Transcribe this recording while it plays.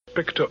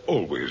Spectre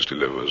always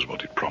delivers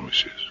what it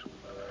promises.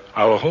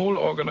 Our whole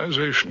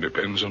organization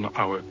depends on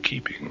our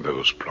keeping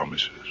those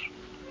promises.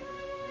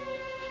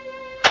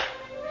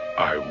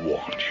 I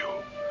warned you.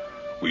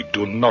 We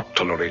do not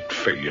tolerate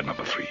failure,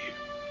 number 3.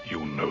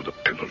 You know the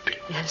penalty.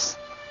 Yes.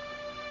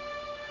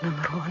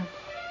 Number 1.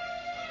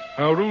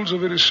 Our rules are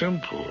very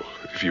simple.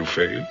 If you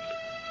fail...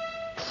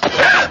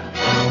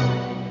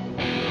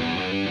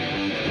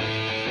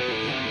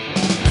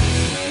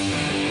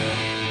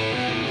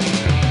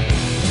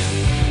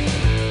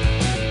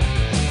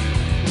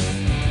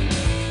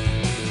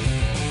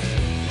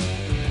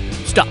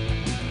 Stop.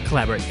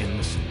 Collaborate in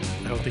this.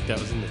 I don't think that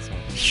was in this song.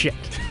 Shit.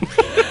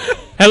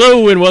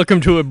 Hello and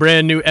welcome to a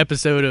brand new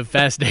episode of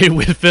Fast Day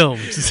with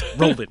Films.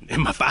 Rolling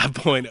in my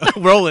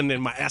 5.0. Rolling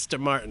in my Aston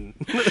Martin.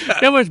 You know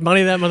how much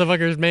money that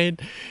motherfucker's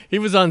made? He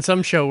was on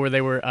some show where they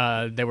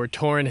were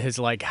touring his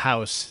like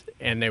house,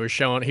 and he was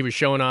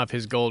showing off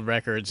his gold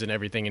records and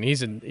everything. And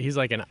he's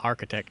like an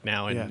architect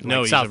now in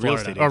no, he's South a real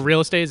Florida. estate Or agent.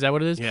 real estate, is that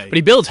what it is? Yeah, but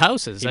he builds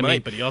houses. He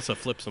might, but he also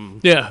flips them.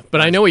 Yeah, but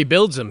I know he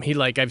builds them.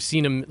 I've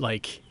seen him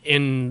like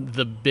in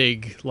the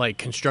big like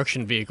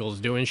construction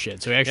vehicles doing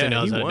shit. So he actually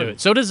knows how to do it.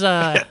 So does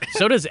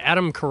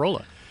Adam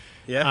Carolla.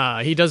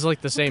 Yeah. He does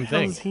like the same the hell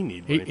thing. does he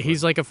need money for?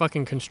 He's like a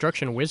fucking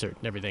construction wizard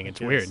and everything.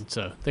 It's weird.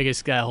 So I think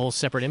he's got a whole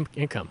separate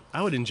income.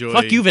 I would enjoy...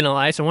 Fuck you, Vanilla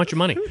Ice. I want your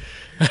money.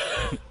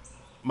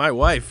 My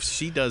wife,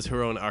 she does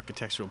her own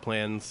architectural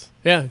plans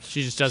Yeah,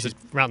 she just does it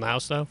around the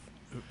house though.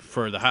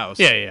 for the house.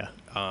 Yeah.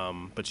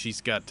 But she's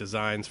got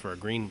designs for a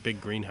big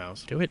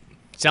greenhouse. Do it.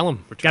 Sell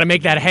them. We're Got to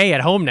make that tracking hay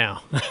at home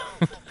now.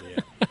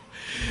 Yeah.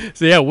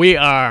 So yeah, we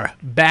are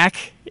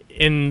back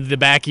in the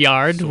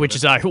backyard, which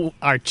is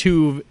our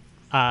two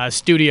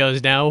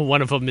studios now.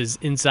 One of them is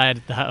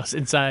inside the house,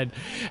 inside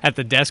at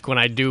the desk when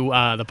I do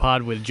the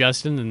pod with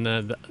Justin, and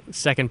the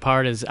second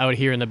part is out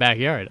here in the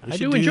backyard. I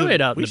do enjoy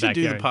it out in the backyard.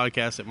 We should do the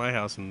podcast at my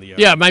house in the yard.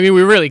 Yeah, I mean,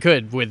 we really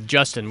could with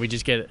Justin. We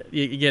just get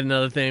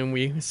another thing.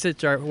 We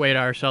wait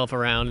ourselves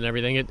around and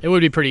everything. It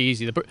would be pretty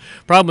easy. The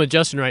problem with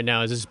Justin right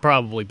now is it's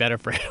probably better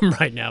for him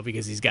right now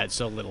because he's got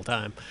so little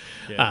time.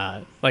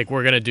 Yeah.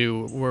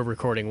 We're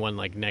recording one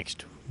like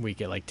next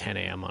week at like 10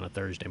 a.m. on a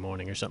Thursday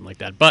morning or something like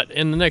that. But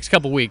in the next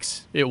couple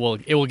weeks, it will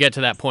get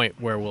to that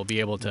point where we'll be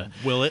able to.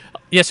 Will it?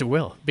 Yes, it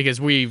will, because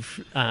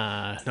we've.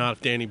 Not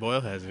if Danny Boyle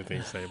has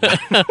anything to say about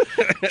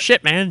it.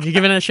 Shit, man, you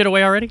giving that shit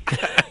away already?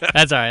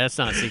 That's all right. That's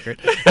not a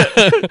secret.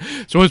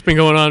 So what's been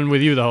going on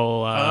with you the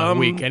whole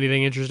week?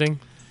 Anything interesting?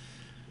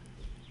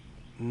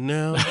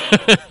 No.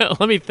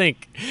 Let me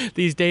think.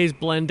 These days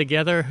blend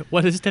together.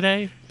 What is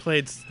today?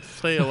 Played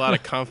a lot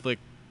of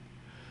Conflict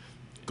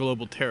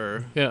Global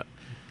Terror. Yeah.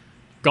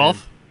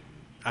 Golf?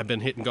 I've been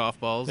hitting golf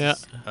balls.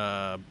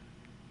 Yeah.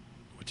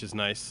 Which is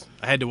nice.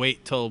 I had to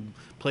wait till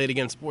Play It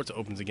Again Sports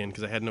opens again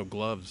because I had no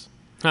gloves.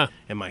 Huh.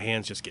 And my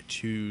hands just get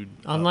chewed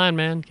Online,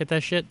 man. Get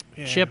that shit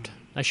Yeah. shipped.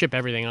 I ship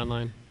everything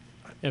online.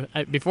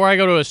 Before I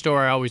go to a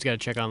store, I always got to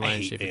check online I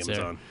and hate see if it's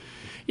Amazon. there.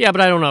 Yeah,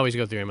 but I don't always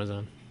go through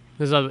Amazon.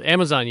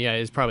 Amazon,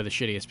 is probably the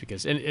shittiest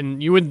because,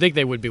 and you wouldn't think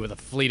they would be with a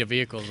fleet of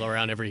vehicles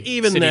around every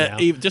Even city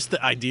that, now. just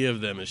the idea of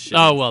them is shit.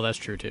 Oh, well, that's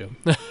true too.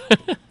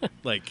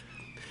 Like,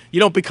 you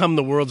don't become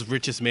the world's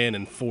richest man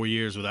in 4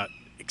 years without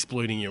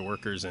exploiting your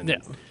workers and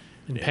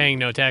Paying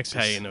no taxes.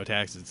 paying no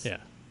taxes. Yeah,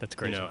 that's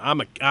crazy. You know,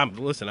 I'm a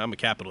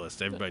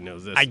capitalist. Everybody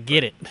knows this. I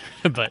get it,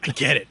 but I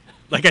get it.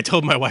 Like I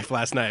told my wife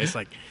last night, it's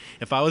like,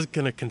 if I was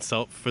going to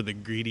consult for the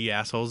greedy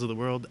assholes of the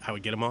world, I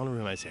would get them all in a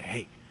room and I'd say,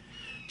 hey,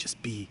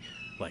 just be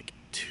like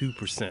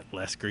 2%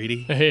 less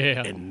greedy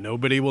Yeah. and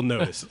nobody will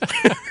notice.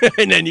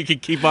 And then you can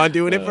keep on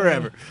doing it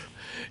forever.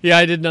 Yeah,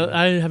 I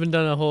haven't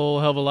done a whole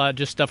hell of a lot,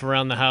 just stuff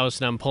around the house,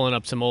 and I'm pulling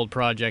up some old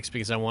projects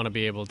because I want to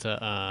be able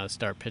to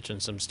start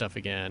pitching some stuff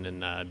again,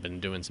 and I've been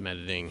doing some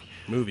editing.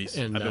 Movies.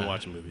 And, I've been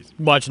watching movies.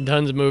 Watching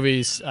tons of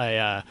movies.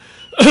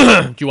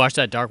 Did you watch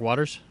that Dark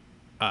Waters?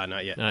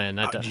 Not yet.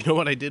 Not Do you know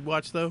what I did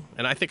watch, though?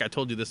 And I think I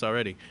told you this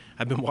already.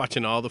 I've been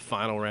watching all the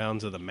final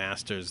rounds of the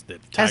Masters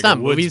that That's Tiger not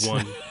Woods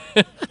movies.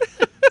 won.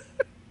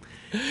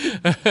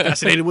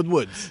 Fascinated with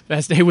Woods.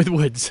 Best Day with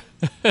Woods.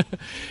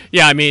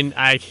 Yeah, I mean,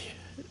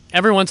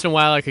 every once in a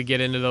while I could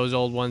get into those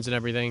old ones and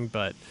everything,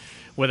 but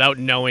without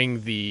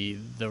knowing the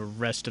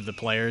rest of the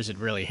players, it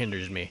really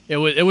hinders me. It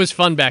was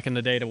fun back in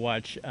the day to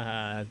watch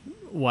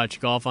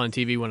golf on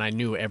TV when I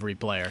knew every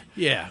player.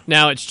 Yeah.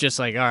 Now it's just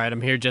like, all right,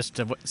 I'm here just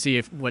to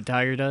see what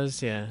Tiger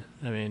does. Yeah,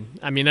 I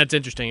mean that's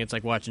interesting. It's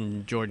like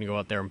watching Jordan go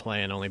out there and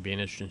play and only being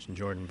interested in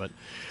Jordan, but.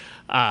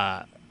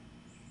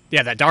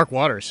 Yeah, that Dark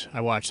Waters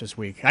I watched this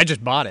week. I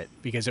just bought it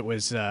because it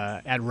was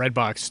at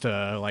Redbox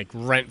to like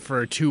rent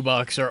for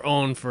 $2 or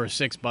own for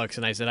 $6,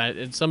 and I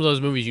said, some of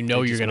those movies you're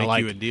Just gonna make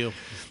like. you a deal.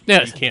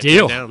 Yeah, You can't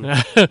deal. turn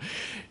it down.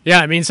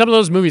 Yeah, I mean some of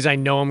those movies I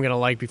know I'm gonna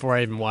like before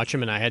I even watch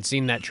them, and I had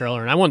seen that trailer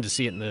and I wanted to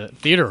see it in the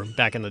theater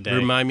back in the day.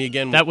 Remind me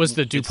again. That was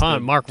the It's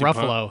DuPont. Mark DuPont.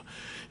 Ruffalo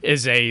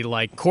is a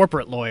like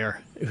corporate lawyer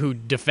who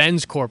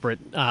defends corporate.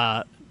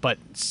 But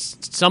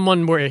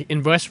someone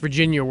in West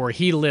Virginia where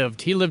he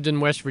lived in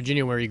West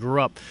Virginia where he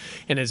grew up,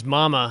 and his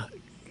mama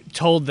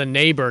told the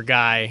neighbor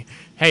guy,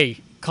 hey,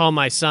 call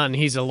my son.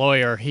 He's a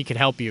lawyer. He could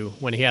help you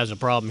when he has a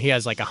problem. He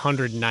has like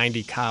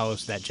 190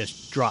 cows that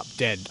just drop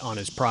dead on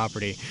his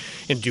property.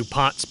 And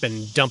DuPont's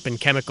been dumping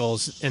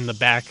chemicals in the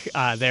back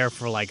there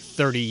for like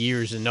 30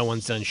 years, and no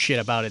one's done shit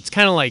about it. It's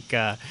kind of like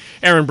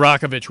Aaron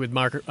Brockovich with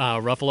Mark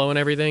Ruffalo and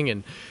everything.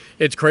 And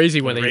it's crazy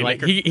when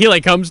he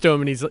like comes to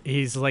him and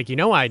he's like,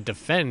 I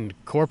defend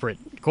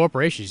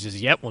corporations. He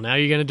says, yep, well, now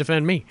you're going to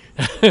defend me.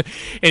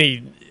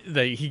 And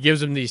he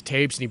gives him these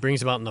tapes and he brings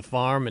them out on the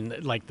farm,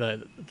 and like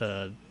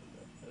the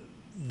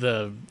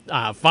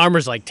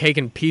farmer's like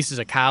taking pieces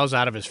of cows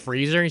out of his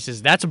freezer. He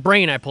says, that's a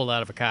brain I pulled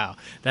out of a cow.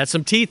 That's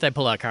some teeth I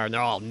pulled out of a cow, and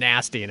they're all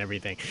nasty and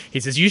everything.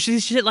 He says, you see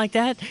shit like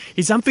that?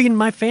 He says, I'm feeding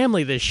my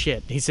family this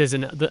shit. He says,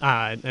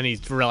 and he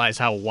realized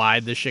how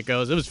wide this shit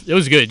goes. It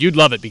was good. You'd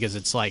love it because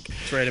it's like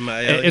It's right in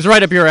my alley. It's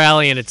right up your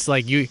alley, and it's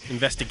like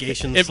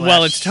investigation.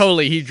 Well, it's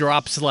totally. He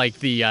drops like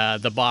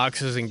the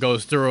boxes and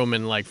goes through them,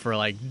 and like for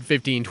like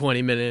 15,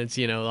 20 minutes.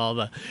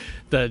 All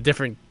the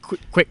different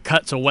quick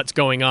cuts of what's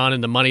going on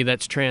and the money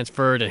that's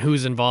transferred and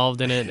who's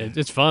involved in it.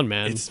 It's fun,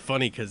 man. It's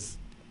funny because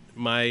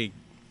the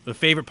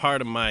favorite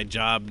part of my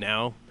job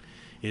now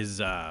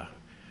is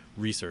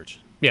research.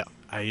 Yeah.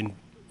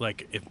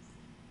 If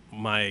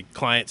my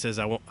client says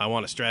I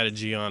want a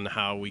strategy on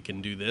how we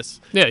can do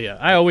this. Yeah.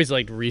 I always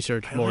liked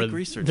research more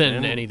research,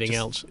 than man. anything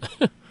else.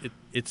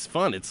 It's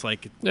fun. It's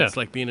like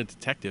being a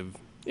detective.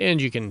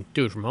 And you can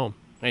do it from home.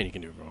 And you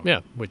can do it wrong. Yeah,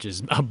 which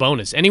is a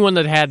bonus. Anyone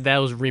that had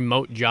those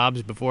remote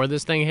jobs before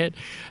this thing hit,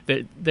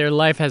 their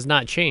life has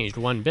not changed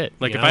one bit.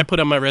 Like if I put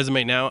on my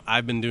resume now,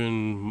 I've been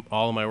doing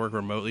all of my work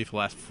remotely for the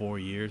last 4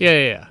 years.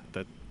 Yeah.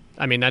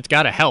 I mean, that's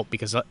got to help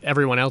because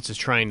everyone else is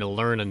trying to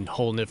learn a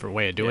whole different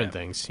way of doing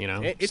things,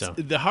 It's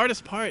the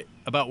hardest part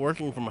about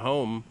working from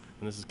home,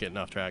 and this is getting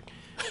off track,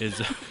 is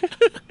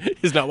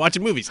is not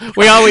watching movies.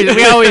 We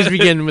always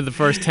begin with the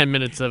first 10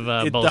 minutes of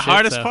bullshit. The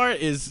hardest part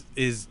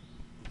is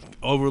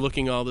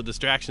overlooking all the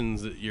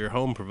distractions that your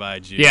home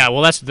provides you. Yeah,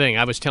 well, that's the thing.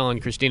 I was telling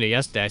Christina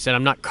yesterday. I said,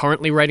 I'm not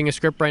currently writing a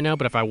script right now,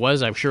 but if I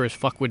was, I sure as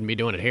fuck wouldn't be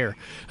doing it here.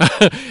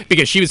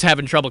 Because she was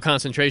having trouble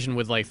concentration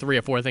with like 3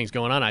 or 4 things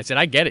going on. I said,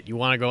 I get it. You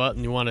want to go out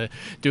and you want to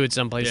do it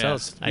someplace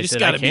else. I just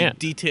got to be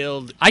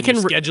detailed.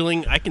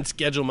 Scheduling. I can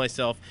schedule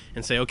myself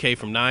and say, okay,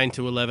 from 9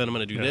 to 11, I'm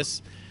going to do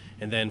this.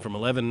 And then from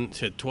 11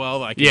 to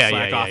 12, I can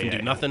slack off and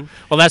do nothing.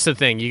 Well, that's the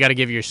thing. You got to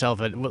give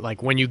yourself,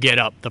 like, when you get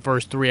up, the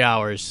first 3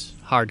 hours,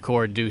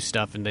 hardcore, do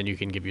stuff, and then you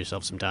can give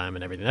yourself some time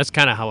and everything. That's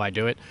kind of how I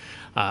do it.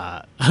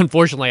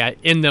 Unfortunately,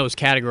 in those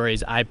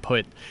categories, I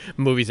put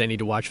movies I need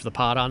to watch for the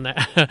pod on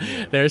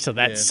there, so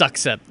that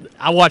sucks up.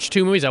 I watched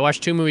 2 movies. I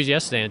watched 2 movies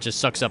yesterday, and it just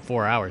sucks up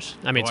 4 hours.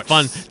 I mean, it's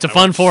fun. It's a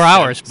fun 4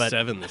 hours, but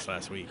 7 this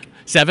last week.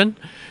 7?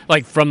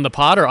 Like from the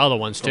pod or other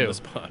ones too?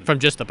 Pod. From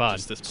just the pod.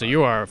 So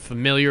you are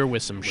familiar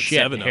with some shit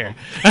 7 here.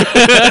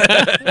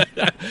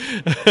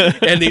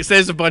 And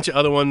there's a bunch of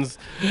other ones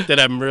that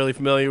I'm really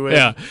familiar with.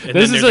 Yeah. And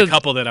then there's a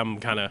couple that I'm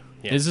kind of...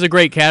 Yeah. This is a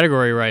great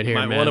category right here,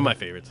 man. One of my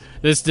favorites.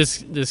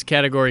 This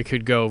category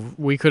could go...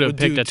 We could have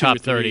picked a top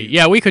 30.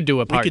 Yeah, we could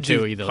do a part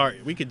 2 either.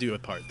 We could do a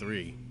part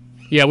 3.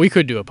 Yeah, we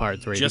could do a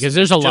part 3 because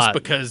there's a lot.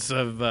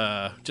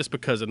 Just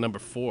because of number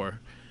 4.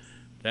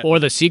 Or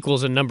the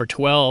sequels in number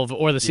 12,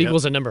 or the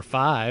sequels in number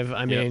 5.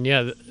 I mean,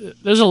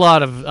 there's a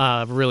lot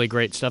of really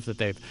great stuff that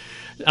they've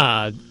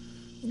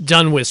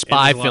done with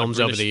spy films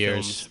over the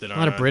years. A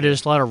lot of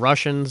British, a lot of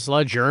Russians, a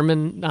lot of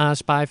German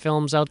spy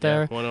films out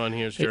there. One on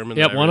here is German.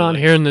 Yep, one on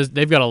here, and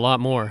they've got a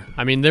lot more.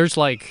 I mean, there's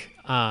like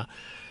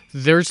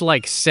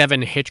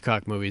 7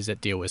 Hitchcock movies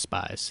that deal with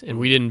spies, and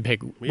we didn't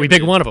pick. We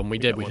picked one of them. We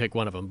picked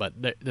one of them, but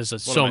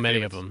there's so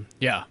many of them.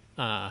 Yeah.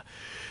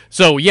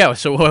 So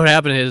what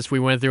happened is we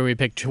went through and we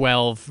picked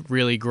 12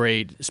 really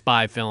great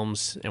spy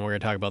films, and we're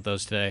going to talk about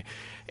those today.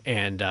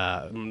 And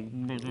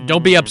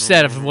don't be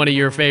upset if one of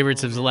your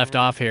favorites is left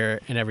off here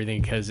and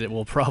everything, because it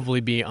will probably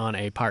be on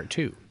a part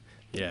 2.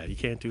 Yeah, you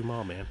can't do them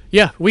all, man.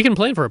 Yeah, we can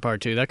plan for a part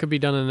 2. That could be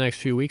done in the next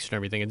few weeks and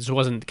everything. It just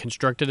wasn't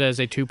constructed as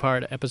a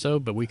 2-part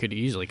episode, but we could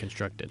easily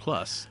construct it.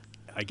 Plus,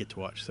 I get to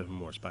watch 7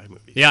 more spy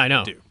movies. Yeah, I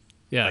know.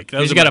 Yeah, you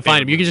just got to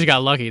find them. You just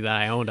got lucky that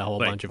I owned a whole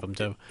bunch of them,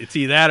 too. It's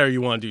either that or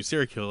you want to do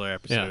serial killer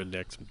episode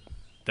next.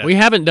 We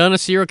haven't done a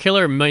serial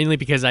killer, mainly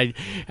because I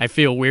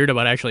feel weird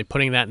about actually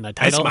putting that in the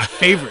title. That's my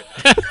favorite.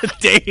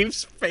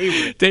 Dave's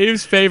favorite.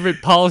 Dave's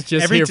favorite. Paul's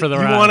just here for the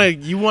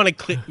ride. You want to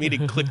click me to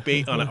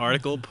clickbait on an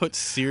article? Put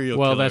serial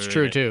killer. Well, that's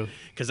true, too.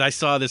 Because I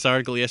saw this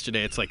article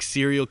yesterday. It's like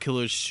serial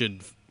killers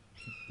should...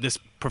 This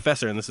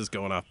professor, and this is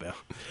going off, Bill.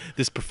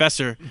 This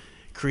professor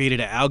created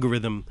an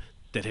algorithm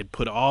that had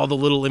put all the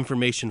little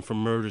information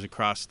from murders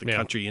across the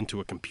country into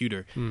a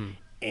computer.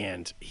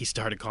 And he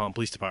started calling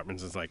police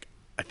departments and was like,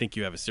 I think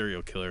you have a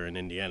serial killer in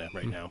Indiana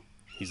right now.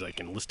 He's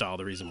like, and list all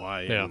the reason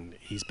why. And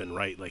he's been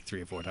right like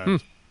 3 or 4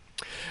 times.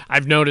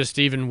 I've noticed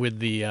even with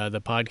the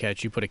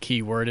podcast, you put a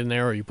key word in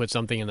there or you put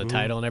something in the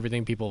title and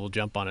everything, people will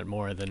jump on it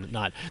more than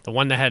not. The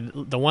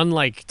one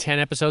like 10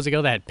 episodes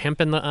ago that had pimp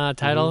in the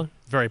title,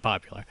 very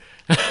popular.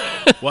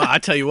 Well, I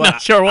tell you what,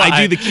 Not sure why.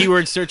 I do the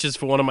keyword searches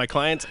for one of my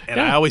clients,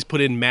 and I always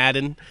put in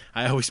Madden.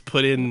 I always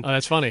put in... Oh,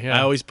 that's funny. Yeah.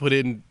 I always put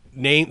in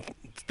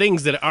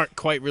things that aren't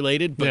quite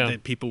related, but Yeah.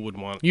 that people would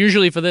want.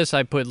 Usually for this,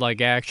 I put like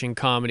action,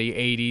 comedy,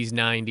 80s,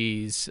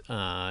 90s,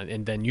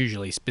 and then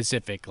usually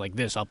specific like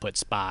this, I'll put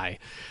spy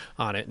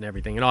on it and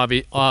everything. And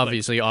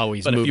obviously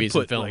always But movies if you put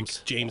and films.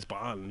 like James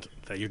Bond,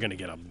 that you're gonna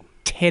get a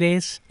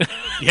Titties.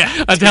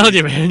 yeah. I'm telling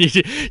you, man. You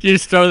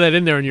just throw that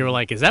in there and you're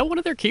like, is that one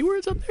of their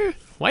keywords up there?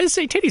 Why does it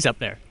say titties up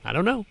there? I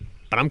don't know.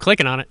 But I'm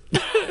clicking on it.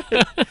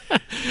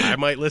 I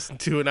might listen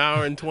to an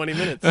hour and 20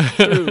 minutes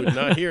through and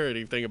not hear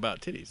anything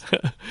about titties.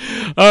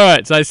 All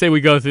right, so I say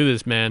we go through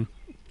this, man.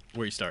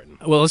 Where are you starting?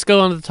 Well, let's go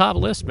on to the top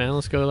list, man.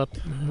 Let's go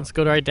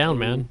right down,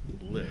 man.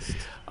 List.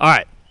 All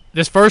right,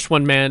 this first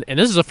one, man, and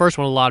this is the first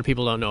one a lot of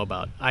people don't know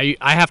about. I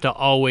have to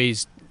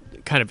always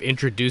kind of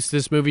introduce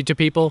this movie to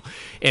people,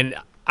 and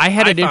I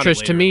had I an found it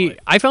interest to later in me. life.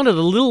 I found it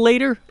a little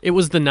later. It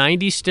was the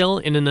 90s still,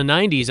 and in the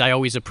 90s I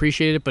always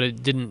appreciated it, but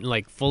it didn't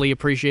like fully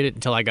appreciate it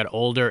until I got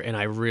older and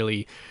I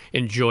really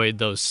enjoyed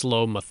those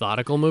slow,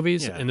 methodical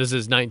movies. Yeah. And this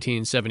is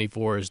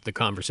 1974's The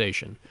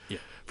Conversation. Yeah.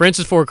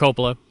 Francis Ford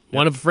Coppola.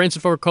 One of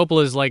Francis Ford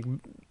Coppola's like,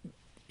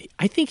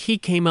 I think he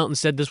came out and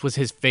said this was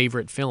his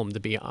favorite film,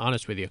 to be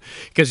honest with you.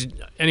 Because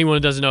anyone who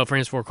doesn't know,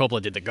 Francis Ford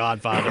Coppola did The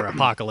Godfather,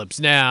 Apocalypse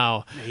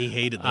Now. He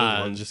hated those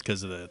ones just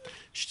because of the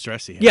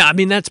stress he had. Yeah, I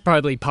mean, that's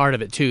probably part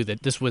of it, too,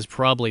 that this was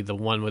probably the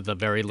one with the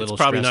very little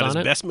It's probably stress not on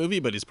his it. best movie,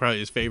 but it's probably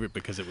his favorite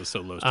because it was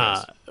so low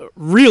stress.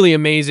 Really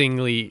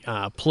amazingly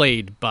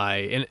played by,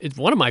 and it's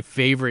one of my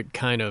favorite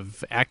kind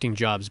of acting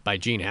jobs by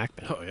Gene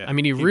Hackman. Oh, yeah. I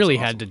mean, he He was really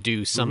awesome. had to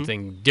do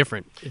something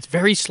different. It's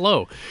very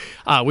slow.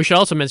 We should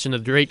also mention the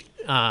great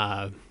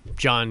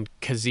John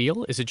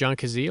Cazale. Is it John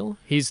Cazale?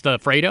 He's the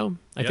Fredo.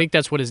 I Yep. think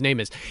that's what his name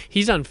is.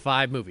 He's on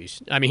 5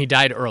 movies. I mean, he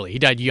died early. He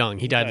died young.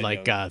 He died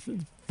like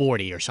young.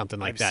 40 or something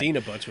like I've that. seen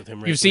a bunch with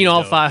him. You've seen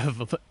all Though.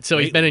 5 of them. So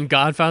he's been in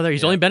Godfather.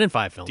 He's only been in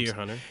 5 films. Deer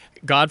Hunter,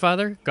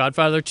 Godfather,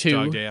 Godfather 2,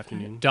 Dog Day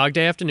Afternoon. Dog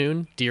Day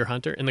Afternoon, Deer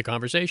Hunter, and The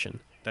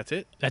Conversation. That's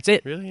it. That's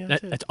it. Really? Yeah, That-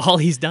 that's it. that's all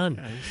he's done.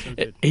 he's so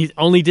good. He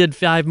only did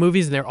 5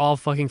 movies, and they're all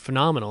fucking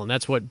phenomenal. And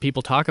that's what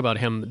people talk about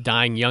him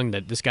dying young.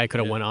 That this guy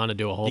could have went on to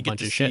do a whole You get bunch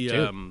to of see shit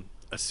too.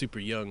 a super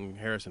young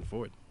Harrison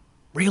Ford.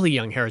 Really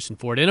young Harrison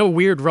Ford in a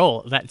weird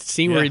role. That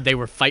scene where Yeah. they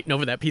were fighting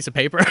over that piece of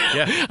paper,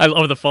 Yeah.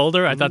 over the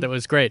folder. I thought that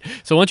was great.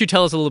 So why don't you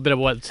tell us a little bit of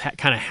what's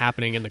kind of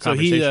happening in the So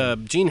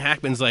conversation? Gene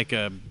Hackman's like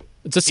a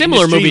It's a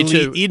similar movie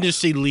to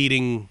industry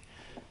leading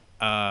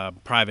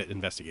private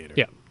investigator.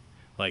 Yeah.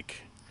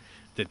 like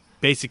that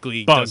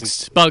basically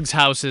doesn't Bugs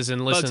houses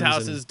and listens. Bugs and-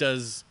 Houses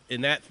does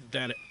in that.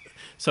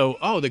 So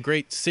the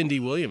great Cindy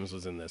Williams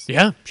was in this.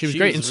 Yeah, she was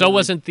great, and so really-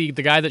 wasn't the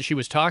guy that she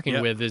was talking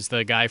Yep. with is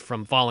the guy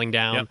from Falling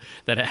Down Yep.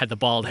 that had the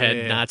bald head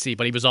Yeah. Nazi,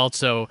 but he was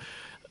also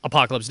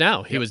Apocalypse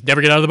Now. He was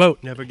Never Get Out of the Boat.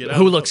 Never Get Out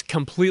Who of the looks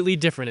completely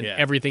different in Yeah,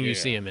 everything you yeah.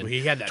 see him in. Well,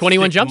 he had that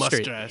 21 thick Jump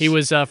Street. mustache. He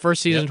was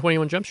first season Yep.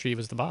 21 Jump Street. He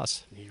was the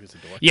boss. He was a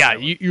dork. Yeah, That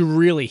one. you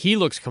really, he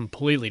looks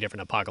completely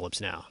different Apocalypse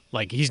Now.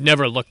 Like, he's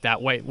never looked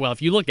that way. Well,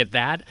 if you look at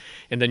that,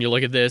 and then you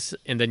look at this,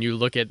 and then you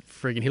look at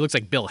friggin', he looks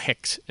like Bill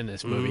Hicks in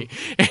this movie.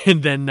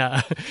 And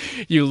then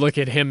you look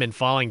at him in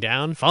Falling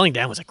Down. Falling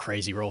Down was a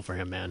crazy role for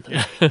him, man.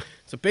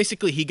 So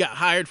basically, he got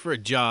hired for a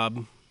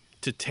job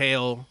to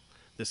tail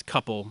this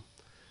couple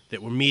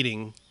that were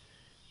meeting,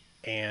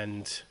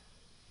 and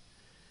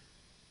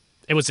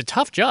It was a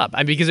tough job. I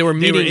mean, because they were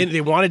meeting.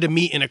 they wanted to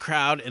meet in a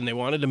crowd, and they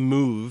wanted to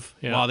move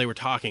Yeah. while they were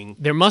talking.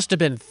 There must have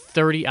been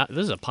 30. This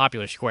is a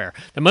popular square.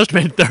 There must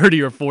have been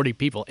 30 or 40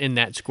 people in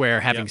that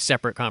square having Yep.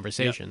 separate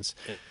conversations.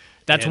 Yep.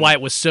 That's And- why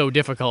it was so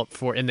difficult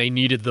and they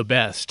needed the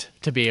best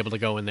to be able to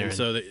go in there. And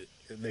so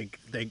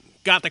they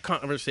got the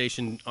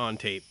conversation on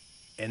tape,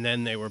 and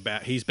then they were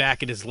back. He's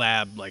back at his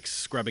lab, like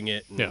scrubbing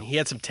it. And Yeah. he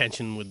had some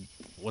tension with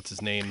what's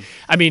his name.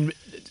 I mean,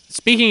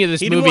 speaking of this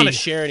He didn't movie, want to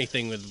share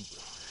anything with.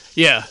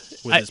 yeah,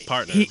 with his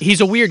partner. He's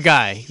a weird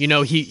guy. You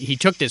know, he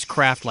took this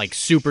craft like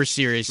super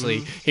seriously.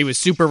 Mm-hmm. He was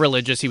super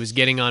religious. He was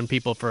getting on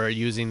people for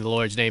using the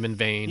Lord's name in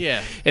vain.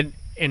 Yeah.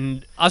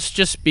 And us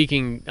just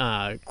speaking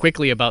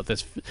quickly about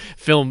this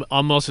film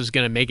almost is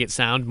going to make it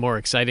sound more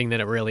exciting than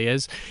it really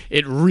is.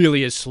 It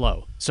really is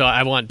slow. So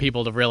I want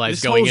people to realize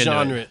This going whole into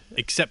genre, it.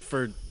 except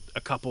for a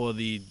couple of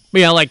the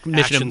Yeah, like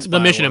action the spy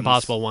Mission ones.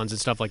 Impossible ones and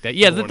stuff like that.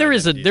 Yeah, Born there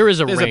is a Identity.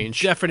 There's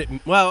range. definite.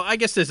 Well, I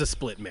guess there's a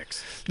split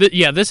mix.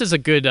 Yeah, this is a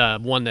good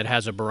one that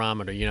has a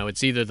barometer. You know,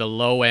 it's either the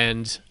low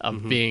end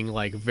of being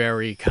like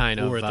very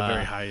kind of, Or at the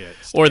very high end.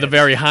 or the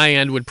very high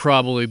end would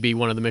probably be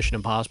one of the Mission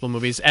Impossible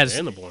movies, as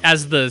And the Bourne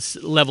the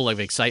level of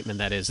excitement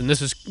that is. And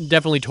this is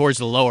definitely towards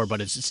the lower,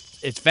 but it's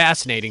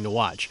fascinating to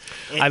watch.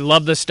 I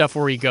love the stuff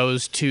where he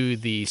goes to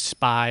the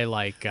spy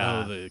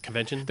the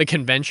convention. the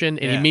convention,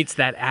 and he Yeah. meets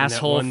that And that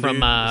asshole one from.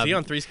 dude- was he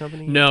on Three's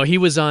Company? No, he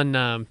was on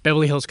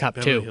Beverly Hills Cop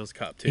 2. Beverly Hills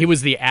Cop 2. He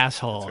was the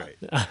asshole.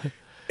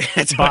 That's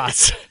That's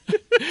boss.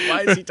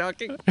 Why is he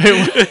talking?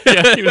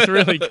 Yeah, he was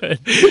really good.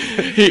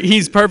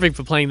 He's perfect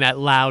for playing that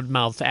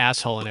loud-mouthed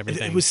asshole and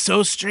everything. It was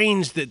so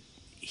strange that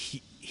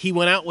he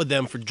went out with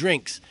them for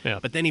drinks, Yeah.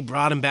 but then he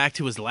brought him back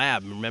to his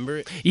lab. Remember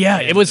it? Yeah,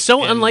 it was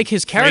so And unlike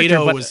his character,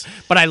 Fredo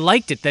but I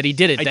liked it that he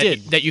did it. I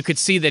did. That you could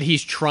see that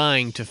he's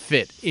trying to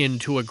fit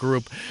into a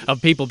group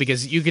of people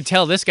because you could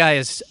tell this guy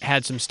has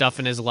had some stuff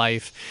in his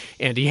life,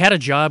 and he had a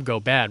job go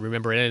bad.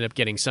 Remember, it ended up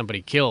getting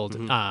somebody killed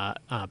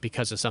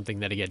because of something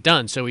that he had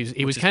done. So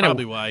he was kind of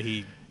probably why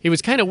he. he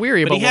was kind of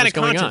weary But about he what had was a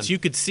going conscience. on. You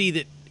could see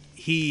that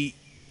he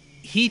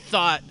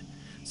thought.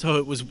 So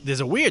it was. There's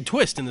a weird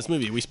twist in this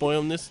movie. Are we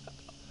spoiling this?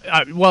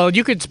 Well,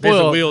 you could There's a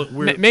spoil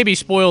weird- maybe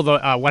spoil the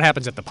what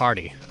happens at the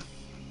party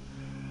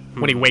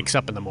when he wakes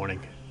up in the morning.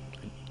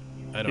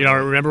 I don't You know,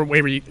 remember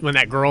when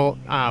that girl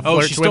Oh,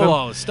 flirts she with stole him?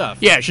 all his stuff.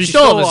 Yeah, she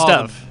stole all his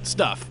stuff.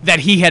 Stuff. That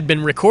he had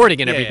been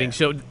recording and Yeah, everything.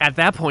 yeah. So at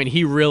that point,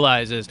 he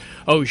realizes,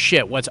 oh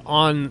shit, what's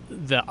on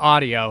the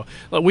audio?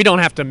 Well, we don't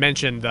have to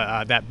mention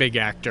that big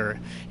actor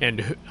and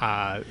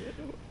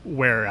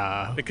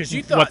where Because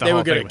you what thought the they were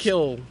whole going thing to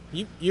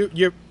was.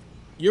 kill.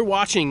 You're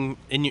watching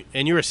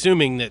and you're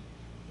assuming that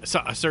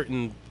a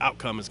certain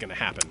outcome is going to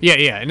happen. Yeah,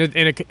 and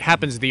it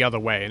happens the other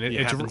way, and It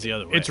it's happens the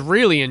other way. It's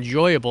really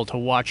enjoyable to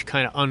watch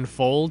kind of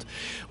unfold.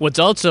 What's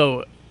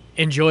also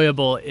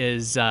enjoyable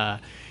is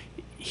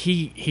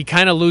he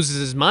kind of loses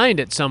his mind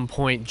at some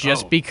point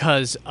just Oh.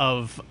 because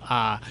of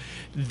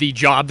the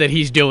job that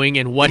he's doing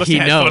and what must he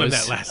have had fun in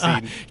knows. that last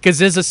scene. Because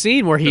there's a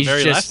scene where he's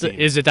very just last scene.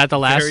 is it at the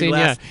last Very scene?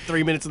 last Yeah.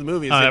 3 minutes of the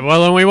movie. Is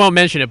Well, then we won't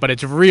mention it, but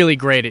it's really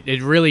great.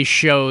 It really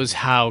shows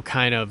how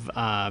kind of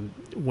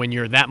when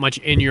you're that much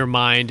in your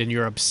mind and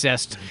you're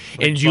obsessed,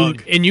 and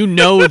Bug. you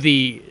know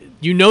the.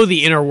 You know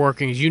the inner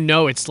workings. You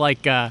know it's like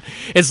Snowden.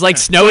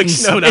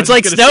 Snowden, I was It's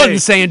like just gonna Snowden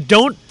say. saying,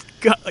 "Don't.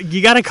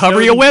 You got to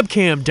cover your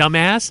webcam,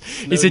 dumbass."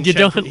 He said, "You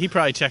don't." He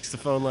probably checks the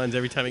phone lines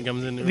every time he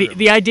comes in.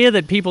 The idea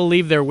that people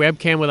leave their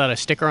webcam without a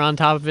sticker on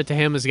top of it to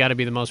him has got to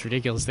be the most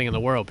ridiculous thing in the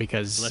world.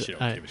 Because Unless you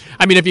don't give a shit.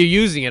 I mean, if you're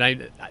using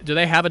it, do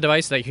they have a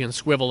device that you can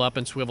swivel up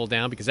and swivel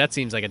down? Because that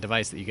seems like a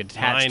device that you could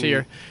attach to Mine-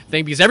 your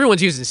thing. Because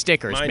everyone's using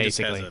stickers, Mine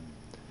basically. just has a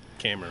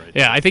camera. Right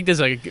Yeah, I think there's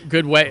a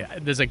good way.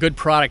 There's a good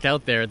product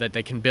out there that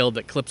they can build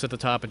that clips at the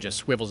top and just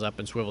swivels up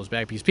and swivels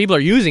back. Because people are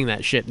using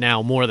that shit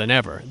now more than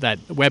ever. That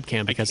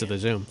webcam because of the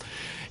zoom.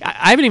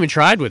 I haven't even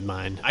tried with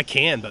mine. I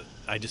can, but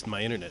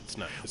my internet's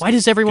not. Why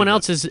does everyone good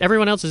else's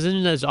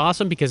internet is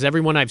awesome? Because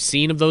everyone I've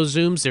seen of those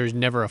zooms, there's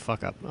never a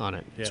fuck up on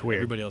it. Yeah, It's weird.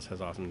 Everybody else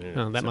has awesome internet.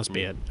 Oh, that except must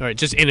be me. it. All right,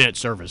 just internet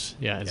service.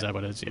 Yeah, is that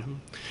what it is? Yeah.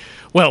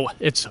 Well,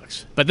 it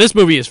sucks, but this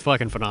movie is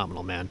fucking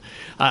phenomenal, man.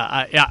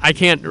 I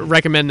can't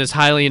recommend this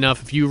highly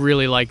enough. If you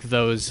really like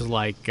those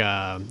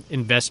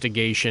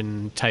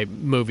investigation type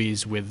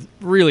movies with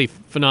really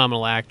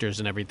phenomenal actors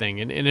and everything,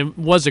 and it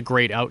was a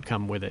great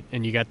outcome with it,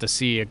 and you got to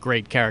see a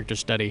great character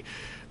study,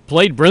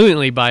 played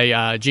brilliantly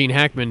by Gene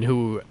Hackman,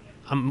 who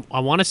I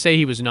want to say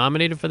he was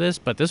nominated for this,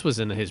 but this was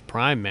in his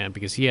prime, man,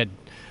 because I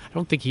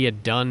don't think he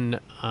had done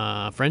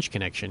French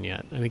Connection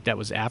yet. I think that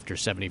was after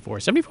 74.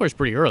 74 is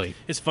pretty early.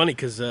 It's funny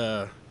because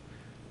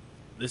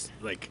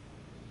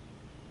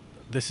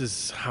this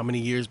is how many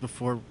years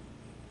before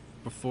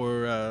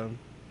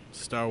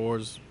Star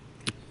Wars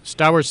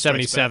Star Wars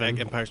Strikes 77.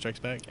 Back, Empire Strikes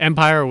Back.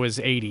 Empire was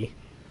 80.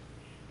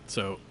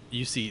 So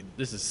you see,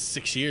 this is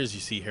 6 years. You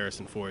see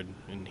Harrison Ford,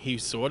 and he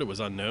sort of was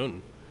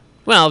unknown.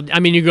 Well, I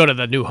mean, you go to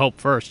the New Hope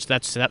first.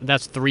 That's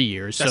 3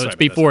 years. That's So right, it's but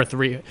that's before right.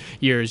 3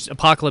 years.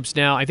 Apocalypse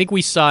Now, I think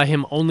we saw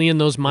him only in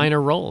those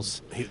minor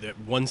roles. That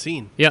one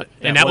scene. Yeah,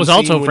 and that one was scene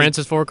also when he-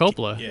 Francis Ford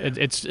Coppola. Yeah.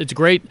 It's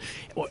great.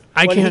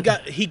 I When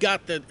can't. he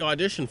got the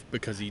audition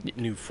because he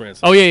knew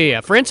Francis. Oh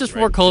yeah. Francis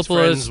right? Ford He's Coppola's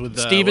friends with,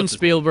 Steven what's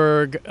his name?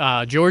 Spielberg,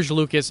 George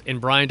Lucas, and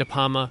Brian De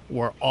Palma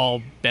were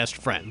all best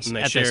friends And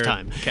they at this shared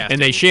time, castings.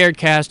 and they shared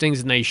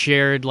castings and they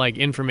shared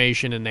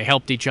information and they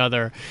helped each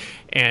other.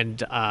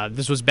 And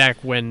this was back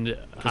when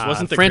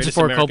Wasn't the Francis greatest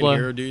Ford American Coppola.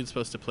 hero dude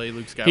supposed to play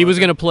Luke Skywalker? He was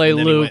going to play And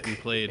then he Luke, went and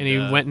played, and he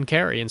went and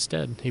Carrie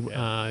instead.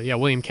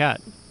 William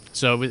Catt.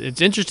 So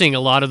it's interesting.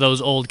 A lot of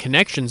those old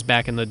connections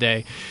back in the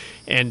day,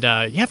 and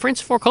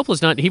Francis Ford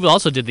Coppola's not. He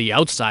also did The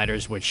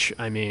Outsiders, which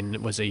I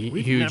mean was a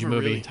We've huge never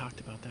movie. Really talked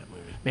about that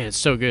movie. Man, it's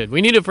so good.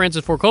 We need a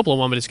Francis Ford Coppola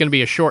one, but it's going to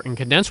be a short and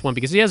condensed one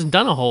because he hasn't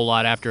done a whole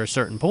lot after a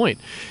certain point,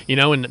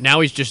 And now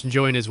he's just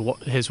enjoying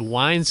his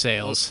wine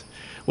sales,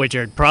 which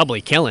are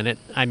probably killing it.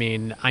 I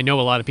mean, I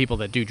know a lot of people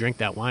that do drink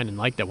that wine and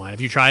like that wine.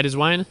 Have you tried his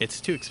wine? It's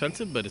too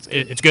expensive, but it's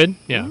good. It's good.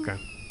 Yeah. Okay.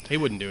 He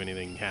wouldn't do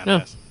anything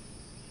half-assed.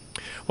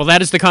 Well,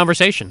 that is the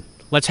conversation.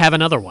 Let's have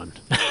another one.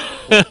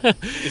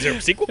 Is there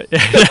a sequel?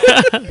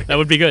 That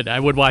would be good. I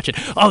would watch it.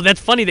 Oh, that's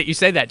funny that you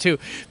say that too,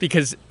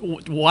 because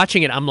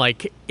watching it, I'm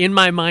like, in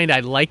my mind,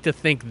 I like to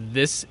think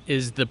this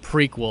is the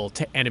prequel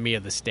to Enemy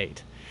of the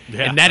State.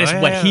 Yeah. And that is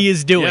Oh, what yeah, he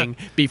is doing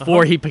yeah.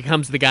 before he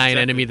becomes the guy in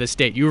Exactly. Enemy of the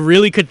State. You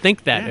really could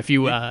think that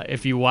Yeah.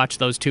 if you watch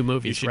those two You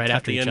movies should right cut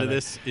after the each end other. of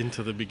this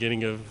into the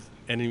beginning of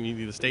Enemy of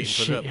the State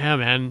and put it up. Yeah,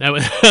 man.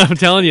 I'm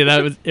telling you,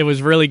 it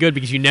was really good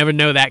because you never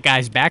know that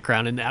guy's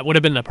background, and that would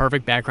have been the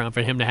perfect background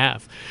for him to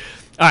have.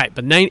 All right,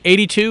 but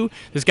 82.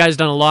 This guy's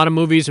done a lot of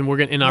movies, and we're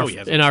gonna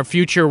yes. in our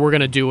future we're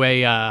gonna do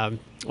a.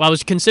 Well, I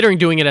was considering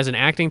doing it as an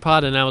acting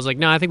pod, and I was like,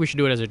 no, I think we should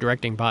do it as a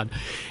directing pod.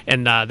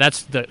 And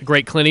that's the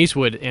great Clint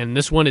Eastwood. And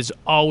this one has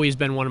always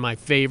been one of my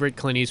favorite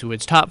Clint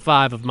Eastwood's top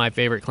 5 of my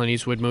favorite Clint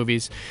Eastwood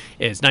movies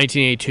is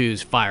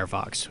 1982's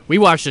Firefox. We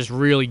watched this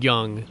really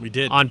young. We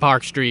did. On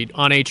Park Street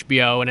on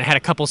HBO, and it had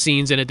a couple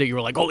scenes in it that you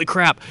were like, holy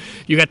crap.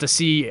 You got to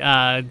see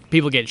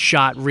people get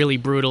shot really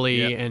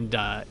brutally. Yep. And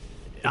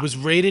It was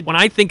rated. when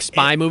I think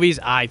spy movies,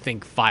 I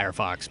think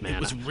Firefox, man.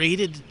 It was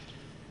rated.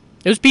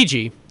 It was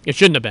PG. It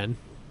shouldn't have been.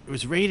 It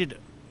was rated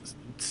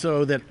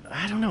so that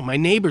I don't know. My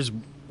neighbors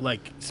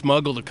like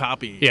smuggled a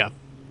copy. Yeah.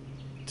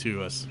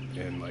 To us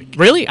and like.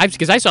 Really?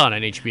 Because I saw it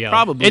on HBO.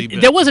 Probably,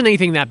 but- there wasn't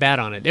anything that bad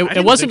on it. It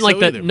didn't wasn't think like so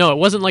the either. no. It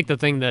wasn't like the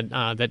thing that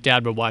that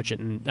Dad would watch it,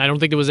 and I don't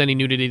think there was any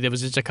nudity. There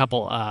was just a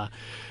couple.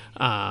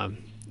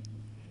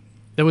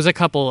 There was a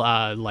couple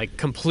like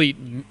complete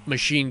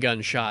machine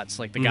gun shots,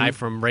 like the guy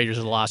from Raiders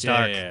of the Lost Yeah,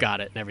 Ark yeah, yeah.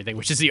 got it and everything,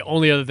 which is the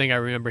only other thing I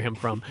remember him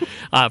from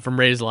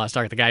Raiders of the Lost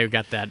Ark. The guy who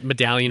got that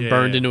medallion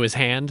burned yeah. into his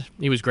hand.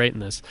 He was great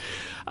in this.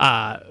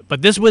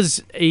 But this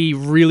was a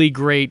really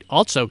great,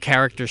 also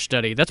character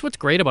study. That's what's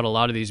great about a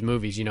lot of these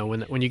movies. You know,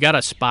 when you got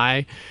a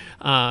spy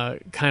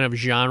kind of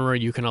genre,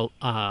 you can a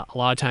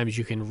lot of times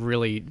you can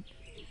really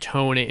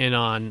hone in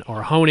on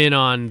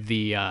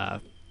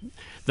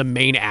the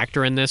main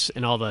actor in this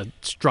and all the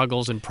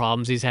struggles and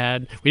problems he's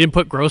had. We didn't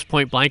put Gross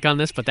Point Blank on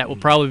this, but that will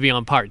probably be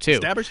on part 2.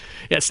 Stabbers?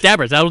 Yeah,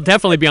 Stabbers. That will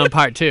definitely be on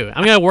part 2.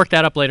 I'm going to work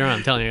that up later on.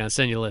 I'm telling you, I'm going to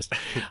send you a list.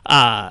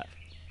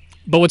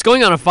 But what's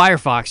going on in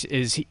Firefox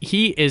is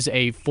he is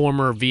a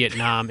former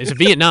Vietnam. Is it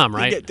Vietnam,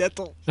 right? Get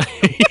dental.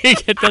 You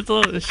get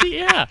dental.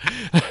 Yeah.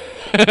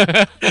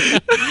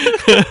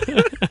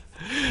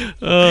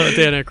 Oh,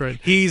 Dan Aykroyd.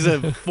 He's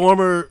a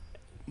former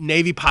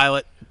Navy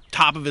pilot,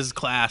 top of his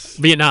class.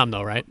 Vietnam,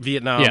 though, right?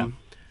 Vietnam. Yeah.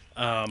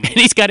 And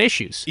he's got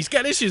issues. He's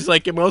got issues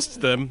like most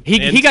of them.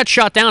 He got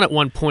shot down at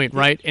one point,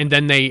 right? And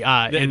then they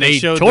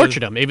showed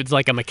tortured him. It was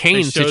like a They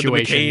McCain showed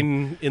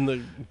situation. the McCain in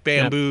the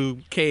bamboo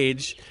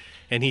cage,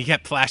 and he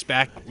kept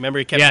flashback. Remember,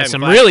 he kept Yeah, having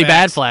some really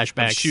bad of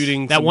flashbacks.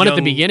 shooting That some one at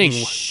the young- beginning.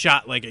 He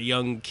shot like a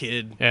young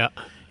kid. Yeah.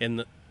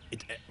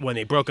 When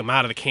they broke him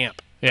out of the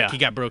camp. Yeah. Like, he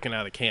got broken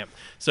out of the camp.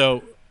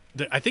 So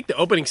I think the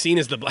opening scene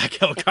is the black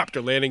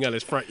helicopter landing on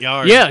his front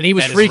yard. Yeah, and he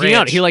was at his freaking out.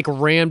 ranch. He like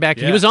ran back.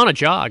 He Yeah. was on a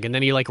jog, and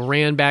then he like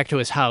ran back to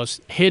his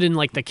house, hid in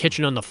like the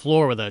kitchen on the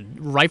floor with a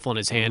rifle in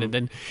his hand, and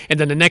then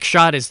the next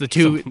shot is the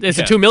two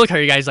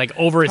military guys like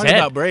over his Talk head.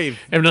 about brave.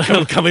 And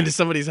Come into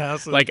somebody's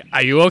house. And, like,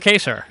 are you okay,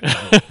 sir?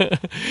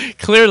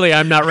 Clearly,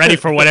 I'm not ready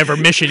for whatever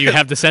mission you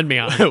have to send me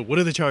on. what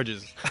are the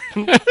charges?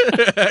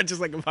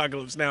 Just like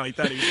Apocalypse Now, he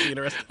thought he was being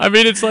arrested. I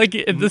mean, it's like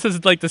this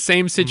is like the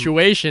same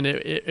situation.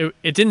 It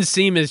didn't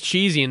seem as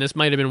cheesy, and this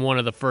might have been one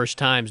of the first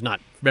times, not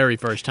very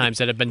first times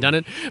that have been done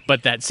it,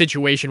 but that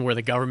situation where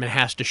the government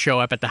has to show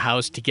up at the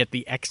house to get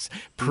the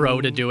ex-pro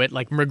to do it,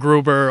 like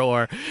MacGruber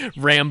or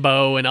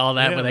Rambo and all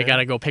that, Yeah, where they man. got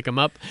to go pick him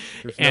up.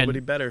 There's And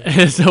nobody better.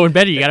 There's no one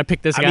better. You got to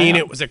pick this guy I mean, up.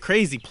 it was a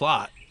crazy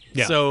plot.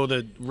 Yeah. So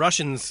the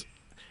Russians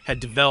had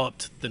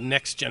developed the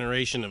next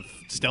generation of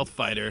stealth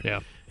fighter Yeah.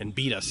 and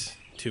beat us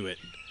to it.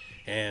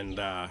 And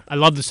I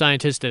love the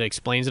scientist that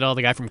explains it all,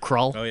 the guy from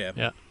Krull. Oh, yeah.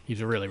 Yeah,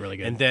 he's really, really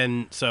good. and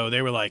then so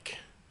they were like,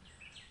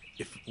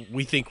 if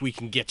we think we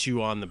can get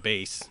you on the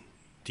base,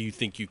 do you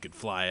think you could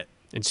fly it?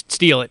 and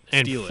steal it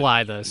and Steal it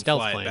fly the and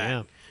stealth fly it plane.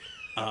 back.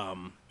 Yeah.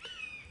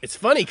 It's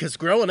funny because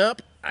growing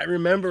up, I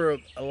remember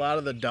a lot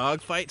of the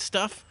dogfight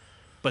stuff,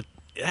 but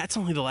that's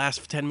only the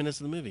last 10 minutes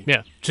of the movie.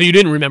 Yeah. So you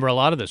didn't remember a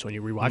lot of this when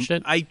you rewatched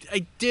it? I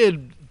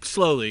did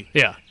slowly.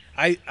 Yeah.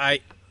 I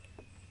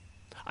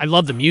I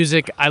love the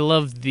music. I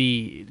love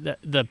the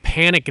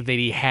panic that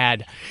he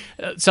had.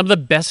 Some of the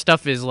best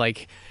stuff is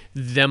like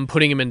them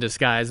putting him in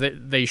disguise.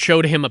 They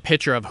showed him a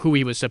picture of who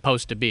he was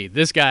supposed to be.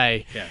 This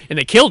guy, Yeah. and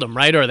they killed him,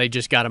 right? Or they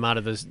just got him out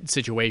of the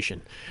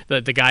situation.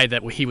 The guy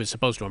that he was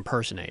supposed to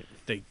impersonate.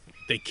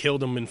 they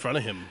killed him in front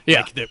of him.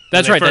 Yeah, Like, when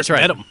that's they right. first That's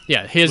right. met him.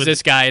 Yeah, here's With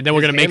this guy, and then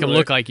we're his gonna make him handler.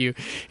 look like you.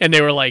 And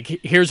they were like,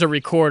 "Here's a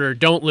recorder.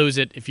 Don't lose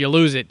it. If you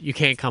lose it, you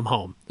can't come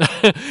home."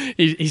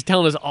 He's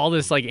telling us all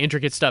this like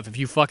intricate stuff. If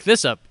you fuck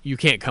this up, you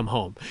can't come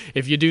home.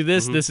 If you do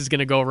this, this is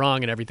gonna go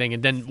wrong and everything.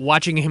 And then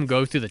watching him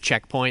go through the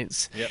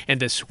checkpoints Yep. and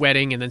the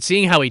sweating, and then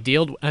seeing how he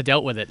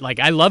dealt with it. Like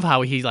I love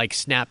how he like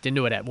snapped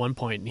into it at one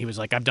point, and he was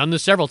like, "I've done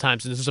this several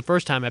times, and this is the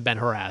first time I've been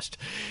harassed."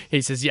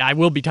 He says, "Yeah, I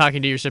will be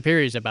talking to your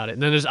superiors about it."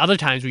 And then there's other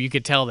times where you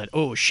could tell that,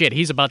 oh shit,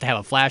 he's about to have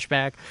a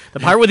flashback. The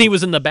part where he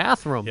was in the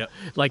bathroom, Yep.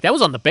 like that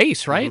was on the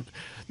base, right?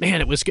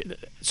 Man, it was good.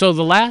 So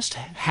the last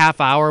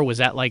half hour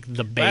was at like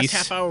the base.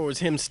 Last half hour was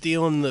him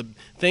stealing the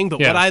thing, but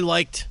Yeah.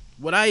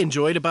 what I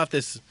enjoyed about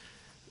this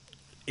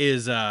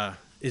is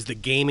the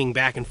gaming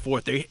back and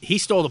forth. He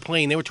stole the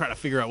plane. They were trying to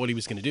figure out what he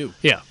was going to do.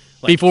 Yeah,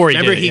 Like, before he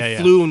remember did it. he Yeah,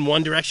 yeah. flew in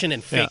one direction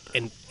and Yeah.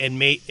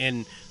 faked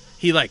and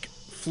he like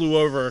flew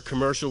over a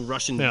commercial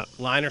Russian Yeah.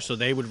 liner so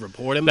they would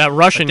report him. That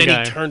Russian but then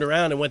guy. he turned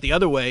around and went the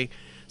other way.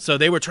 So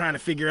they were trying to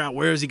figure out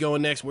where is he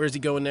going next,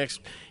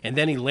 and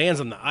then he lands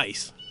on the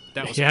ice.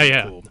 That was Yeah, pretty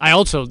yeah. cool. I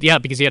also,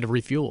 because he had to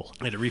refuel.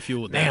 I had to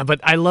refuel with Man, that. but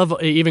I love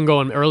even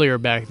going earlier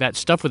back that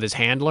stuff with his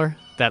handler,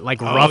 that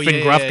like rough and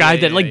yeah, gruff yeah, guy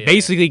yeah, that like yeah.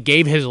 basically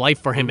gave his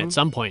life for him at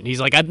some point. He's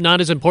like, I'm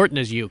not as important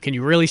as you. Can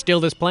you really steal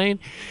this plane?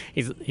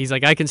 He's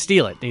like, I can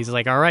steal it. And he's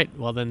like, all right,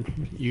 well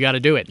then you got to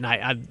do it. And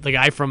I the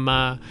guy from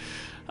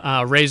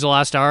Raise the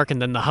Lost Ark,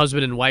 and then the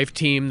husband and wife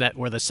team that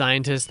were the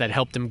scientists that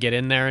helped him get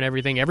in there and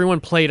everything. Everyone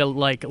played a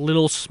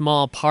little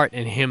small part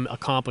in him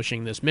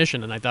accomplishing this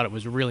mission, and I thought it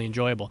was really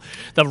enjoyable.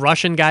 The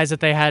Russian guys that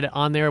they had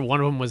on there, one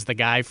of them was the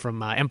guy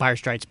from Empire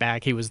Strikes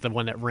Back. He was the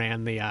one that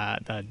ran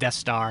the Death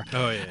Star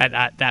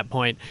at that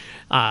point,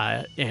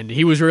 and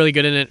he was really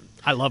good in it.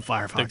 I love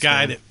Firefox. The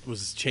guy man. that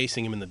was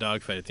chasing him in the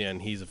dogfight at the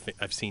end,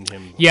 I've seen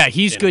him. Yeah,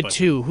 he's in a good bunch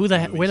too. of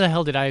Where movies. the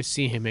hell did I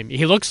see him in?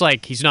 He looks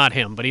like, he's not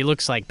him, but he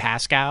looks like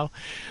Pascal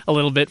a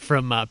little bit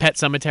from Pet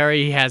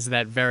Sematary. He has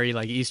that very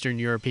like Eastern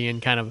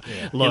European kind of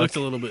Yeah. look. He looks a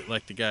little bit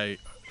like the guy.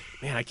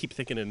 Man, I keep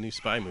thinking of new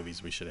spy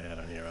movies we should have had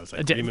on here. I was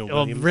like, Remo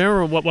Williams.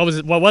 Remember what was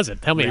it? What was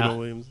it? Tell me. Remo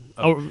Williams.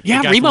 Oh, The yeah,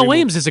 guy from Remo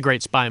Williams is a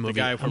great spy The movie.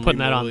 guy I'm from putting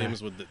Remo that on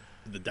Williams with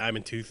the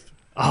diamond tooth. there.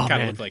 Oh, Kinda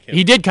man. looked like him.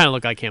 He did kind of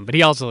look like him, but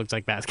he also looks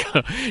like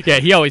Pascal. Yeah,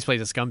 he always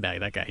plays a scumbag.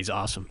 That guy, he's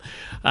awesome.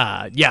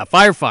 Yeah,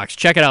 Firefox,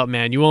 check it out,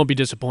 man. You won't be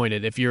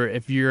disappointed if you're a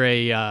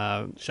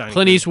Shining Clint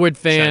Through. Eastwood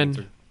Shining fan.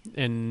 Through.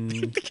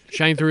 And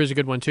Shining Through is a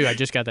good one too. I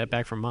just got that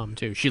back from Mom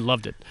too. She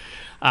loved it.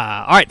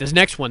 All right, this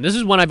next one. This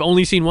is one I've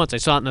only seen once. I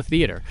saw it in the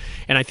theater,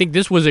 and I think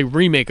this was a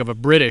remake of a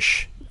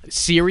British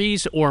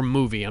series or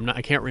movie.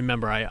 I can't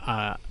remember.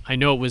 I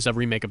know it was a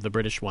remake of the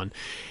British one,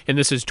 and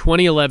this is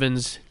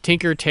 2011's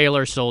Tinker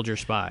Tailor Soldier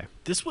Spy.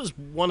 This was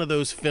one of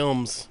those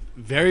films.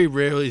 Very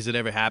rarely has it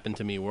ever happened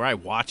to me where I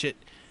watch it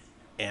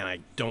and I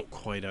don't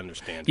quite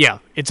understand. Yeah,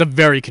 it's a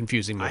very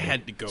confusing movie. I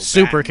had to go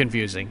super back.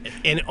 confusing.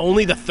 And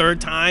only the third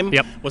time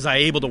Yep. was I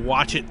able to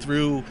watch it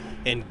through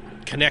and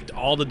connect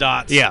all the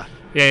dots. Yeah.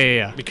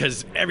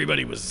 Because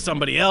everybody was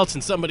somebody else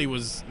and somebody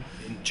was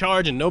in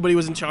charge and nobody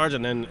was in charge,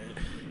 and then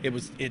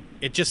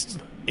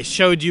it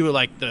showed you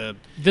like the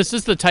This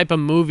is the type of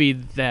movie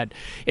that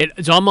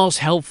it's almost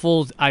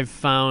helpful, I've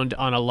found,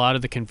 on a lot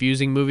of the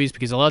confusing movies,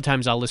 because a lot of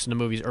times I'll listen to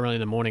movies early in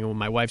the morning when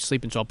my wife's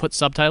sleeping, so I'll put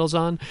subtitles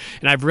on,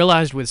 and I've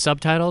realized with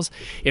subtitles,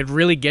 it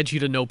really gets you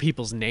to know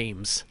people's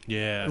names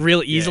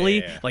real easily.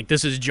 Yeah. Like,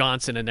 this is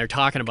Johnson, and they're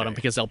talking about him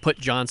because they'll put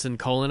Johnson :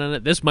 on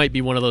it. This might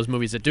be one of those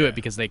movies that do it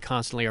because they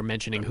constantly are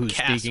mentioning who's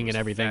cast speaking was and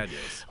everything.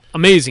 fabulous.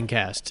 Amazing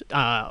cast.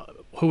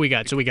 Who we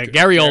got? So we got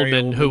Gary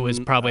Oldman, who was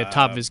Oldman, probably at the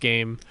top of his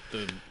game.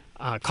 the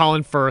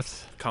Colin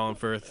Firth, Colin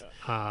Firth,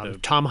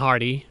 Tom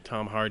Hardy.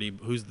 Tom Hardy.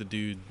 Who's the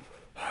dude?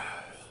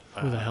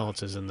 Who the hell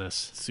else is in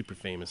this? Super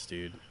famous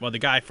dude. Well, the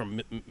guy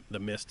from The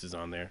Mist is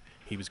on there.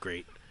 He was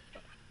great.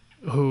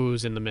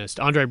 Who's in the mist?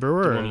 Andre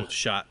Brewer? The or- one that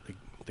shot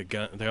the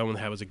gun. The one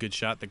that was a good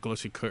shot. The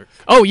Glossy Kirk.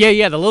 Oh,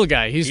 yeah, the little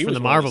guy. He's He from was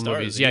the one of the Marvel stars.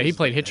 movies. He Yeah, he was-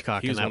 played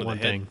Hitchcock he in was that one of one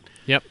the head. thing.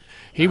 Yep.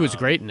 He was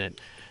great in it.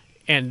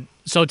 And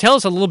so tell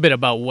us a little bit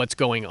about what's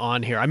going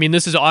on here. I mean,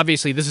 this is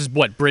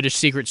what, British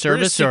Secret Service?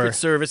 British Secret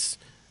Service.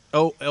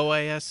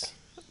 OAS.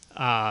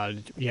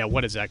 Yeah,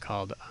 what is that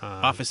called?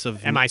 Office of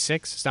MI6?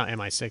 It's not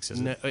MI6, is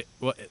it? No,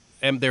 well,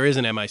 there is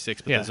an MI6,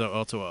 but Yeah. there's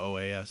also a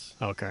OAS.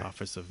 Okay.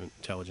 Office of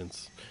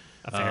Intelligence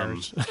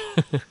Affairs.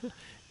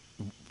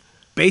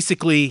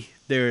 Basically,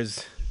 they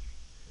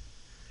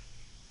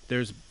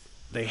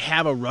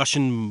have a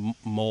Russian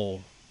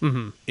mole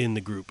in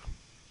the group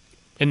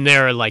and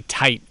they're like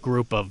tight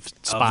group of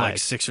of like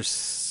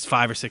spies.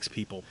 5 or 6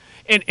 people.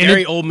 And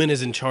Gary Oldman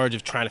is in charge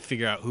of trying to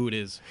figure out who it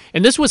is.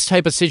 and this was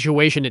type of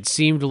situation, it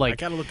seemed I like,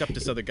 gotta look up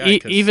this other guy.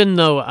 'Cause even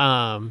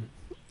though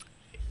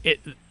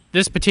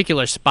this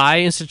particular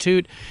spy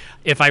institute,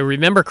 if I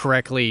remember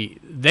correctly,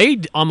 they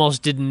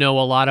almost didn't know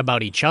a lot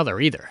about each other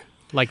either.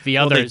 Like the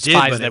well, other they did,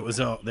 spies but that it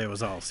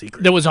was all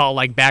secret. there was all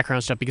like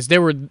background stuff because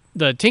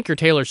the Tinker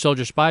Tailor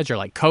Soldier Spies are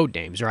like code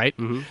names, right?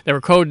 Mm-hmm. They were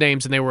code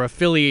names and they were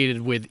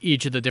affiliated with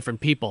each of the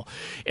different people.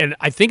 And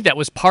I think that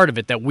was part of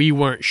it, that we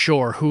weren't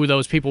sure who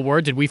those people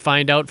were. Did we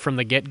find out from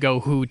the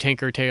get-go who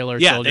Tinker Tailor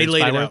Yeah, Soldier they laid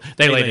Spy it were? out.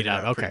 They laid it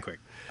out. pretty Okay. quick.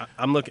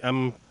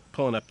 I'm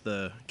pulling up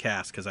the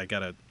cast because I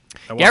gotta.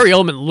 Gary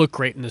Oldman looked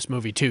great in this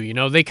movie too. You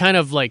know, they kind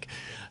of like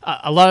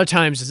a lot of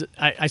times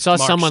I saw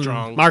someone.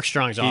 Mark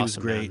Strong's he awesome. was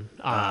great.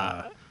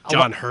 Man.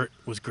 John Hurt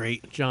was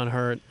great. John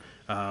Hurt.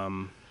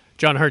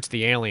 John Hurt's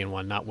the alien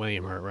one, not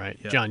William Hurt, right?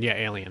 Yeah.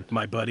 Alien.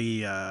 My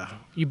buddy.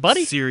 You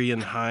buddy? Syrian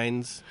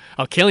Hines.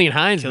 Oh, Killian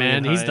Hines,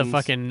 Killian man. He's the Hines.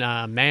 fucking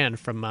man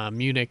from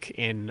Munich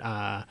and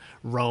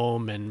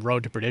Rome and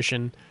Road to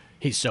Perdition.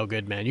 He's so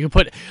good, man. You can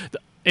put.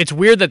 It's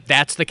weird that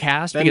that's the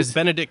cast because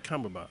Benedict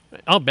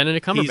Cumberbatch.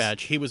 Benedict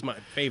Cumberbatch. He was my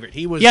favorite.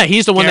 He was. Yeah,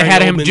 he's the one that Gary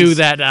had him do Oldman's-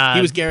 that.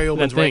 he was Gary that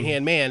Oldman's thing.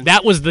 right-hand man.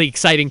 That was the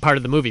exciting part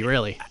of the movie,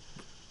 really.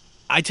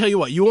 I tell you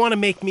what, you want to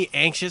make me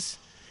anxious?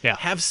 Yeah.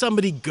 Have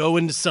somebody go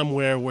into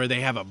somewhere where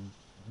they have a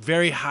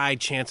very high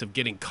chance of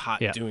getting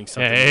caught Yeah. doing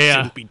something Yeah, they yeah.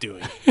 shouldn't be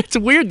doing. It's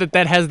weird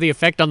that has the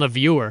effect on the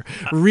viewer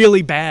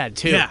really bad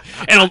too. Yeah.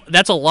 And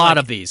that's a lot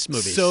of these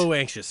movies. So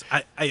anxious.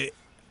 I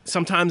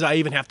sometimes I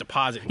even have to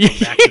pause it and go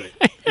back to it.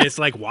 And it's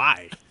like,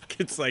 why?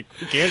 It's like,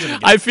 who cares if he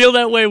gets I feel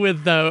that way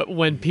with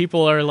when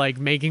people are like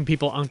making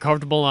people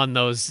uncomfortable on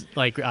those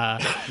like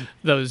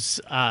those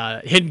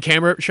hidden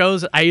camera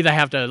shows. I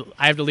have to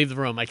leave the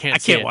room. I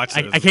can't watch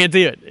those. I can't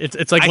do it.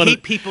 It's like I one hate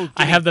of, people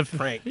I have the getting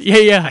pranked.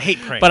 Yeah. I hate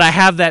pranks. But I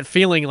have that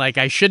feeling like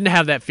I shouldn't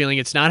have that feeling.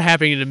 It's not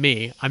happening to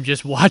me. I'm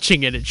just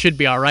watching it. It should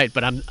be all right.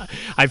 But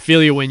I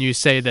feel you when you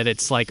say that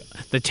it's like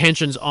the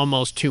tension's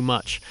almost too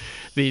much.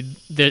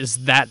 There's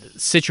that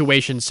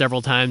situation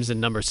several times in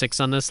number 6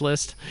 on this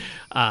list,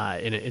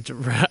 and it's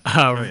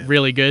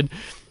really good.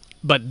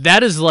 But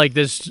that is like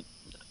this.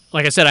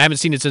 Like I said, I haven't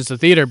seen it since the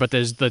theater, but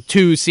there's the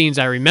 2 scenes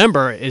I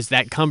remember is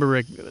that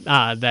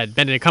that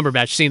Benedict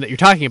Cumberbatch scene that you're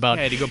talking about.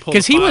 Yeah, to go pull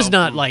because the he was file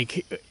not from-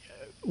 like.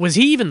 Was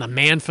he even the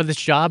man for this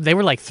job? They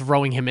were like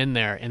throwing him in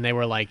there, and they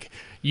were like,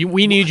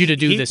 "We need you to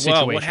do this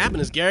situation." Well, what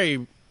happened is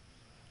Gary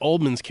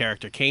Oldman's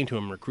character came to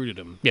him, recruited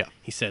him. Yeah.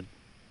 He said,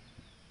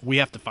 "We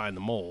have to find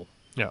the mole.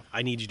 Yeah.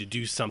 I need you to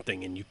do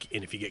something, and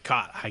if you get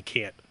caught, I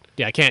can't.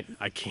 Yeah, I can't.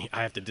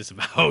 I have to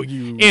disavow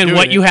you. And doing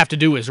what it. you have to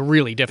do is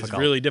really It's difficult.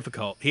 really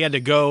difficult. He had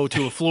to go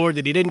to a floor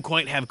that he didn't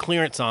quite have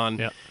clearance on,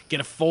 Yeah. get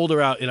a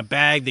folder out in a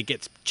bag that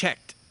gets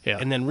checked, Yeah.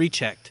 and then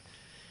rechecked.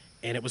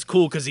 And it was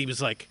cool because he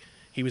was like,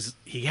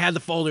 he had the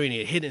folder and he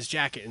had hidden his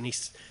jacket, and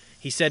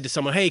he said to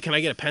someone, "Hey, can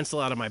I get a pencil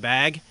out of my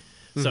bag?"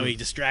 So he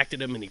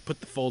distracted him and he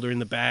put the folder in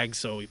the bag,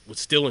 so it was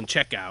still in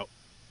checkout.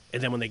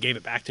 And then when they gave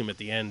it back to him at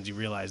the end, you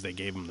realized they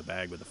gave him the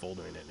bag with the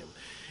folder in it. And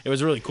it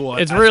was really cool.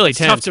 It's really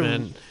tough tense,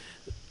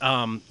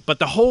 man. But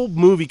the whole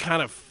movie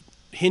kind of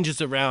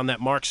hinges around that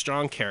Mark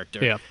Strong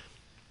character. Yeah.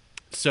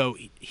 So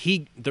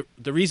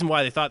the reason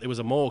why they thought it was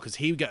a mole because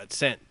he got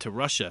sent to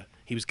Russia.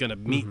 He was going to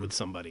meet with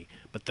somebody,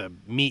 but the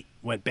meet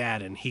went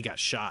bad and he got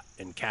shot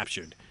and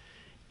captured.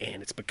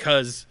 And it's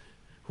because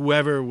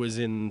whoever was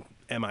in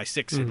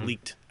MI6 had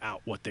leaked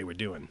out what they were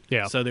doing.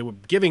 Yeah. So they were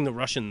giving the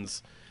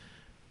Russians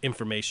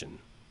information.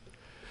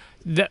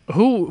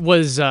 Who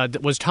was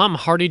Tom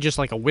Hardy just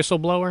like a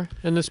whistleblower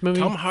in this movie?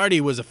 Tom Hardy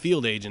was a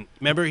field agent.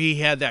 Remember, he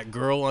had that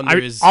girl under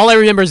his. All I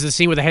remember is the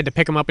scene where they had to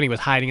pick him up and he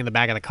was hiding in the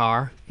back of the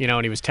car,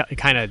 and he was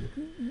kind of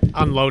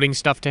unloading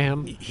stuff to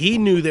him. He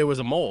knew there was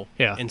a mole.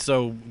 Yeah. And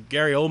so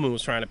Gary Oldman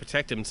was trying to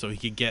protect him so he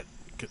could get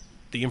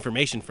the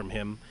information from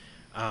him.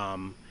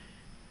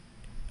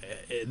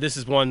 This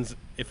is one's.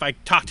 If I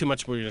talk too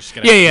much, we're just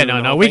gonna.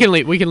 No. We can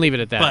leave it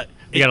at that. But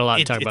we got a lot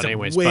to talk about,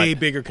 anyways. It's a way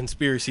but, bigger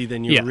conspiracy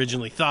than you Yeah.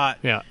 originally thought.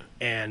 Yeah.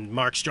 And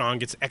Mark Strong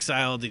gets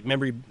exiled.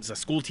 Remember, he's a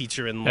school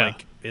teacher in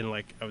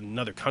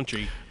another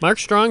country. Mark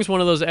Strong's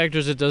one of those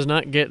actors that does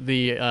not get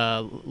the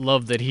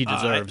love that he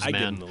deserves, I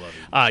give man. him the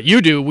love.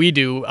 You do, we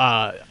do.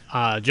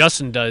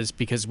 Justin does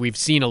because we've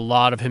seen a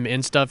lot of him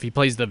in stuff. He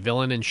plays the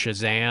villain in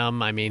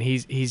Shazam. I mean,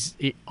 he's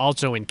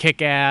also in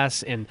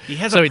Kick-Ass, and He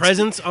has so a it's-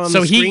 presence on so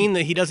the he- screen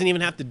that he doesn't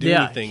even have to do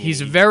anything. He's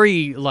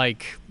very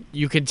like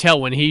you can tell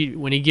when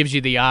he gives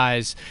you the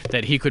eyes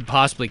that he could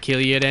possibly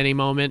kill you at any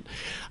moment.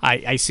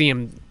 I see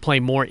him play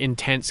more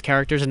intense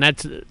characters, and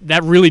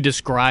that really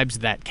describes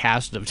that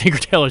cast of Tinker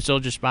Tailor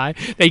Soldier Spy.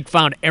 They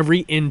found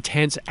every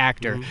intense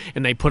actor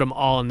and they put them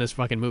all in this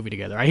fucking movie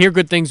together. I hear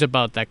good things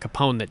about that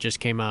Capone that just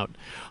came out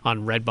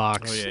on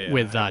Redbox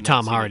with I have not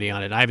Tom seen Hardy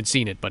on it. I haven't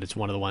seen it, but it's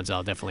one of the ones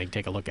I'll definitely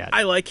take a look at.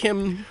 I like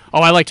him. Oh,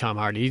 I like Tom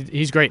Hardy.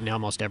 He's great in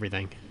almost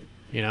everything,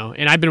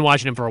 And I've been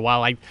watching him for a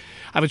while.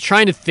 I was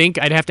trying to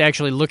think. I'd have to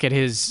actually look at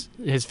his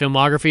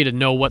filmography to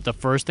know what the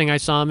first thing I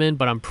saw him in,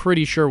 but I'm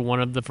pretty sure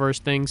one of the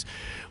first things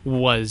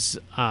was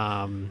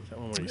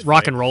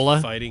Rock and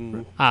Rolla.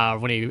 Fighting.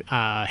 When he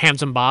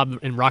Handsome Bob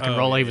in Rock and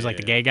Rolla, he was like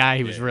the gay guy.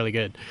 He was really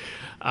good.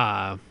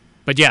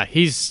 But yeah,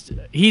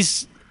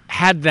 he's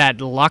had that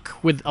luck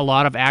with a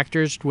lot of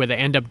actors where they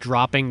end up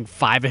dropping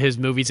 5 of his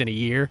movies in a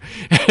year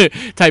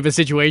type of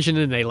situation,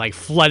 and they like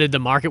flooded the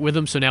market with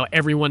him, so now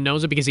everyone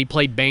knows it because he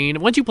played Bane.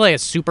 Once you play a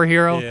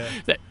superhero,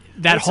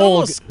 that It's whole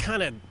almost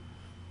kind of.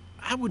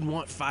 I wouldn't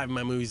want 5 of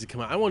my movies to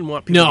come out. I wouldn't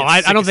want people. no, to get I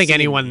sick don't of think seeing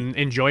anyone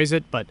enjoys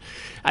it, but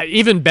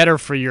even better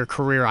for your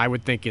career, I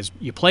would think, is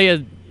you play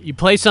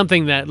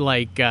something that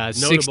like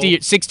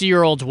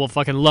 60-year-olds will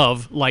fucking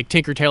love, like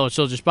Tinker Tailor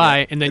Soldier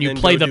Spy, and then And you then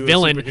play go the do a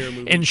villain superhero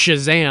movie. in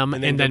Shazam,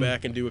 and then go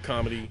back and do a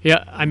comedy.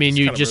 yeah, I mean,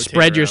 you kinda just rotate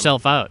spread around.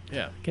 yourself out.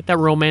 Yeah. Get that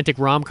romantic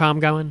rom-com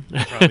going.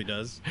 Probably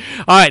does.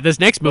 All right, this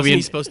next movie. Wasn't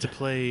he supposed to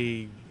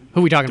play Who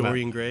are we talking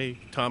Dorian Gray?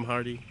 Tom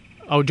Hardy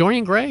about? Oh,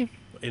 Dorian Gray?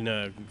 in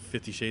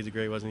 50 Shades of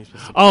Grey, wasn't he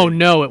supposed to? Oh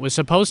no, it was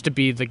supposed to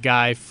be the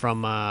guy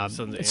from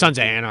Sons of Sons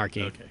of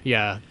Anarchy. Anarchy. Okay.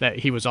 Yeah, that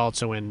he was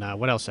also in.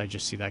 What else did I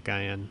just see that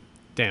guy in?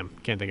 Damn,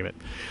 can't think of it.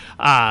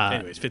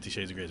 Anyways, 50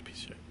 Shades of Grey is a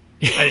piece of shit.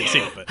 I didn't see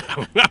it, but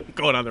I'm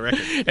going on the record.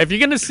 If you're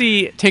gonna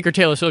see Tinker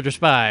Tailor Soldier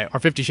Spy or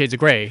 50 Shades of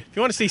Grey, If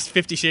you want to see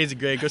 50 Shades of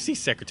Grey, go see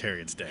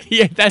Secretariat's Day.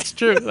 yeah, that's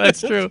true. That's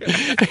true.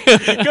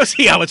 Go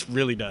see how it's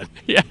really done.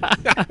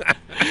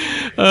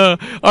 All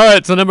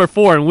right, so number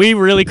 4, and we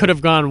really could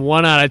have gone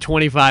 1 out of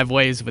 25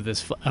 ways with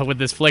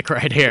this flick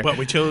right here. But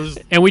we chose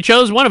And we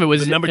chose one of it.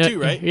 Was The number 2,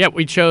 right? Yeah,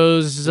 we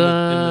chose.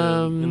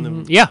 in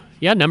the- Yeah,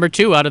 Yeah, number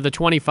 2 out of the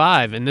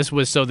 25, and this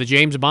was so the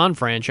James Bond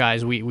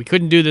franchise. We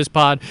couldn't do this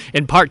pod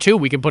in part 2.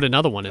 We can put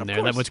another one in there.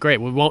 course. That was great.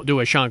 We won't do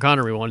a Sean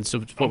Connery one. So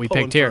it's what we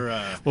picked here.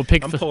 We'll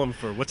pick I'm pulling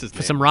for what's his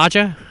name? some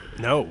Raja.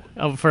 No.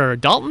 Oh, for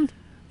Dalton.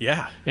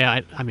 Yeah.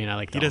 Yeah, I mean I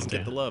like He Dalton. doesn't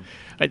get the love.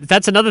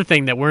 That's another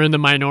thing that we're in the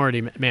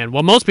minority, man.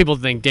 Well, most people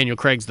think Daniel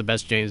Craig's the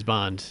best James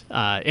Bond,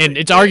 and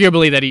it's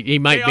arguably that he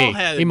might be.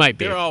 He might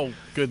be. They're all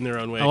good in their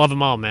own way. I love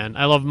them all, man.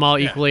 I love them all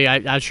equally.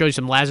 I'll show you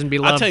some Lazenby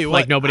love I'll tell you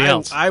like what, nobody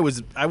else. I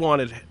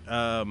wanted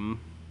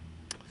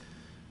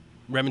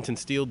Remington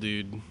Steele,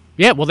 dude.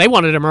 Yeah, well, they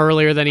wanted him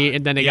earlier than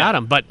they got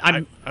him, but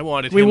I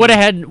wanted. we him. wouldn't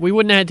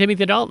have had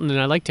Timothy Dalton, and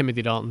I like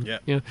Timothy Dalton.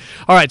 Yeah.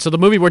 All right, so the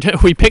movie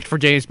we picked for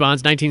James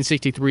Bond's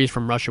 1963 is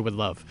From Russia with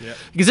Love. Yeah.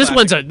 Because this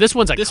one's a This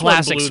one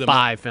classic blew them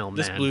spy up. film.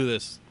 This man. blew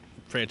this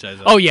franchise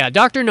up. Oh yeah,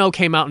 Dr. No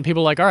came out and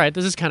people were like, all right,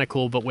 this is kind of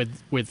cool, but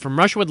with From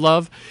Russia with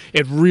Love,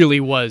 it really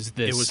was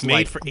this It was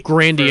made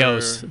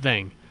grandiose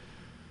thing.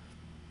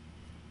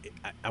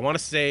 I want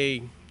to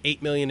say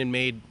 8 million and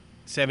made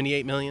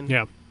 78 million.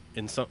 Yeah.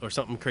 Or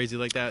something crazy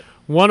like that.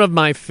 One of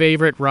my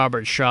favorite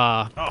Robert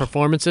Shaw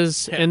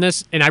performances in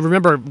this, and I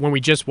remember when we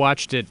just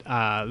watched it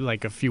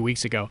like a few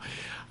weeks ago,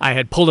 I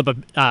had pulled up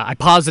I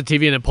paused the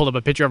TV and then pulled up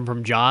a picture of him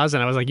from Jaws,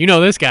 and I was like, you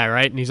know this guy,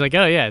 right? And he's like,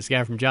 oh yeah, it's the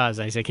guy from Jaws.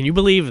 And I said, can you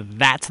believe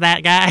that's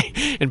that guy?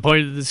 And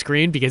pointed to the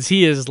screen because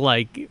he is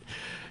like,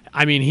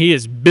 I mean, he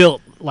is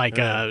built like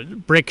a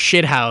brick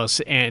shithouse,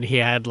 and he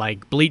had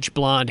like bleach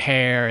blonde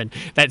hair, and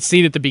that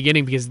scene at the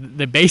beginning because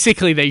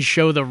basically they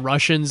show the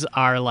Russians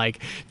are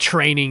like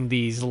training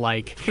these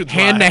like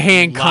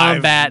hand-to-hand Live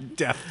combat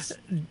death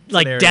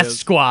like death scenarios.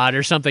 squad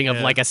or something of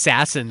Yeah. like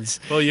assassins.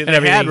 Well, and they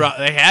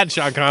everything. had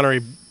Sean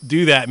Connery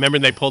do that. Remember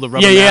they pulled the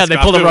rubber mask Yeah, they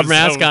off? pulled a It rubber was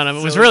mask so on him.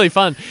 It was silly. really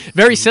fun.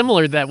 Very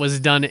similar that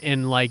was done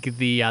in like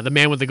the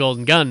Man with the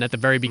Golden Gun at the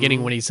very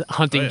beginning when he's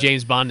hunting Oh, yeah.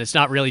 James Bond. It's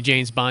not really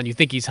James Bond. You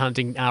think he's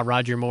hunting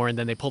Roger Moore, and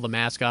then they pull the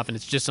mask off, and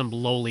it's just some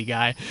lowly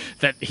guy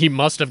that he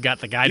must have got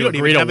the guy You to don't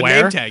agree even to have a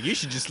wear. name tag. You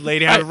should just lay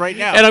down right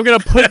now. And I'm gonna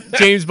put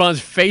James Bond's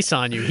face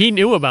on you. He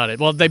knew about it.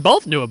 Well, they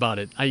both knew about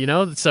it.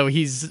 So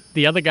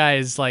the other guy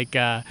is like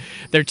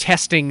they're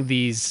testing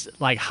these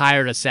like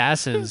hired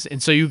assassins,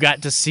 and so you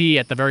got to see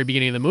at the very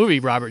beginning of the movie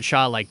Robert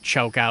Shaw like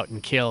choke out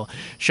and kill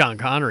Sean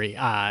Connery,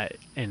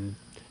 and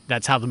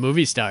that's how the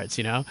movie starts.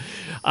 They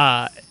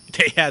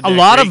had a that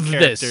lot great of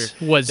character,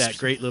 this was that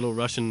great little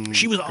Russian.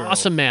 She was girl.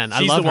 awesome, man. I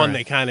She's love the one her.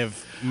 they kind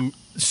of.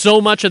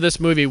 So much of this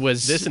movie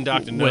was This and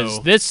Dr. No. Was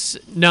this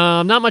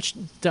no, not much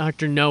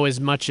Dr. No as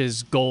much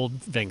as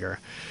Goldfinger.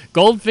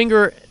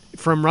 Goldfinger,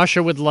 From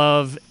Russia with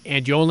Love,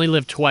 and You Only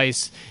Live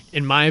Twice,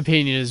 in my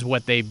opinion, is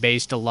what they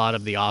based a lot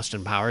of the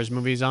Austin Powers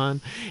movies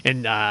on.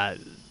 And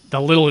the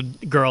little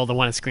girl, the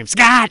one that screams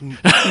 "Scott,"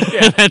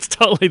 that's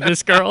totally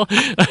this girl,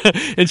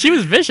 and she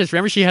was vicious.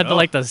 Remember, she had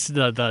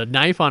the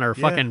knife on her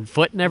fucking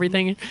foot and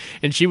everything,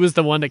 and she was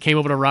the one that came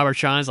over to Robert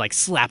Shaw and was like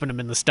slapping him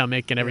in the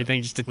stomach and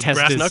everything just to test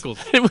brass his knuckles.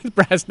 with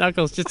brass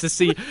knuckles just to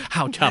see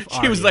how tough.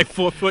 She was like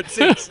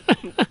 4'6".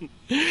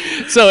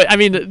 So, I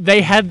mean,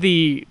 they had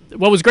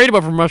what was great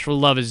about From Russia with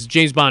Love is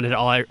James Bond had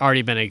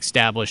already been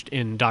established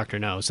in Dr.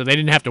 No, so they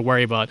didn't have to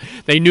worry about.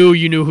 They knew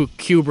you knew who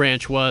Q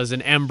Branch was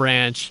and M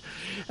Branch,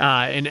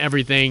 and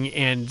everything,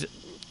 and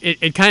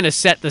it kind of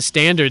set the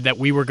standard that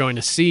we were going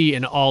to see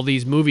in all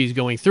these movies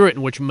going through it,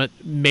 and which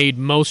made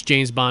most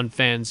James Bond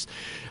fans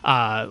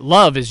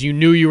love is you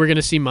knew you were going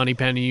to see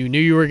Moneypenny, you knew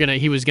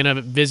he was going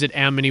to visit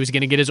M, and he was going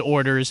to get his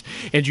orders,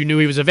 and you knew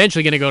he was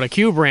eventually going to go to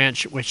Q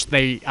Branch, which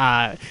they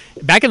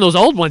back in those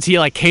old ones he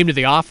like came to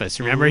the office.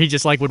 Remember, he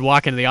just like would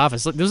walk into the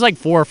office. There was like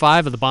 4 or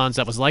 5 of the Bonds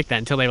that was like that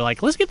until they were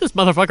like, let's get this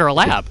motherfucker a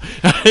lab,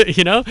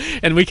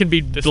 and we can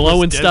be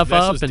blowing stuff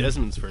up. This was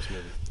Desmond's first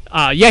movie.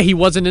 Yeah, he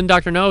wasn't in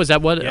Dr. No. Is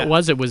that what it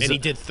was? It was. And he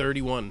did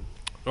 31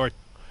 or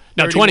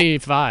no 31.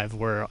 25.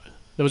 There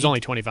was only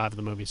 25 of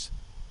the movies.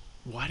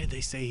 Why did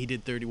they say he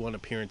did 31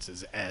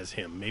 appearances as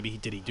him? Maybe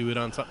did he do it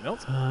on something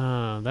else?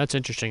 That's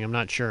interesting. I'm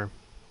not sure.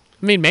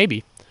 I mean,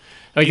 maybe.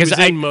 He Because was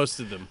in most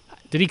of them.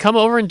 did he come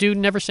over and do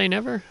Never Say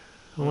Never?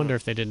 I wonder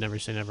if they did Never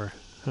Say Never.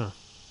 Huh.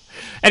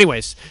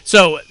 Anyways,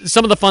 so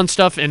some of the fun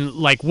stuff and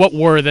like what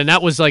were then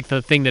that was like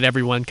the thing that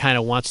everyone kind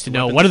of wants to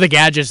know. Weapons. What are the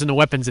gadgets and the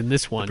weapons in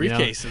this one?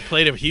 Briefcase. It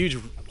played a huge.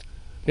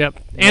 Yep.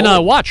 And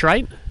role. watch,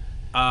 right?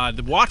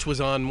 The watch was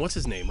on what's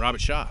his name?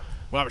 Robert Shaw.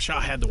 Robert Shaw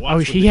had the watch. Oh,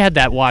 with he it. had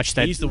that watch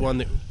that. He's the one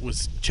that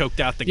was choked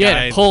out the yeah,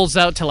 guy. it pulls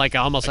out to like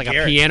almost like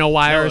Garrett. a piano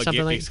wire No, or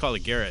something like. It's called a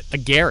Garrett. A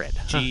Garrett.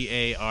 Huh.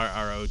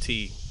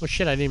 Garrot. Well,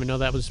 shit, I didn't even know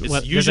that was. It's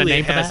There's a usually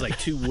name it for has that? like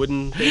 2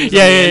 wooden things.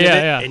 Yeah, on the yeah, end of yeah,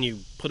 it, yeah. And you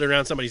put it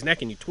around somebody's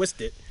neck and you twist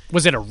it.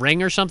 Was it a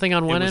ring or something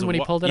on one It was end a when he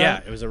wa- pulled it yeah,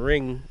 out? it was a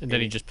ring. And then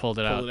he just pulled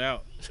it pulled out. it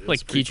out. It Like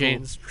was pretty cool.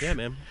 keychains. Yeah,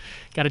 man.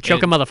 Got to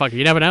choke And- a motherfucker.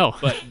 You never know.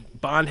 But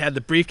Bond had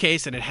the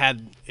briefcase and it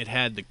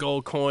had the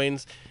gold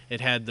coins. It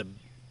had the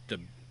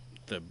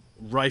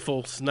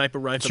rifle, sniper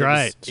rifle. That's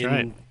right, that's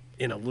right.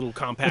 In a little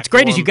compact. What's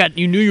great is form.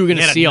 you knew you were going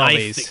He to had see a all knife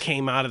these. that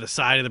came out of the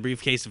side of the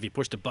briefcase if you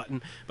pushed a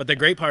button. But the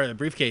great part of the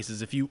briefcase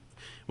is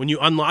when you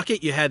unlock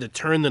it, you had to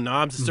turn the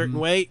knobs a certain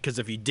Mm-hmm. way because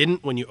if you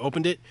didn't, when you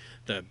opened it,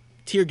 the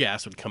tear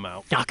gas would come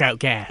out. Knockout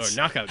gas. Or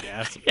knockout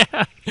gas.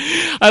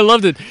 I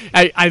loved it.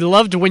 I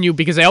loved when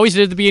because they always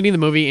did at the beginning of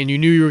the movie, and you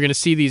knew you were going to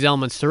see these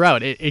elements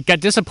throughout. It got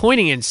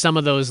disappointing in some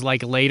of those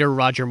like later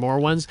Roger Moore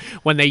ones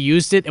when they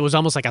used it. It was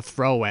almost like a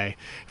throwaway.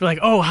 You're like,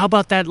 oh, how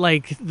about that?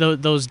 Like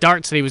those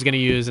darts that he was going to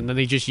use, and then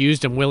they just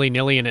used them willy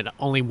nilly, and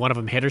only one of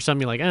them hit or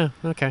something. You're like,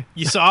 okay.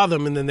 You saw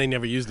them, and then they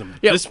never used them.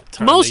 Yeah, This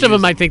time most they of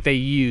them used I think they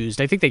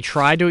used. I think they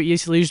tried to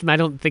use them. I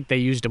don't think they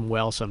used them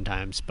well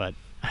sometimes, but.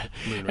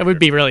 It would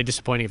be really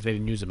disappointing if they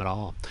didn't use them at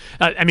all.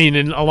 I mean,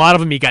 in a lot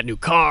of them, you got new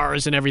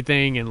cars and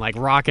everything, and like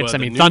rockets.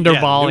 Well, I mean, the new-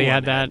 Thunderball, the new he one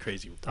had that.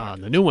 crazy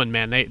The new one,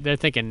 man, they're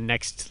thinking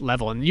next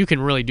level, and you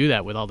can really do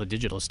that with all the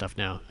digital stuff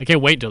now. I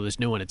can't wait till this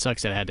new one. It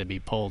sucks that it had to be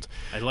pulled.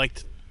 I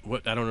liked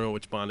I don't know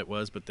which Bond it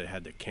was, but they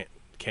had the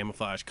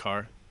camouflage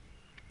car.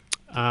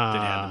 That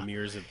had the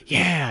mirrors.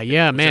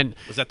 Man.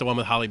 Was that the one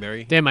with Halle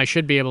Berry? Damn, I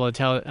should be able to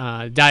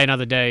tell. Die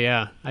Another Day.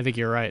 Yeah, I think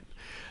you're right.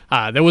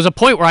 There was a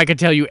point where I could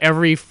tell you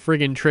every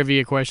friggin'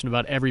 trivia question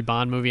about every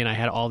Bond movie, and I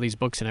had all these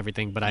books and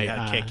everything. But I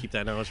can't keep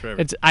that knowledge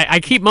forever.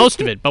 I keep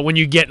most of it, but when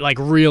you get like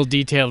real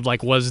detailed,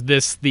 like was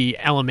this the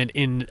element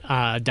in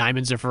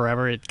Diamonds Are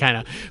Forever, it kind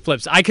of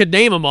flips. I could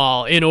name them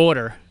all in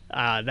order.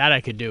 That I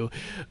could do,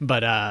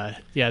 but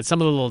yeah, some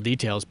of the little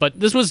details. But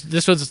this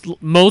was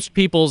most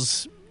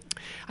people's.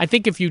 I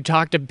think if you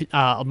talk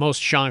to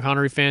most Sean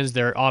Connery fans,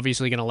 they're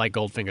obviously going to like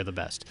Goldfinger the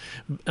best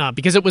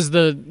because it was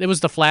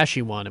the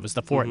flashy one. It was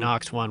the Fort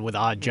Knox one with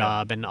Odd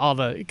Job and all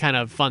the kind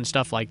of fun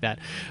stuff like that.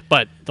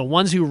 But the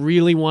ones who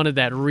really wanted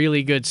that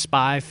really good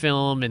spy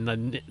film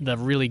and the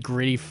really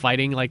gritty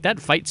fighting, like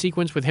that fight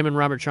sequence with him and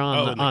Robert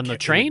Shaw on the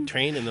train,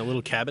 in the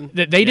little cabin.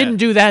 They didn't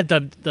do that.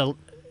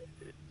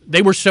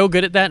 They were so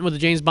good at that with the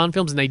James Bond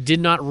films, and they did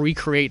not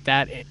recreate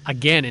that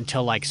again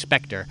until like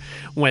Spectre,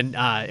 when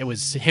it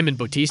was him and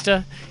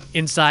Bautista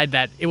inside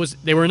that.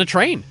 They were in a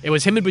train. It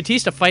was him and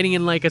Bautista fighting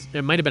in like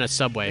it might have been a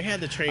subway. They had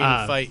the train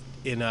fight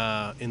in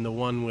the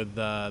one with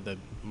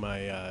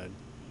my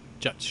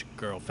Dutch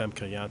girl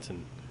Femke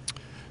Janssen.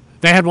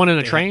 They had one in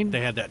a train.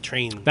 They had that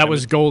train. That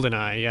was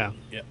GoldenEye. Yeah.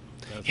 Yeah.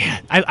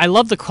 Yeah, I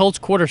love the close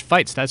quarters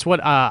fights. That's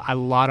what a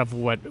lot of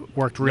what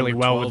worked really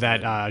well with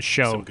that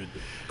show. Some good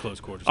close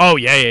quarters. Oh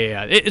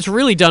yeah. It's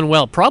really done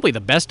well. Probably the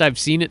best I've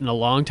seen it in a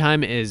long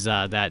time is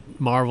that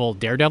Marvel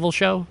Daredevil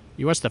show.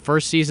 You watched the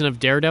first season of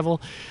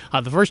Daredevil.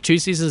 The first 2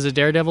 seasons of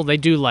Daredevil, they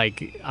do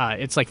like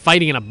it's like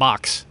fighting in a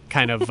box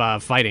kind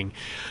of fighting.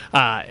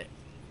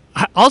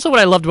 Also, what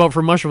I loved about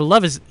From Russia with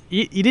Love is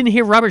you didn't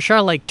hear Robert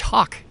Shaw like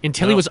talk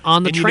until he was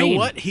on the train. You know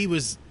what? He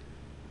was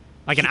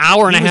like an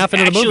hour and a half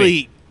into the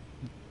movie.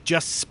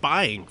 Just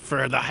spying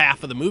for the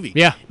half of the movie.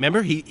 Yeah.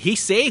 Remember, he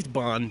saved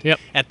Bond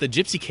at the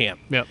gypsy camp.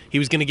 Yep. He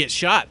was going to get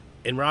shot,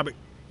 and Robert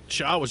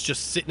Shaw was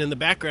just sitting in the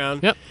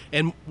background. Yep.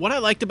 And what I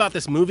liked about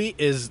this movie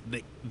is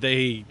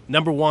they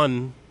number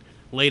one,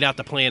 laid out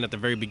the plan at the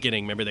very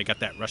beginning. Remember, they got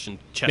that Russian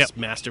chess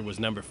master was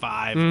number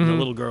 5, and the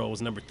little girl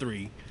was number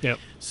 3. Yep.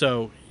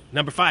 So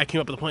number 5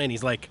 came up with a plan.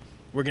 He's like,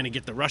 we're going to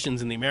get the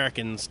Russians and the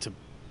Americans to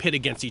pit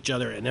against each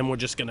other, and then we're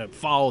just going to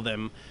follow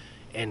them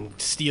and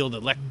steal the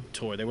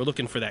Lector. They were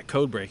looking for that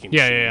code breaking.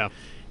 Yeah.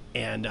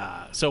 And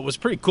so it was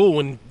pretty cool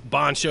when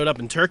Bond showed up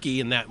in Turkey,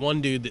 and that one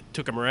dude that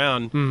took him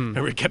around,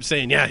 remember, he kept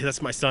saying, "Yeah,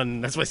 that's my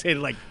son." That's why I say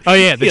like, oh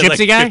yeah, the gypsy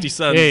like guy. 50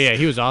 sons. Yeah,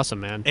 he was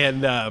awesome, man.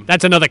 And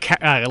that's another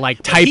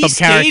like type of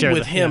character. He stayed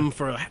with him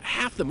for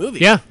half the movie.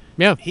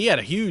 Yeah. He had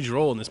a huge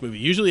role in this movie.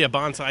 Usually, a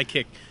Bond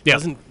sidekick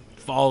doesn't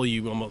follow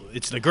you. Almost,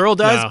 it's the girl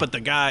does, but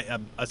the guy,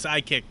 a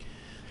sidekick,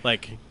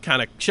 like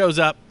kind of shows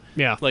up.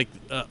 Yeah. Like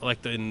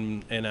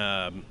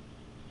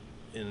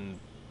in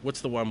what's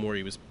the one where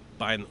he was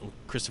buying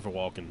Christopher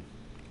Walken?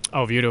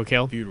 Oh, View to a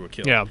Kill? View to a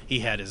Kill. Yeah.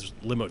 He had his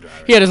limo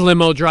driver. He had his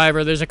limo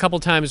driver. There's a couple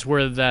times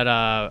where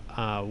that,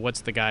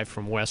 what's the guy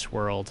from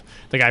Westworld?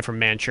 The guy from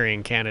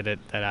Manchurian Candidate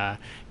that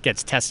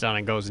gets tested on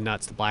and goes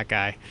nuts, the black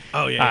guy.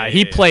 Oh, yeah.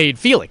 He played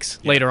Felix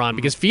later on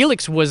because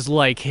Felix was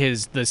like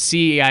the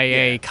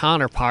CIA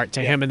counterpart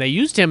to him, and they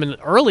used him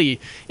early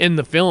in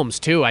the films,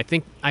 too. I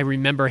think I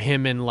remember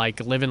him in like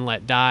Live and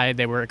Let Die.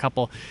 There were a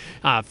couple.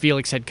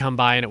 Felix had come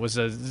by, and it was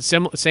a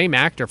same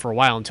actor for a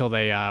while until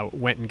they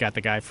went and got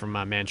the guy from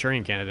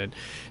Manchurian Candidate.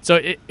 So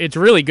it's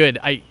really good.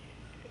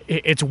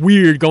 It's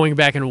weird going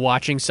back and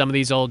watching some of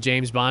these old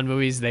James Bond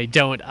movies. They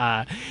don't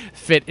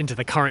fit into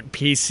the current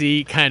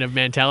PC kind of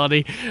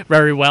mentality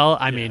very well.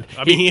 I mean,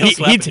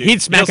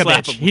 he'd smack a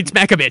bitch. He'd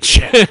smack a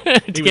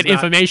bitch to get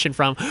information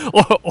from,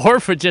 or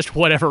for just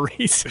whatever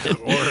reason.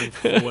 Or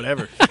for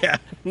whatever. Yeah.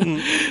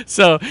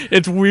 So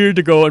it's weird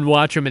to go and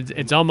watch them.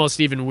 It's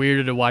almost even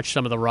weirder to watch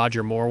some of the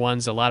Roger Moore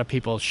ones. A lot of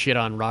people shit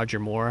on Roger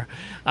Moore.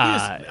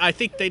 I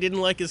think they didn't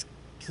like his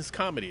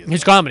comedy.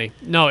 His comedy.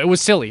 No, it was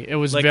silly. It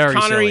was like very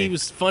Connery silly.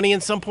 was funny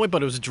at some point,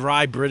 but it was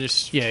dry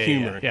British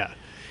humor. Yeah.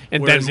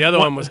 And whereas then the other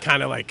one was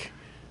kind of like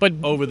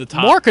over the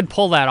top. Moore could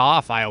pull that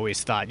off, I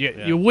always thought.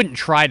 You wouldn't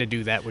try to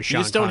do that with Sean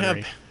You just don't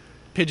Connery. have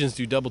pigeons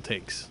do double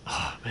takes.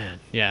 Oh, man.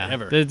 Yeah.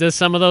 Ever. There's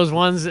some of those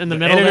ones in the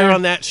middle editor there.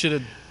 on that should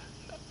have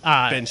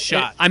been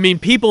shot. I mean,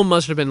 people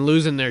must have been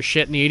losing their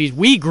shit in the 80s.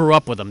 We grew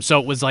up with them, so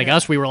it was like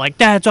us. We were like,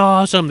 that's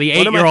awesome. The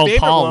 8-year-old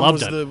Paul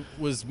loved it.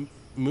 Was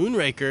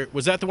Moonraker.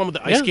 Was that the one with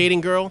the ice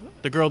skating girl?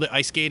 The girl that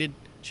ice skated?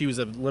 She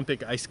was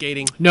Olympic ice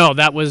skating. No,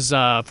 that was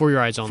For Your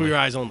Eyes Only. For Your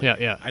Eyes Only.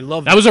 Yeah. I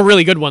love that. That was a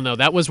really good one, though.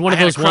 That was one of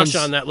those I had a crush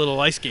ones. on that little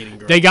ice skating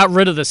girl. They got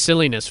rid of the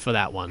silliness for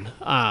that one.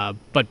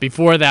 But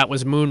before that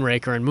was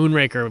Moonraker, and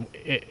Moonraker,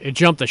 it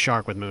jumped the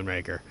shark with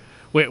Moonraker.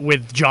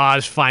 With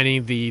Jaws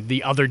finding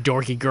the other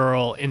dorky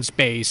girl in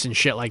space and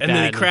shit like that. And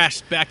then he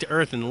crashed back to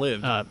Earth and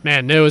lived.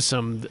 Man, there was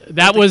some...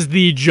 That was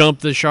the jump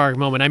the shark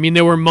moment. I mean,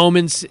 there were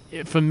moments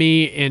for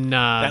me in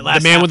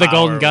The Man with the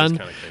Golden Gun.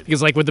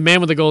 Because, like, with The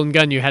Man with the Golden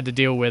Gun, you had to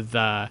deal with...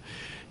 that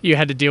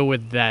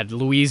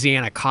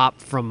Louisiana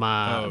cop from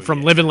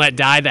Live and Let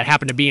Die that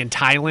happened to be in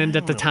Thailand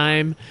at the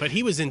time. But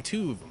he was in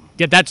 2 of them.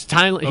 Yeah, that's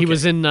Thailand. Okay. He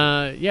was in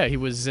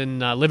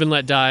Live and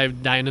Let Die,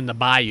 Dying in the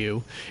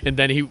Bayou, and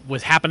then he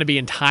happened to be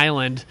in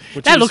Thailand.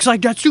 Looks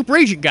like that Super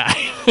Agent guy.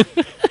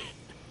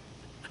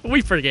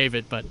 We forgave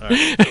it, but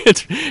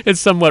it's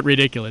somewhat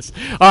ridiculous.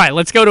 All right,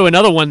 let's go to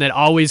another one that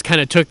always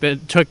kind of took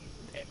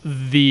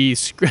the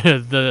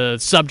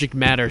subject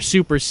matter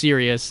super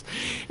serious,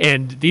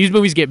 and these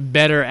movies get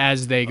better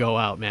as they go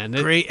out, man.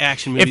 Great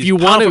action movies. If you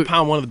pound want for to,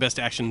 pound, one of the best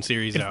action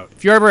series out.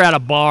 If you're ever at a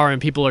bar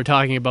and people are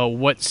talking about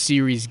what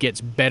series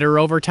gets better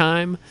over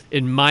time,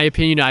 in my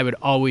opinion, I would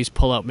always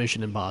pull out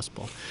Mission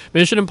Impossible.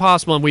 Mission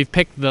Impossible, and we've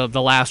picked the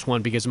last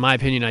one because, in my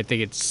opinion, I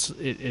think it's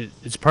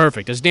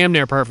perfect. It's damn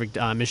near perfect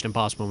Mission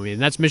Impossible movie,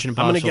 and that's Mission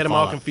Impossible. I'm going to get them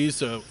all Fallout. confused,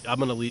 so I'm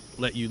going to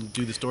let you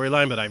do the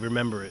storyline, but I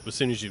remember it as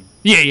soon as you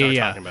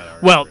Yeah. talking about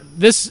it. Well,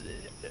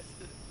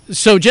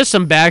 So just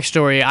some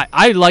backstory.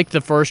 I like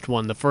the first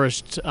one, the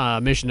first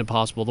Mission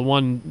Impossible, the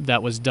one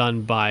that was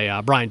done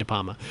by Brian De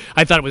Palma.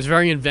 I thought it was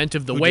very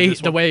inventive.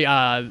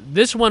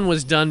 This one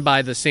was done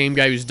by the same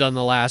guy who's done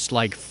the last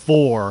like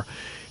 4,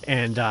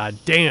 and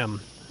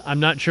damn. I'm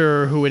not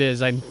sure who it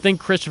is. I think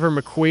Christopher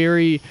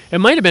McQuarrie. It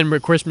might have been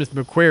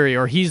Christopher McQuarrie,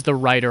 or he's the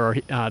writer or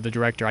the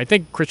director. I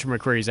think Christopher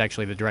McQuarrie is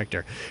actually the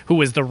director, who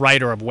was the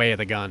writer of Way of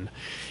the Gun.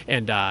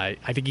 And I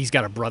think he's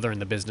got a brother in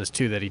the business,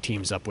 too, that he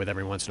teams up with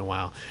every once in a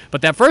while.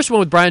 But that first one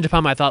with Brian De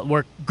Palma, I thought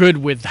worked good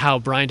with how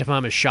Brian De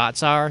Palma's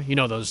shots are. You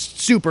know, those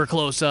super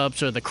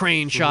close-ups or the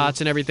crane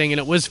shots and everything. And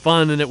it was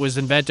fun and it was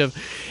inventive.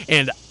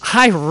 And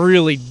I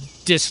really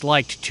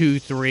disliked 2,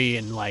 3,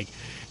 and like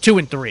 2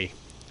 and 3.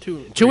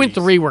 2 and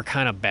 3 were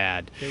kind of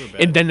bad.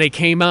 And then they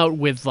came out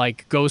with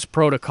like Ghost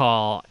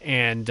Protocol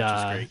and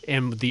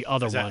the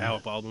other one.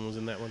 Alec Baldwin was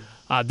in that one?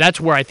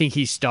 That's where I think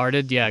he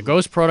started. Yeah,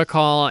 Ghost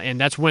Protocol,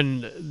 and that's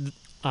when.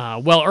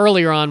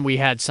 Earlier on we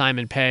had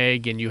Simon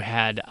Pegg and you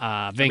had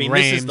Ving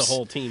Rhames. This is the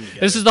whole team together.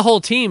 This is the whole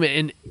team,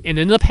 and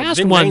in the past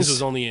Ving ones, Rhames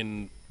was only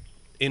in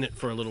it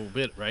for a little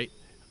bit, right?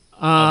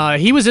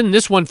 He was in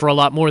this one for a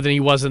lot more than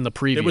he was in the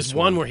previous. There was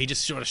one where he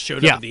just sort of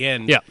showed up at the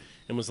end. Yeah.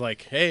 And was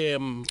like, hey,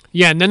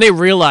 Yeah, and then they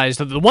realized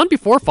that the one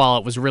before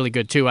Fallout was really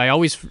good, too. I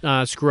always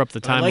screw up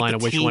the timeline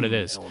of which one it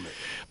is. Element.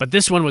 But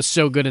this one was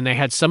so good, and they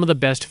had some of the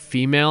best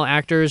female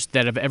actors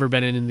that have ever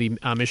been in the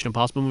Mission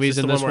Impossible movies. Is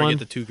this in the this one where one, I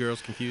get the 2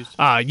 girls confused?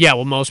 Yeah,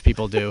 well, most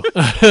people do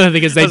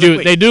because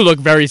they do look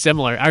very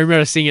similar. I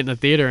remember seeing it in the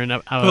theater and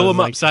pull them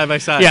up side by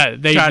side. Yeah,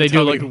 they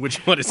do look. Which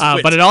one is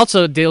which. But it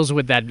also deals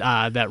with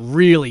that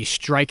really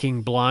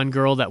striking blonde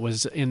girl that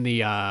was in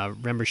the.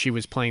 Remember, she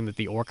was playing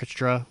the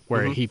orchestra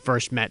where he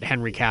first met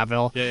Henry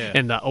Cavill. Yeah.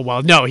 And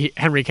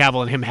Henry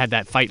Cavill and him had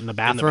that fight in the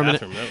bathroom.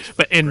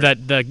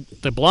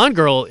 The blonde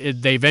girl,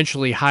 they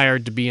eventually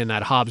hired to be in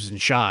that Hobbs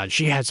and Shaw.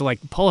 She has to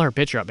pull her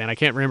picture up, man. I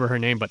can't remember her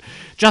name, but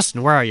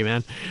Justin, where are you,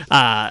 man?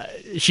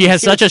 She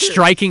has such a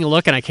striking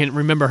look, and I can't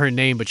remember her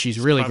name, but she's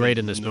really great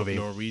in this movie.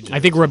 Norwegian I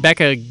think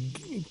Rebecca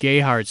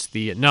Gayhart's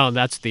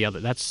that's the other.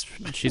 That's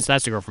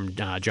the girl from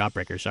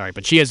Jawbreaker. Sorry,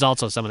 but she is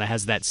also someone that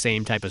has that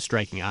same type of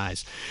striking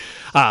eyes.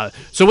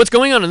 So what's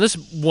going on in this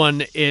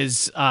one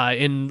is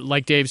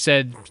like Dave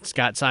said, it's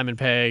got Simon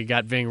Pegg,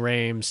 got Ving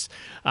Rhames,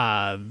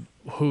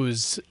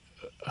 who's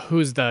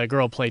the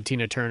girl played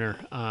Tina Turner.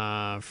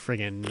 Damn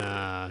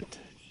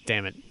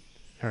it,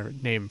 her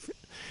name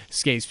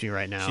escapes me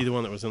right now. She the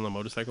one that was in the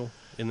motorcycle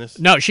in this?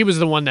 No, she was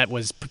the one that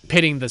was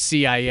pitting the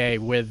CIA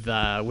with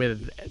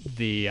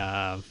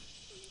the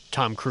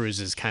Tom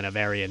Cruise's kind of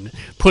area and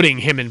putting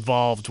him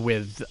involved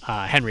with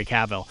Henry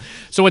Cavill.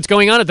 So what's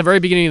going on at the very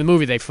beginning of the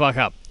movie? They fuck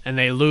up and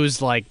they lose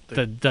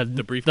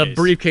the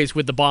briefcase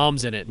with the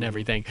bombs in it and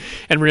everything.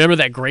 And remember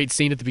that great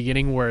scene at the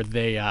beginning where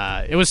they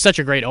it was such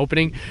a great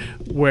opening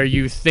where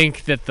you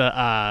think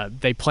that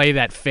they play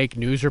that fake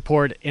news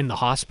report in the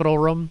hospital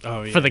room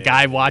for the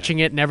guy watching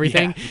it and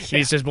everything. And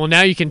he says, well,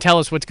 now you can tell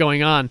us what's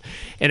going on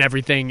and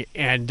everything.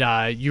 And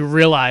you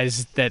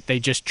realize that they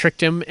just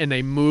tricked him and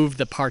they moved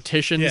the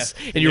partitions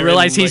and you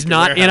realize he's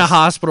not in a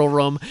hospital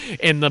room.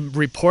 And the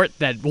report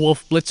that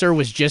Wolf Blitzer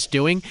was just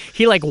doing,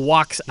 he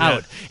walks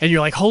out and you're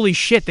like, holy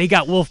shit, they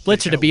got Wolf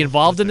Blitzer to be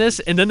involved in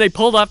this, and then they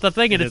pulled off the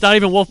thing, and it's not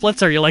even Wolf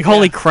Blitzer. You're like,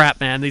 holy crap,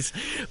 man! These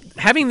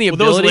having the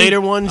ability. Those later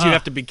ones, you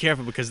have to be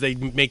careful because they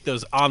make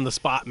those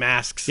on-the-spot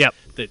masks. Yep.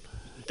 That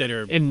that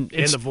are And in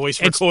it's- the voice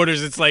it's-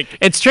 recorders. It's like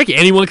It's tricky.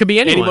 Anyone could be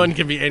anyone. anyone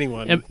can be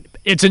anyone. And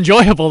it's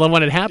enjoyable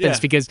when it happens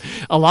Yeah. because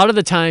a lot of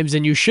the times,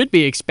 and you should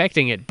be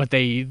expecting it, but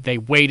they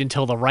wait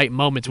until the right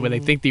moments where they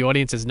Mm-hmm. think the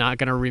audience is not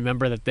going to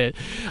remember that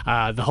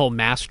the whole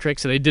mask trick.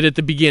 So they did it at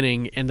the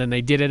beginning, and then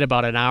they did it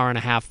about an hour and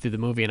a half through the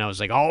movie, and I was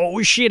like,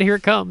 oh shit, here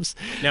it comes.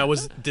 Now,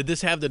 did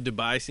this have the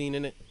Dubai scene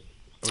in it,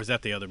 or was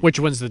that the other? Which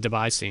one's the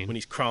Dubai scene? when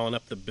he's crawling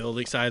up the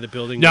building side of the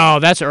building? No,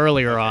 that's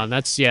earlier on.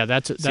 That's See, I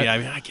get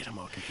them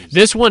all confused.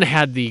 This one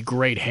had the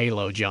great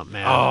Halo jump,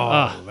 man.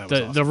 Oh, that was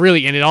the awesome.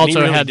 really, and it also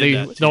really had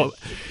did that, too.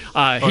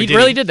 he did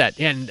really he? did that,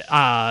 and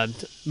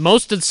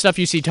most of the stuff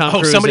you see Tom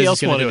Cruise somebody is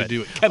else gonna wanted do to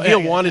do it.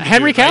 Cavill wanted to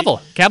Henry do it, right? Cavill.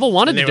 Cavill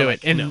wanted And to they do were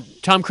it, like, and no.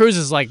 Tom Cruise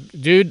is like,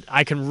 dude,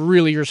 I can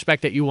really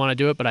respect that you want to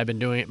do it, but I've been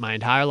doing it my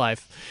entire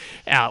life,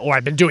 or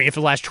I've been doing it for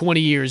the last 20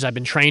 years. I've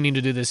been training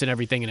to do this and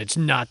everything, and it's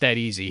not that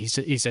easy.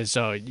 He says,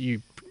 so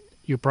you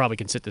probably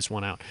can sit this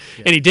one out,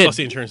 and he did. Plus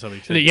the insurance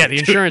company. said- Yeah, the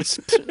insurance.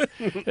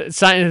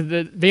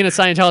 Being a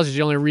Scientologist is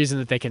the only reason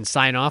that they can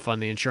sign off on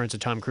the insurance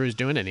of Tom Cruise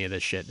doing any of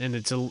this shit, and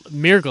it's a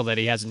miracle that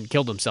he hasn't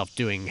killed himself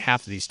doing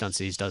half of these stunts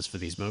that he does for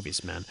these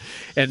movies, man.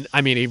 And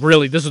I mean,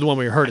 this is the one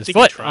where he hurt his think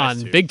he foot tries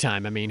on to. big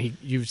time. I mean,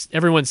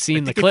 everyone's seen I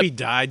the think clip. if he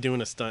died doing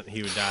a stunt,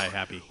 he would die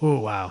happy. Oh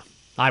wow,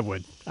 I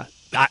would.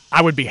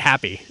 I would be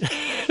happy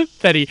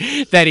that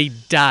he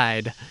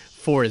died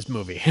for his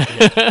movie.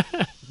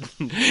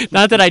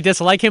 Not that I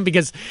dislike him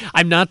because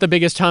I'm not the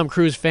biggest Tom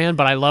Cruise fan,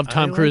 but I love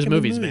Tom I like Cruise him in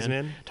movies,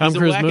 man. Tom He's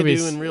Cruise a wackadoo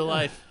movies. in real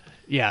life.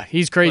 Yeah,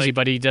 he's crazy, Like-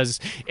 but he does.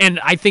 And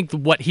I think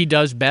what he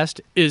does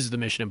best is the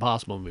Mission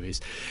Impossible movies.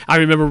 I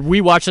remember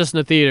we watched this in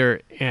the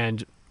theater,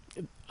 and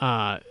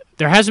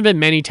there hasn't been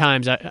many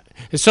times.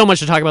 There's so much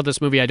to talk about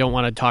this movie. I don't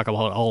want to talk a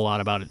whole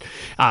lot about it.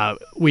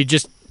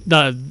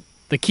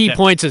 The key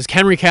points is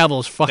Henry Cavill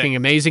is fucking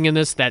amazing in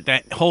this. That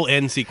Whole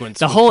end sequence.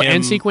 the with whole him,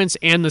 end sequence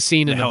and the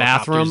scene in the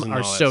helicopters bathroom and are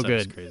all that so stuff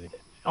is good. crazy.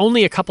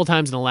 Only a couple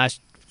times in the last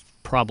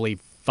probably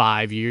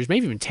 5 years,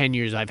 maybe even 10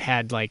 years, I've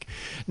had like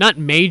not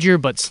major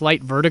but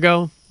slight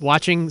vertigo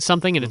watching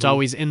something, and it's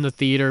always in the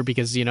theater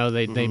because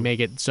they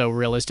make it so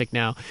realistic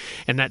now.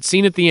 And that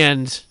scene at the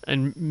end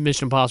in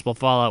Mission Impossible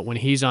Fallout when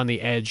he's on the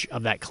edge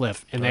of that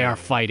cliff and they are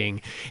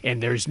fighting,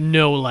 and there's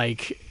no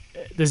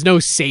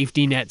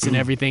safety nets and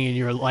everything, and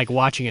you're like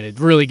watching it. It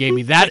really gave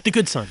me that. Like the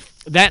good son.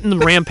 That and the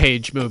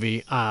Rampage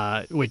movie,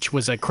 which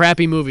was a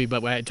crappy movie,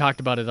 but I talked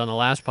about it on the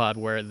last pod,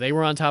 where they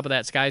were on top of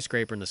that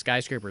skyscraper and the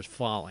skyscraper is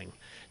falling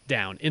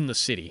down in the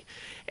city.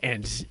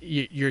 And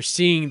you're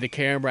seeing the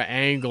camera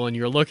angle and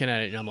you're looking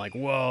at it, and I'm like,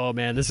 whoa,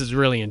 man, this is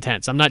really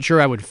intense. I'm not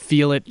sure I would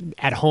feel it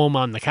at home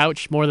on the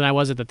couch more than I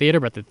was at the theater,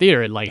 but the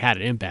theater it had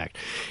an impact.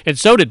 And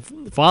so did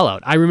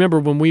Fallout. I remember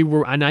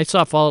when I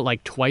saw Fallout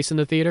like twice in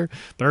the theater,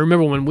 but I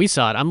remember when we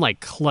saw it, I'm like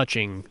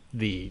clutching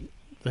the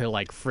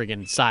like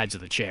friggin' sides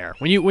of the chair.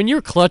 When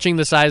you're clutching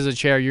the sides of the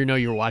chair,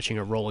 you're watching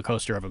a roller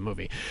coaster of a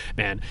movie,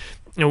 man.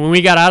 And when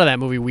we got out of that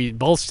movie, we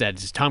both said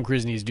Tom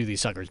Cruise needs to do these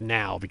suckers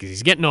now because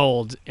he's getting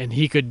old and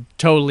he could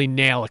totally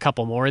nail a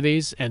couple more of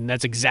these. And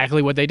that's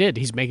exactly what they did.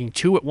 He's making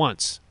 2 at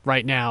once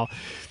right now.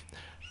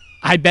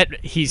 I bet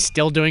he's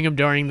still doing them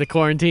during the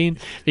quarantine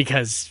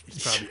because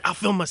Probably. I'll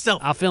film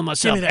myself.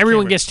 Give me that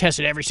Everyone camera. gets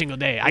tested every single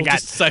day.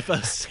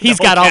 He's He's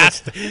got all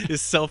is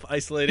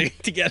self-isolating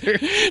together.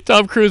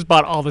 Tom Cruise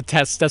bought all the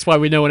tests. That's why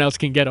no one else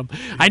can get them.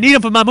 I need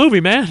them for my movie,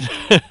 man.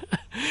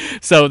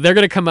 So they're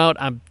going to come out.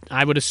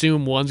 I would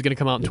assume one's going to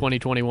come out in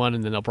 2021,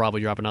 and then they'll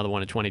probably drop another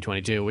one in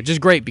 2022, which is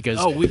great because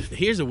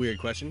Here's a weird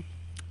question.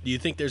 Do you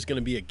think there's going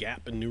to be a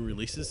gap in new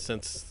releases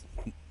since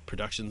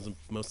production's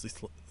mostly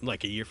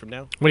like a year from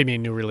now? what do you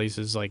mean new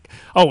releases? Like,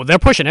 they're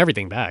pushing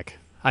everything back.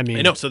 I mean,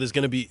 I know. So there's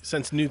going to be,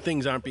 since new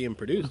things aren't being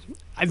produced,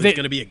 there's they-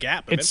 going to be a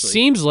gap. It Eventually.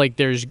 seems like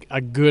there's a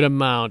good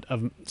amount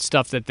of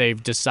stuff that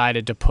they've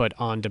decided to put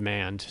on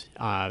demand,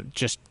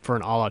 just for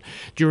an all-out.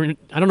 I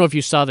don't know if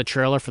you saw the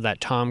trailer for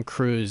that Tom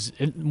Cruise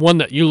one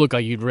that you look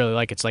like you'd really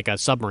like. It's like a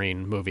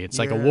submarine movie. It's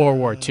like a World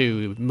War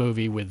II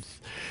movie with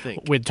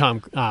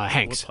Tom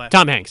Hanks. What platform?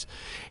 Tom Hanks,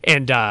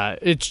 and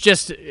it's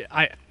just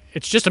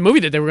a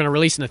movie that they were going to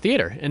release in the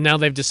theater, and now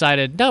they've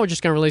decided no, we're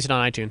just going to release it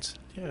on iTunes.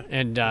 Yeah.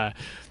 And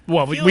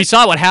we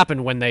saw what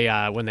happened when they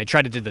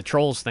tried to do the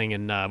Trolls thing,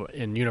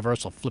 and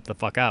Universal flipped the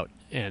fuck out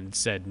and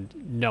said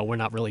no, we're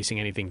not releasing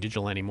anything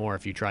digital anymore.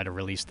 If you try to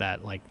release that,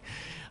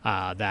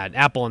 that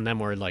Apple and them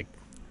were like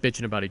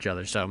bitching about each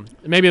other. So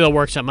maybe they'll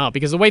work something out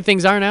because the way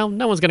things are now,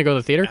 no one's going to go to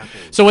the theater.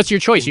 So what's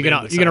your choice? You're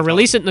gonna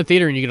release it in the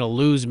theater and you're gonna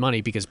lose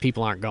money because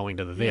people aren't going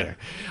to the theater,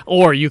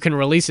 or you can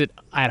release it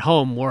at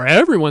home where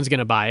everyone's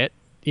gonna buy it.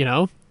 I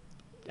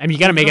mean, you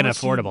got to make it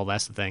affordable.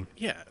 That's the thing.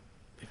 Yeah.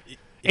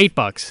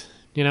 $8.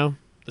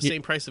 The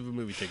same price of a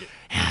movie ticket.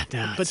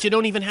 No, But you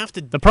don't even have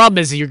to. the problem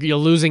is you're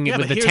losing it Yeah,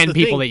 with but the here's 10 the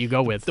people thing. that you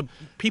go with. The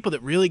people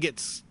that really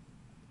get.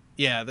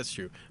 Yeah, that's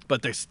true.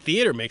 But the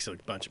theater makes a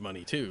bunch of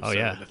money too. Oh, so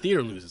yeah. the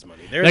theater loses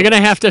money. They're gonna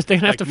have to like,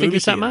 figure movie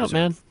something out, theaters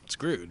man. are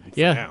Screwed. for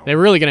Yeah, now. they're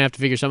really gonna have to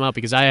figure something out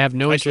because I have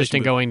no Twice interest in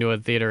movie. going to a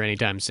theater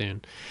anytime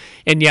soon.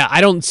 And yeah, I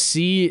don't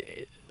see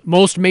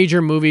most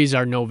major movies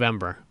are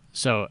November,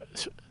 so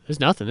There's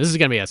nothing. This is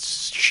going to be a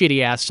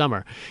shitty ass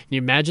summer. Can you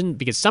imagine?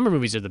 Because summer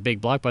movies are the big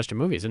blockbuster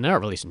movies, and they're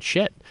not releasing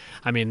shit.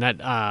 I mean, that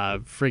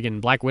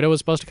friggin' Black Widow was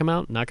supposed to come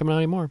out, not coming out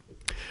anymore.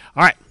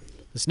 All right,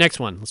 this next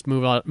one. Let's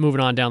moving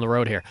on down the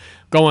road here.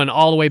 Going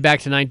all the way back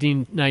to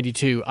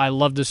 1992. I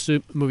loved this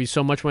movie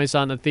so much when I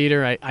saw it in the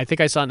theater. I think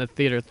I saw it in the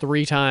theater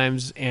 3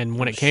 times, and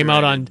when it came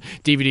out on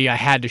DVD, I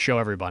had to show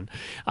everyone.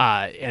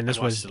 And this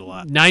was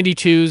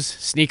 92's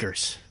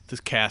Sneakers. This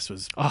cast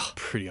was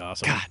pretty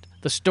awesome. God,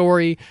 the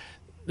story.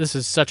 This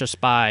is such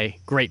a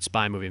great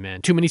spy movie,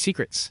 man. Too many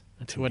secrets.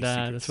 That's what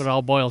it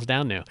all boils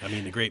down to. I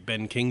mean, the great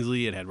Ben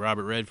Kingsley. It had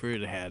Robert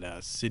Redford. It had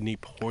Sidney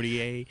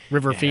Poitier.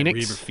 River Phoenix.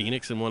 River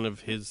Phoenix in one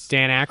of his.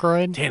 Dan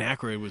Aykroyd. Dan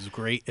Aykroyd was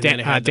great. And then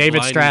it had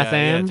David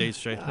Strathairn. David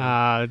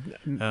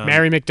Strathairn.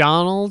 Mary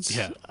McDonald.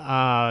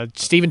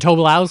 Stephen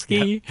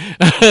Tobolowsky.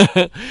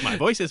 Yeah. My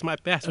voice is my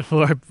best.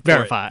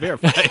 Verify.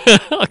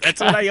 That's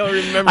what I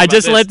only remember. I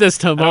just lent this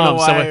to Mom. I don't know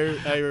why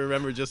I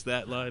remember just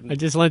that line. I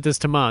just lent this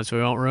to Mom, so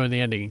we won't ruin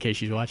the ending in case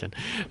she's watching.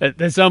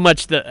 There's so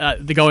much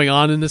the going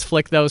on in this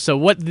flick, though. So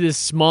what this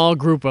small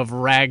group of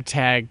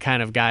ragtag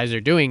kind of guys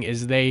are doing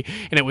is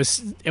it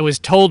was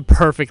told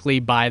perfectly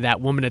by that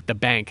woman at the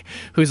bank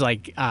who's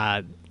like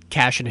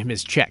cashing him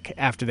his check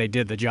after they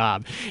did the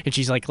job, and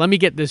she's like, let me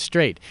get this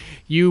straight,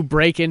 you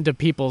break into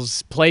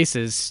people's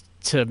places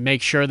to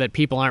make sure that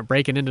people aren't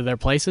breaking into their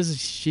places.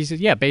 She said,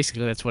 yeah,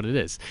 basically that's what it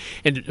is.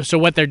 And so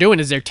what they're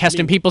doing is they're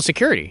testing people's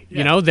security. Yeah,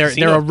 you know,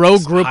 they're a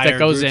rogue group that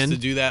goes in to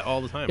do that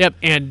all the time. Yep,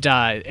 and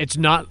it's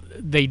not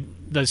the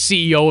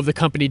CEO of the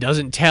company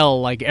doesn't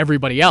tell like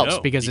everybody else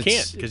because you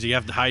can't, because you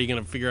have to. How are you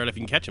going to figure out if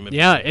you can catch him?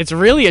 It's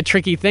really a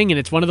tricky thing, and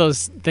it's one of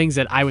those things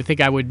that I would think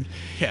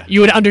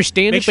you would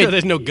understand. Make sure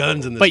there's no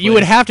guns in this. But you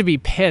would have to be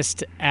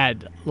pissed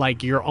at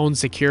like your own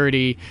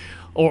security.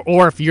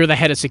 Or if you're the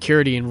head of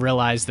security and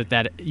realize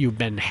that you've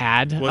been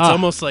had. Well, it's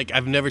almost like,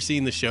 I've never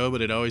seen the show,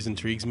 but it always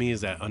intrigues me,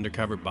 is that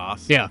undercover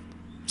boss. Yeah.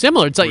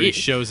 Similar. It's like he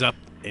shows up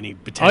and he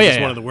pretends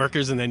he's one of the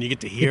workers, and then you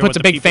get to hear he puts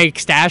a big fake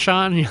stash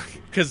on.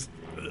 Because,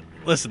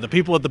 listen, the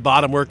people at the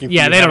bottom working for they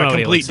have don't a know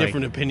complete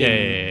different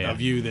opinion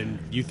of you than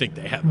you think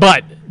they have.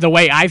 But the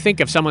way I think,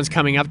 if someone's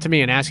coming up to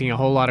me and asking a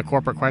whole lot of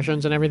corporate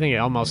questions and everything, it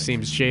almost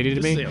seems shady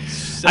to me.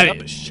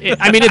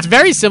 I mean, it's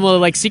very similar to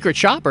like secret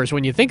shoppers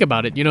when you think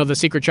about it. You know, the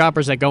secret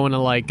shoppers that go into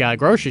like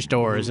grocery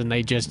stores and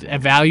they just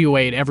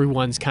evaluate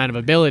everyone's kind of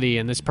ability,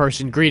 and this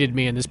person greeted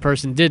me and this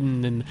person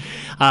didn't, and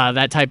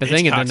that type of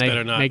thing, and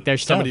then they make their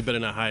stuff. Somebody better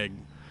not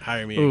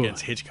hire me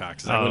against Hitchcock,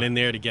 because I went in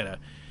there to get a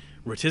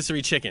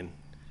rotisserie chicken.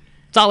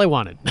 That's all I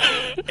wanted.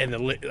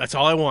 And that's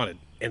all I wanted.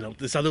 And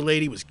this other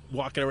lady was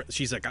walking around.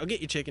 She's like, I'll get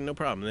you chicken, no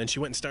problem. And then she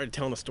went and started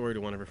telling a story to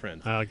one of her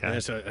friends. Okay.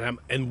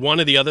 And one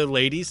of the other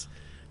ladies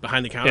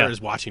behind the counter is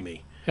watching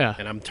me. Yeah.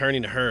 And I'm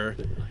turning to her.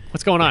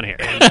 What's going on here?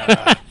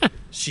 And,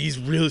 she's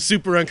really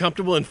super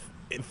uncomfortable. And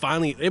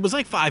finally, it was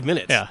like 5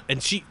 minutes. Yeah.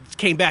 And she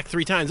came back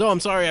 3 times. Oh, I'm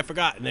sorry, I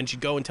forgot. And then she'd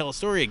go and tell a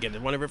story again to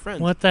one of her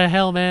friends. What the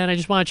hell, man? I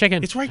just want a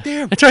chicken. It's right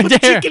there. It's right there.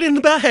 Put the chicken in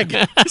the bag.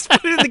 Just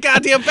put it in the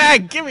goddamn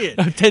bag. Give me it.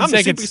 10 I'm seconds.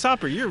 a super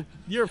stopper.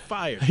 You're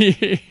fired.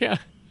 Yeah.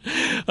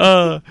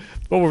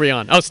 What were we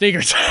on? Oh,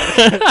 Sneakers.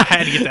 I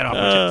had to get that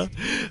off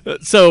my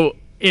chest. So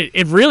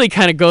it really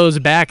kind of goes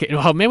back.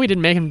 Oh, maybe we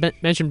didn't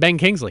mention Ben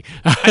Kingsley.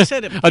 I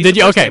said it. Oh, did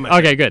you?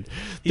 Okay, good.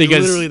 He's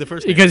literally the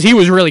first name. Because he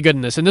was really good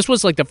in this, and this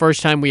was like the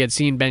first time we had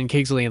seen Ben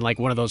Kingsley in like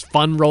one of those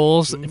fun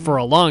roles for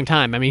a long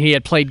time. I mean, he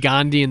had played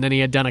Gandhi, and then he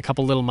had done a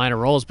couple little minor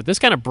roles, but this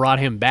kind of brought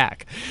him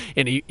back,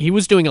 and he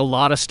was doing a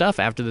lot of stuff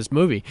after this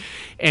movie,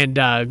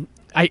 and.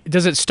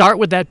 Does it start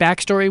with that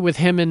backstory with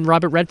him and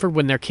Robert Redford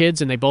when they're kids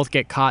and they both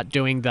get caught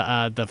doing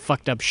the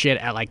fucked up shit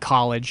at like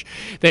college?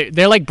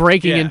 They're like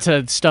breaking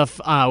into stuff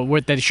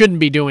that they shouldn't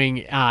be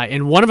doing,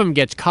 and one of them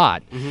gets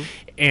caught,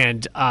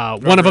 and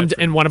one of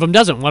them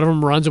doesn't. One of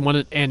them runs,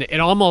 and it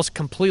almost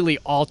completely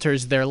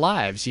alters their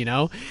lives, you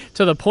know,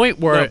 to the point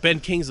where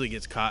Ben Kingsley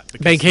gets caught.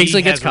 Because Ben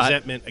Kingsley gets caught.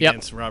 Resentment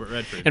against Robert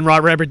Redford, and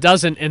Robert Redford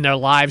doesn't, and their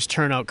lives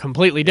turn out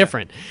completely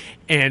different.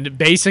 And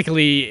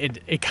basically,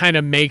 it kind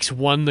of makes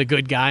one the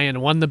good guy and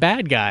one the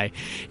bad guy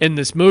in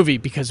this movie,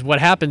 because what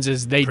happens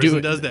is they do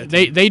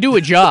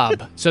a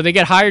job. So they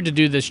get hired to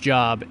do this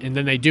job, and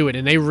then they do it,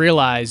 and they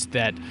realize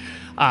that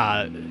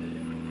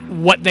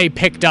what they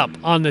picked up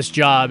on this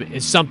job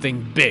is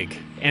something big,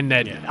 and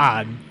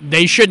that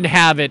they shouldn't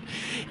have it.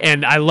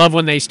 And I love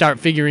when they start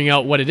figuring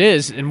out what it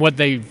is, and what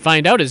they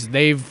find out is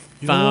they've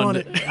found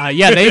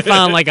they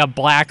found like a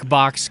black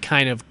box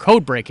kind of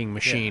code breaking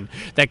machine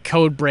that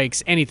code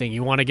breaks anything.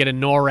 You want to get a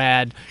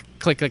NORAD,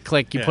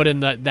 click, you put in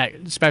that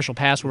special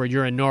password,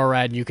 you're in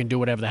NORAD, and you can do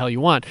whatever the hell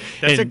you want.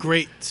 That's a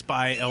great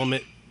spy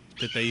element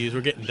that they use. We're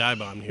getting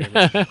dive-bombed here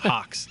with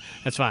Hawks.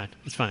 That's fine.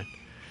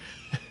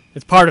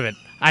 It's part of it.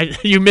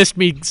 You missed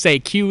me say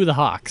cue the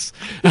Hawks.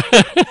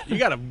 You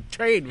got to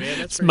train, man.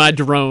 That's my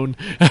drone.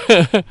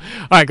 All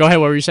right, go ahead.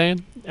 What were you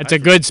saying? It's a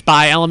good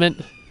spy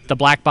element. The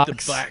black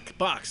box. The black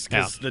box,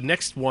 because the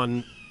next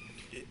one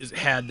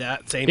had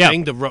that same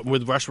thing.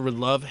 With Russia with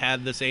Love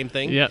had the same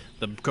thing. Yeah,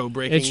 the code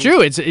breaking. It's true.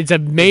 It's a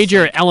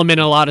major element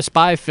in a lot of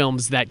spy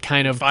films that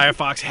kind of.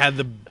 Firefox had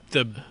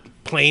the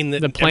plane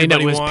that that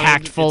everybody was wanted.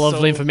 packed full It's of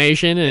so-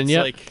 information, and it's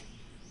yeah, like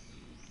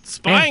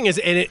spying is,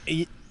 and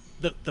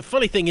the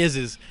funny thing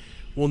is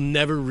we'll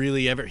never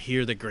really ever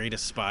hear the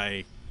greatest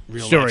spy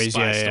real Stories,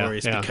 life spy yeah,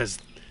 stories yeah. because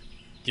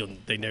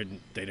they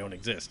don't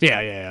exist.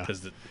 Yeah.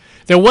 'Cause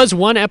There was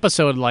one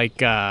episode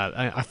like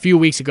a few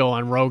weeks ago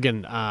on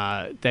Rogan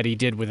that he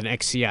did with an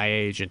ex-CIA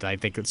agent. I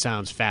think it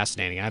sounds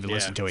fascinating. I haven't Yeah.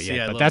 listened to it See,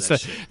 yet, I but love that's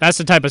that the shit. that's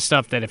the type of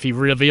stuff that if he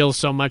reveals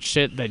so much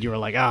shit that you were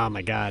like, oh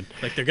my god.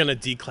 like they're gonna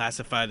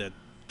declassify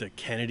the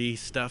Kennedy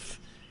stuff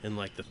in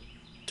like the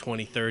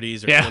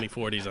 2030s or Yeah.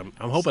 2040s. I'm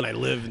hoping I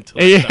live until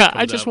that Yeah, stuff I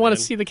comes just out, want man.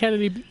 to see the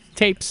Kennedy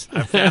tapes.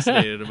 I'm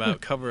fascinated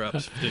about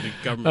cover-ups, the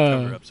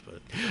government cover-ups,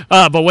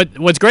 but But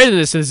what's great in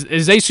this is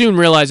they soon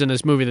realize in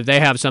this movie that they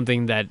have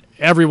something that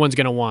everyone's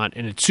going to want,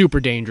 and it's super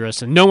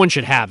dangerous, and no one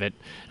should have it.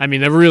 I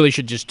mean, they really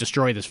should just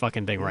destroy this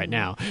fucking thing right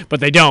now. But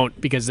they don't,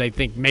 because they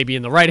think maybe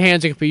in the right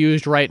hands it could be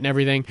used right and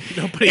everything.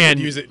 nobody and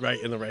can use it right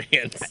in the right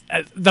hands.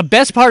 the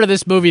best part of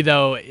this movie,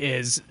 though,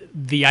 is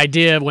the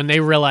idea when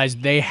they realize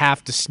they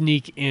have to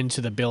sneak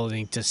into the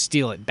building to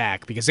steal it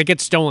back, because it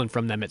gets stolen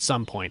from them at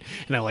some point.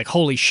 And they're like,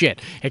 holy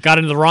shit, it got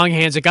into the wrong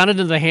hands. It got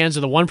into the hands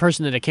of the one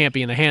person that it can't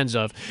be in the hands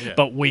of. Yeah.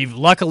 But we've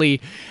luckily,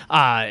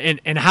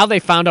 and how they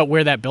found out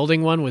where that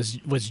building was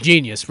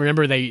genius.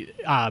 Remember, they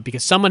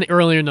because someone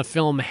earlier in the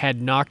film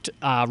had knocked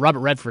Robert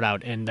Redford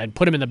out and then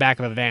put him in the back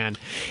of a van.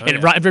 And yeah.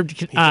 thought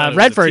it was a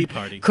Redford tea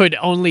party. could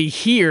only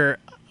hear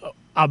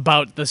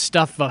about the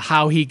stuff of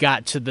how he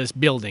got to this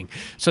building.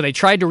 So they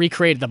tried to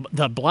recreate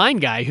the blind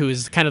guy who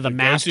is kind of the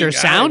master go-to guy.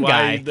 sound Why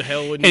guy. the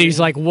hell wouldn't And he's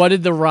you- like, what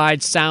did the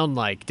ride sound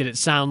like? Did it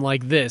sound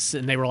like this?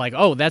 And they were like,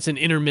 oh, that's an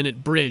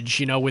intermittent bridge,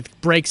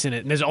 with breaks in it.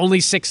 And there's only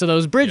 6 of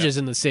those bridges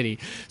in the city.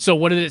 So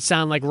what did it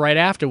sound like right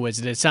afterwards?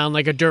 Did it sound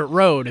like a dirt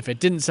road? If it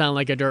didn't sound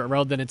like a dirt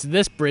road, then it's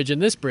this bridge and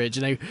this bridge.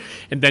 And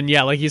then,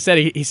 yeah, like you said,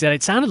 he said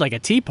it sounded like a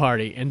tea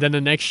party. And then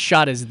the next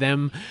shot is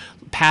them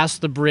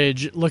past the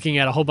bridge looking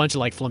at a whole bunch of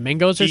like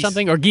flamingos or Geese.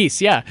 something, or geese,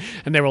 yeah.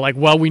 And they were like,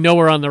 well, we know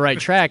we're on the right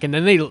track. And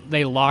then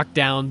they lock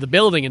down the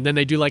building, and then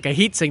they do like a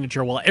heat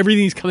signature. Well,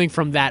 everything's coming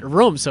from that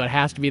room, so it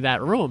has to be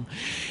that room.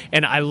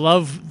 And I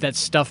love that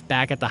stuff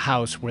back at the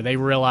house where they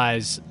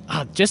realize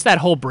just that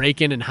whole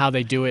break-in and how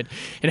they do it,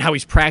 and how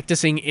he's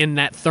practicing in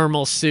that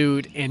thermal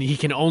suit, and he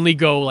can only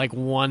go like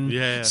one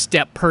Yeah.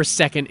 step per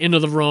second into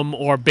the room,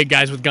 or big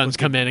guys with guns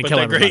come in and But kill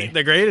everybody.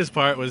 the greatest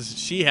part was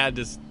she had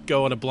to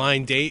go on a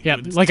blind date. Yeah,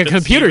 with like a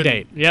computer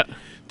date. Yep.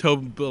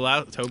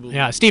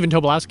 Yeah, Stephen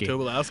Tobolowsky.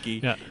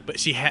 Tobolowsky. Yeah. But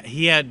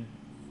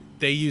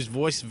they used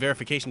voice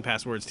verification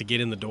passwords to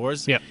get in the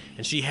doors. Yep.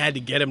 And she had to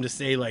get him to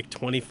say like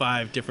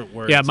 25 different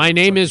words. Yeah, my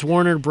name is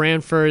Warner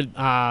Branford.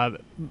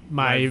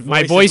 My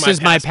voice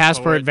is my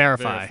passport.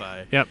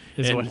 Verify. Yep.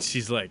 is And what-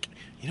 she's like,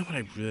 you know what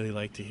I'd really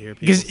like to hear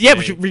people Because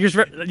say?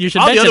 because you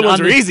should All the mention other ones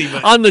on were the, easy,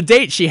 but- on the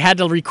date she had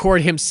to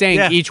record him saying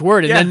Yeah, each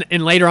word, and yeah. then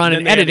and later on And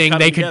in then they had to editing cut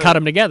they them could together. cut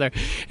them together,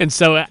 and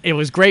so it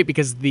was great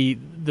because the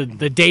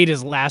date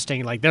is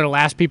lasting, like they're the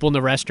last people in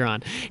the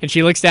restaurant, and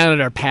she looks down at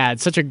her pad.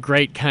 Such a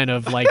great kind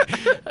of like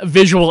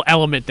visual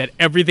element that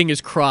everything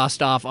is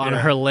crossed off on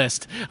her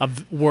list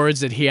of words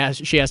that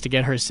she has to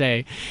get her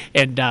say,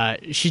 and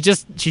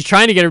she's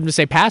trying to get him to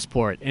say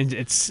passport, and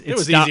it's There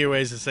was not- easier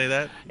ways to say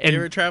that. And- you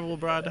ever travel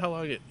abroad? How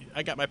long?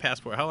 I got my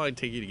passport. How long did it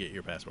take you to get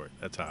your passport?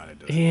 That's how I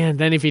did it. And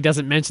then if he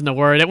doesn't mention the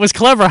word, it was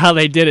clever how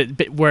they did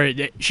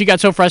it. She got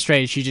so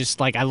frustrated, she just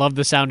like, I love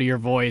the sound of your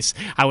voice.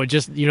 I would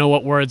just,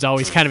 what words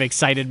always kind of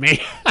excited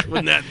me.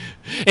 Wouldn't that?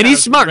 And he's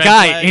a smart red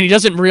guy, flag? and he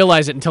doesn't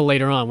realize it until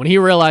later on. When he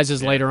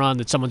realizes later on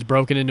that someone's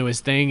broken into his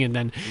thing, and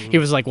then he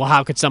was like, well,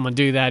 how could someone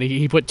do that?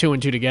 He put 2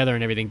 and 2 together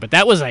and everything. But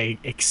that was a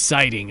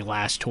exciting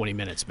last 20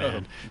 minutes, man.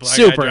 blind guy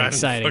Super driving the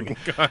exciting.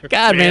 fucking car.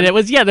 God, man,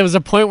 there was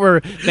a point where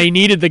they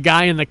needed the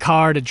guy in the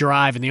car to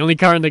drive, and the only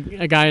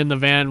guy in the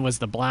van was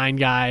the blind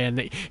guy,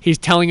 and he's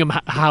telling him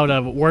how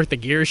to work the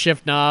gear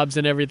shift knobs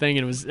and everything,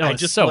 and it was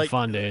just so like-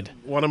 fun, dude.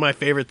 One of my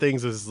favorite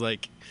things is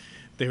like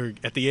they were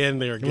at the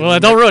end. They were giving Well,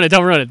 him don't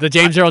ruin it. The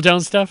James Earl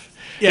Jones stuff.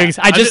 Yeah, Because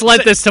I I just just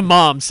lent say- this to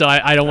Mom, so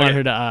I don't want Okay.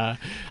 her to.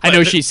 I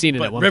know she's seen it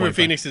but at one River point.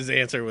 but- Phoenix's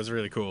answer was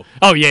really cool.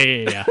 Oh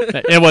yeah.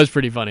 It was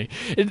pretty funny.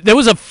 There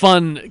was a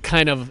fun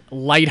kind of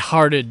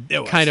lighthearted It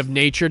was. kind of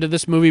nature to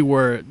this movie,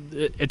 where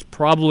it's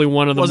probably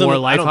one of the more I don't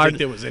think lighthearted.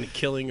 there was any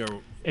killing or.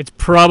 It's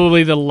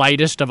probably the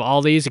lightest of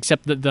all these,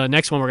 except that the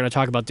next one we're going to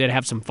talk about did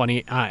have some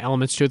funny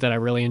elements to it that I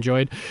really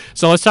enjoyed.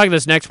 So let's talk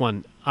this next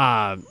one.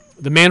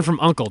 The Man from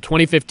U.N.C.L.E.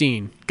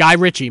 2015. Guy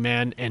Ritchie,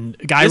 man. And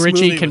Guy This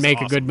Ritchie movie can was make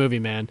a awesome. good movie,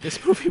 man.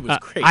 This movie was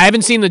great. I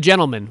haven't seen The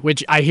Gentleman,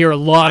 which I hear a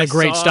lot of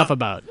great saw- stuff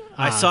about.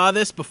 I saw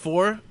this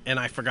before and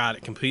I forgot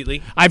it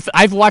completely.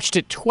 I've watched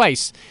it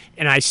twice,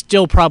 and I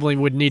still probably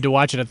would need to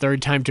watch it a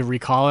third time to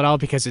recall it all,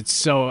 because it's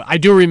so. I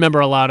do remember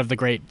a lot of the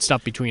great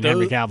stuff between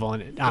Henry Cavill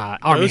and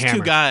Armie Those Hammer.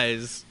 two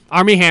guys.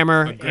 Armie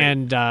Hammer great.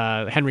 and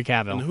Henry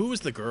Cavill. And who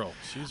was the girl?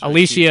 She was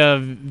really cute.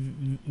 Alicia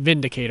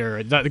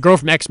Vindicator, the girl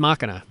from Ex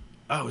Machina.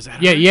 Oh, is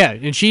that? Yeah, her? yeah,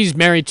 and she's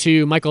married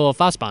to Michael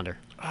Fassbender.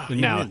 he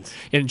now, wins.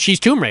 and she's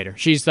Tomb Raider.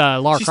 She's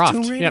Lara She's Croft.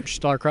 Tomb Raider? Yep,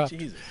 she's Lara Croft.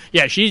 Jesus.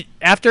 Yeah, she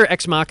after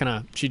Ex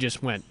Machina, she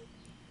just went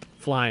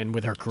flying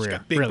with her career.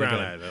 Got big really brown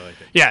good. eyes. I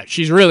like it. Yeah,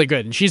 she's really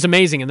good, and she's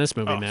amazing in this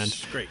movie, man.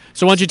 She's great.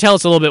 So why don't you tell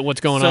us a little bit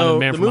what's going on So in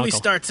Man the from movie Uncle?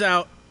 starts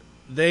out.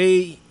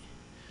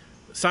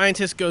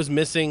 Scientist goes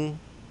missing.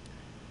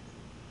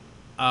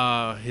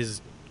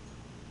 His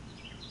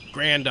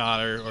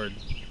granddaughter,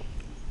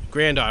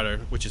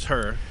 which is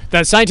her.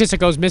 The scientist that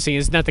goes missing,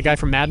 isn't that the guy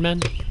from Mad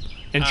Men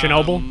and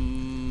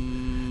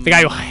Chernobyl? The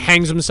guy who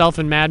hangs himself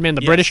in Mad Men,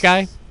 the Yes. British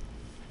guy,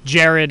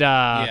 Jared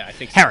I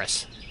think so.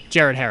 Harris.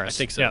 Jared Harris. I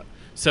think so. Yeah.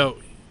 So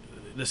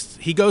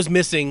he goes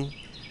missing,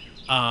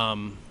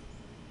 and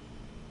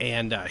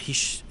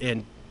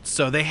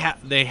so they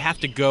have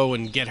to go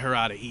and get her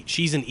out of.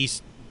 She's in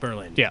East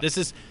Berlin. Yeah.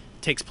 This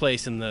takes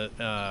place in the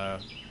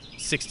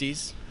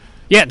 60s.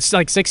 Yeah, it's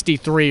like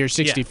 63 or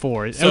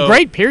 64. It's So- a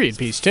great period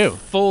piece too.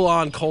 Full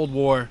on Cold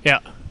War. Yeah.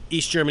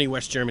 East Germany,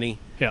 West Germany,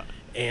 Yeah.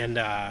 and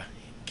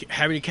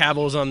Henry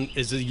Cavill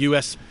is a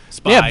U.S.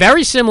 spy. Yeah,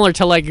 very similar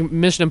to like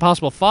Mission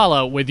Impossible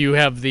Fallout, with you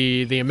have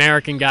the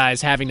American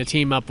guys having to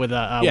team up with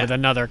with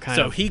another kind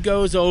So of. he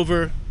goes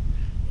over,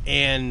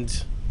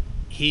 and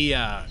he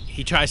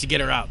tries to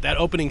get her out. That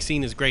opening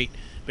scene is great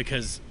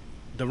because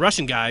the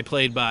Russian guy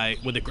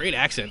with a great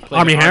accent, played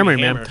Army by Hammer,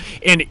 man,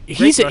 and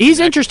he's Russian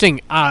actor.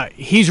 interesting.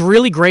 He's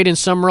really great in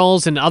some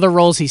roles, and other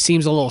roles he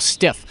seems a little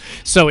stiff.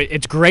 So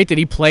it's great that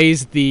he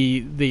plays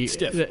the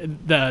Stiff.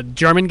 the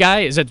German guy.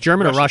 Is it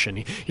German or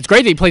Russian? It's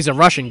great that he plays a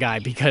Russian guy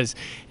because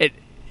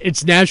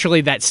it's naturally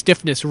that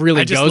stiffness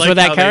really I just goes like with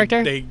that how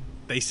character.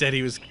 They said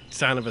he was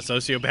kind of a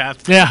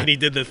sociopath. Yeah. And he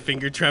did the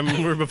finger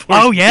tremor before.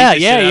 Oh he yeah, beat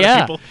the shit out of yeah.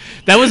 people.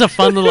 That was a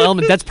fun little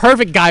element. That's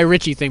perfect Guy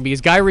Ritchie thing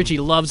because Guy Ritchie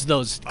loves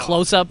those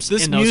close-ups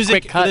This and those music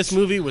quick for cuts. this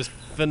movie was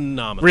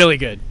phenomenal. Really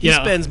good. He You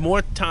know, spends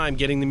more time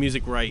getting the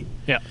music right.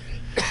 yeah.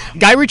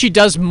 Guy Ritchie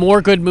does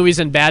more good movies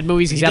than bad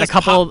movies. He's He had a does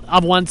couple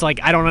of ones like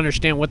I don't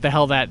understand what the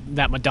hell that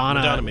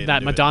Madonna made him do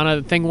it.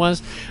 Madonna thing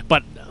was,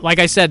 but like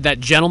I said,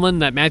 that Gentleman,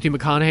 that Matthew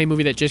McConaughey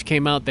movie that just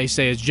came out, they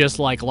say is just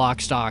like Lock,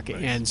 Stock,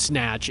 and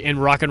Snatch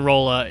and Rock and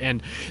Rolla,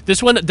 and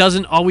this one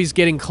doesn't always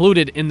get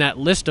included in that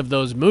list of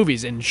those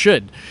movies and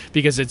should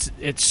because it's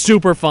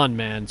super fun,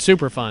 man,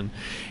 super fun,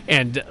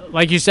 and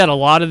like you said, a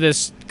lot of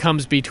this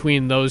comes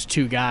between those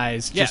two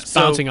guys just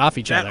so bouncing off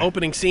each that other.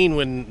 opening scene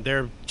when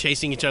they're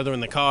chasing each other in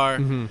the car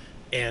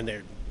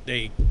and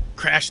they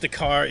crash the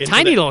car into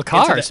Tiny little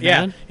cars,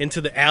 yeah, man.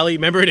 into the alley.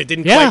 Remember, and it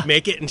didn't Yeah. quite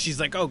make it, and she's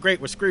like, "Oh, great,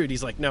 we're screwed."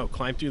 He's like, "No,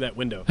 climb through that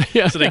window."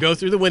 Yeah. So they go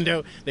through the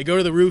window, they go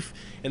to the roof,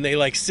 and they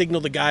like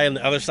signal the guy on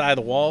the other side of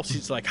the wall.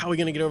 She's like, "How are we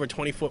gonna get over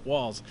 20-foot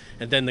walls?"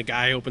 And then the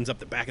guy opens up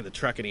the back of the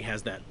truck, and he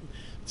has that.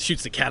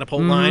 Shoots the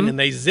catapult line and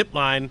they zip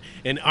line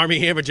and Army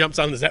Hammer jumps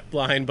on the zip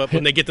line, but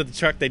when they get to the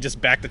truck they just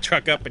back the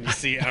truck up and you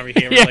see Army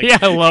Hammer Yeah, like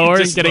yeah, lower,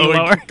 just getting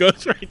lower.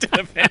 goes right to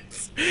the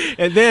fence.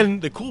 And then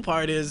the cool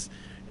part is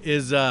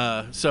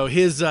so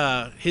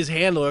his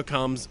handler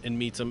comes and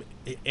meets him,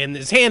 and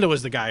his handler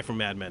was the guy from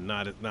Mad Men,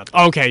 not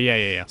Okay,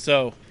 yeah.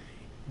 so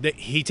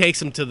he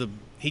takes him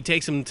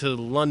to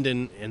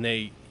London, and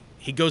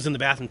he goes in the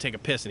bathroom to take a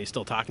piss, and he's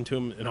still talking to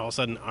him, and all of a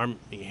sudden Army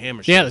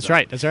Hammer Yeah, shows that's up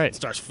right, that's right. and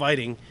starts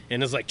fighting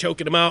and is like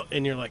choking him out,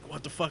 and you're like,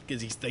 what the fuck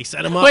is he? They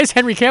set him up. Why is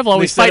Henry Cavill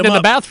always set fighting him in the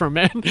up. bathroom,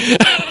 man?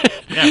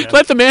 man.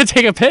 Let the man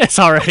take a piss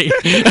already.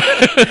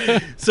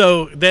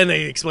 So then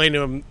they explain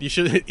to him,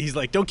 he's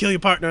like, don't kill your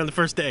partner on the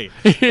first day.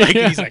 Like,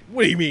 he's like,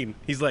 what do you mean?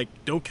 He's like,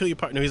 don't kill your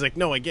partner. He's like,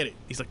 no, I get it.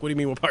 He's like, what do you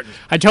mean we're partners?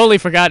 I totally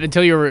forgot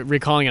until you were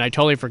recalling it. I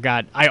totally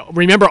forgot. I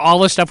remember all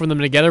the stuff from them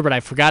together, but I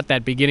forgot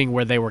that beginning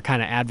where they were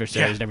kind of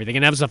adversaries Yeah. and everything,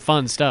 and that was the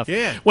fun stuff.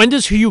 Yeah. When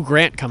does Hugh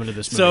Grant come into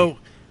this movie?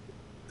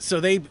 So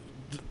they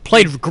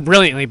Played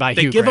brilliantly by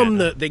they Hugh give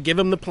Grant. him they give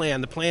him the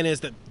plan. The plan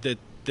is that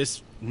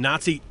this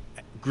Nazi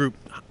group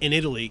in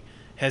Italy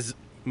has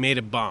made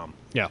a bomb,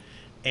 yeah.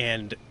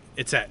 and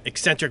it's that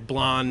eccentric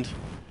blonde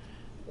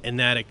and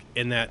that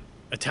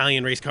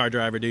Italian race car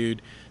driver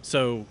dude.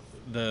 So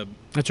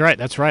That's right.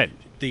 That's right.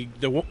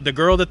 the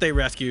girl that they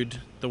rescued,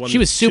 the one She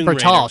was Tomb super Raider,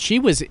 tall. She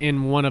was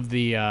in one of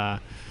the.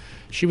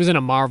 She was in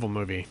a Marvel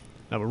movie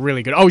that were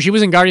really good. Oh, she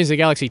was in Guardians of the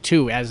Galaxy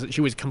 2 as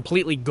she was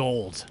completely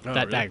gold. Oh,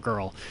 that really?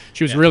 girl.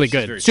 She was Yeah, really she's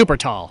good. very Super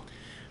tall.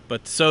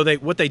 But so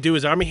what they do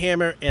is Army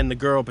Hammer and the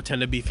girl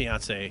pretend to be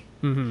fiance,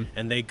 and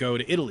they go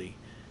to Italy.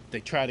 They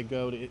try to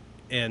go to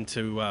and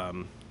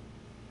to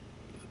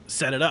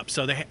set it up.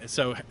 So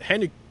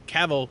Henry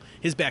Cavill,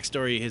 his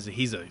backstory is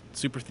he's a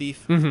super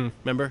thief.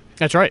 Remember?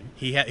 That's right.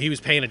 He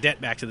was paying a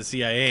debt back to the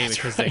CIA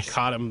because right. they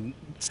caught him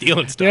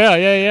stealing stuff.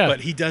 Yeah.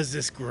 But he does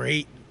this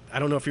great. I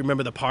don't know if you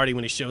remember the party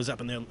when he shows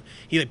up and then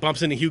he like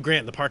bumps into Hugh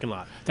Grant in the parking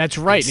lot. That's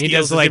right. And he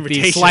steals does his like the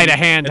invitation, sleight of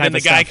hand and type then the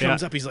of guy stuff,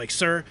 comes yeah. up. He's like,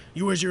 "Sir,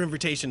 where's your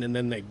invitation?" And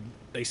then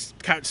they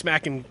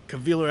smack and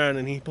cavil around,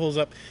 and he pulls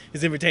up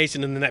his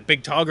invitation, and then that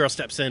big tall girl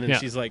steps in, and Yeah.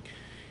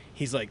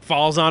 he's like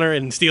falls on her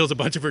and steals a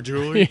bunch of her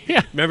jewelry.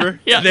 Yeah. Remember?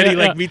 Yeah, And then he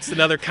yeah. like meets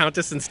another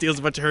countess and steals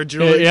a bunch of her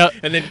jewelry. Yeah.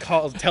 And then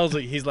tells her,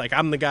 he's like,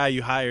 "I'm the guy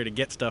you hire to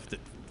get stuff that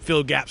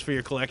fill gaps for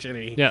your collection,"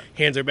 and he Yeah.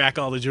 hands her back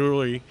all the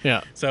jewelry.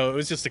 Yeah. So it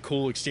was just a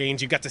cool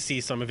exchange. You got to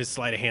see some of his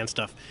sleight of hand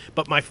stuff.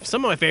 But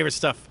some of my favorite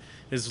stuff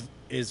is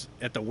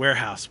at the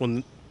warehouse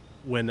when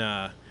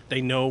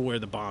they know where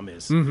the bomb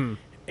is.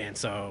 And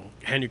so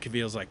Henry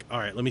Cavill's like, all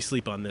right, let me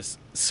sleep on this.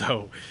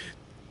 So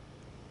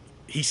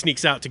he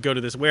sneaks out to go to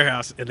this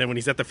warehouse, and then when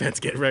he's at the fence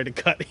getting ready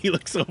to cut, he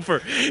looks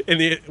over,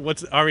 and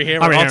Ari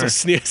Hammer also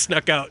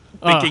snuck out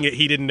thinking that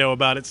he didn't know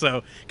about it.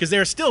 So because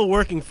they're still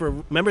working for,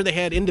 remember they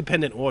had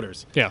independent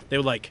orders. Yeah. They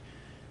would like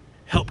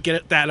help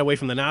get that away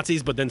from the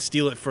Nazis, but then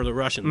steal it for the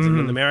Russians. And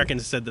then the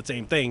Americans said the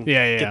same thing.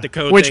 Yeah. Get the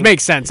code Which thing,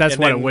 makes sense. That's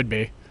and what then- it would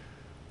be.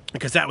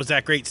 Because that was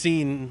that great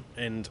scene,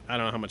 and I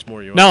don't know how much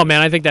more you want. No,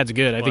 man, I think that's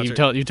good. I think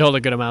you told a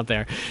good amount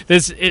there.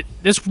 This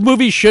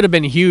movie should have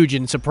been huge,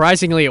 and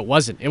surprisingly, it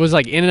wasn't. It was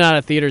like in and out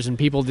of theaters, and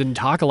people didn't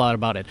talk a lot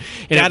about it.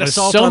 And That it was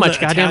assault so on much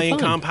the goddamn Italian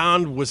fun.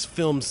 compound was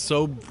filmed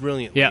so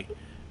brilliantly.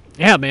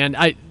 Yeah, man.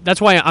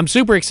 That's why I'm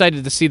super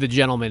excited to see The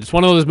Gentleman. It's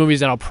one of those movies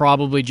that I'll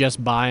probably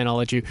just buy, and I'll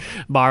let you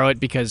borrow it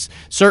because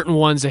certain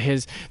ones of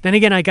his. Then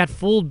again, I got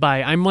fooled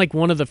by. I'm like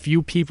one of the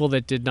few people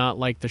that did not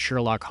like the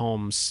Sherlock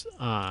Holmes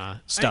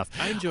stuff.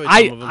 I enjoyed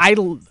some of them. I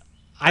don't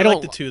don't.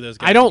 like the two of those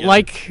guys I don't together.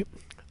 like.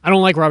 I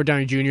don't like Robert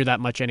Downey Jr. that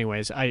much,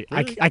 anyways.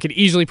 I could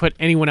easily put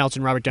anyone else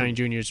in Robert Downey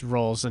Jr.'s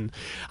roles, and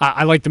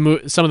I like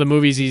some of the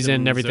movies he's in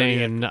and everything.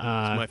 Zodiac And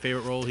is my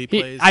favorite role he he-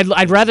 plays.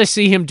 I'd rather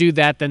see him do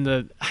that than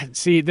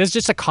there's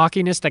just a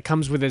cockiness that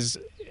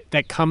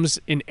comes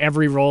in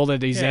every role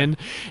that he's Yeah. in.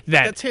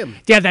 That's him.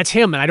 Yeah, that's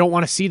him, and I don't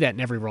want to see that in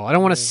every role. I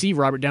don't want to see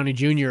Robert Downey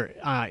Jr.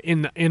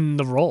 In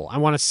the role. I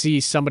want to see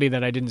somebody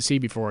that I didn't see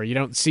before. You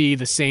don't see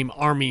the same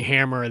Army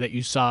Hammer that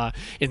you saw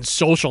in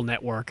Social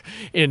Network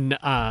in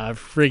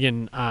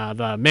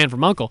The Man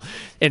from U.N.C.L.E.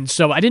 And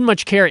so I didn't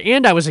much care,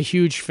 and I was a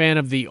huge fan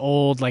of the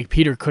old like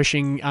Peter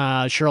Cushing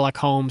Sherlock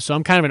Holmes. So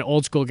I'm kind of an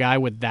old school guy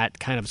with that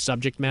kind of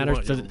subject matter.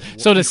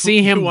 So to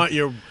see him, you want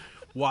your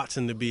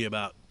Watson to be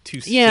about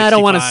 265, Yeah, I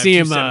don't wanna see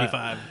him,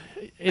 275.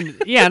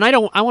 and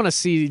I want to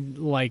see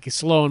like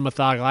slow and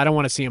methodical. I don't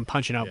want to see him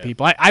punching out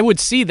people. I would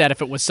see that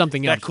if it was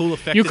something else. That cool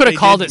effect. You that could have they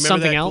called did, it remember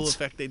something that else.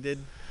 Cool effect they did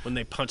when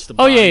they punched the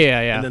Oh, body.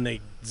 yeah. And then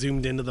they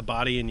zoomed into the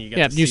body, and you got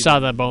Yeah, to you see saw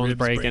the bones ribs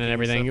breaking and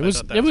everything. stuff. It was I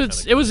thought it that was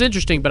kinda it was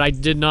interesting, but I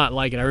did not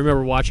like it. I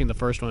remember watching the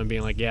first one and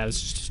being like, "Yeah, this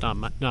is just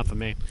not for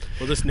me." cool.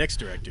 Well, this next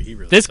director, he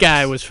really. This sucks.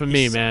 guy was for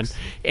me, He man. sucks.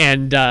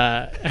 And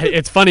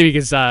it's funny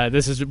because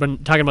this is when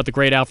talking about the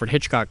great Alfred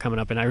Hitchcock coming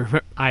up,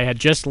 and I had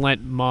just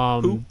lent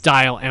Mom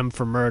Dial M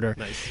for Murder,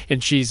 Nice.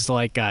 and she's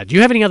like, "Do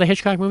you have any other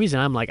Hitchcock movies?"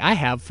 And I'm like, "I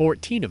have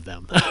 14 of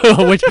them.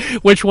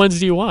 which ones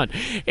do you want?"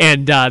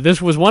 And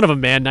this was one of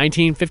them, man.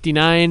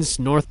 1959's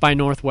North by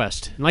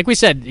Northwest. And like we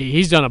said,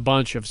 he's done a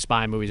bunch of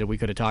spy movies that we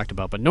could have talked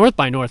about, but North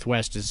by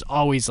Northwest is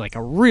always like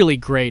a really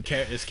great.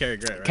 It's Cary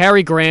Grant, right?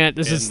 Cary Grant.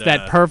 This is And,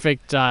 that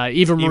perfect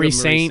Eva Marie Marie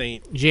Saint,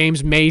 Saint.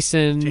 James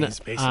Mason. James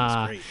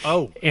Mason's great.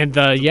 Oh, And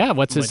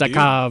what's his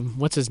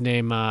what's his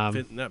name? not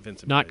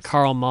Vincent. Not Price.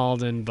 Carl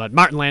Malden, but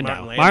Martin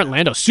Landau. Martin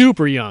Landau.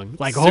 Super young,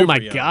 like oh Super my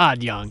young.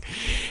 god, young.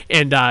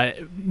 And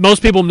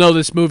most people know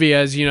this movie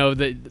as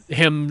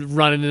him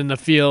running in the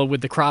field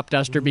with the crop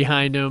duster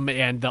behind him,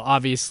 and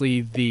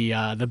obviously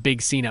the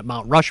big scene at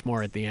Mount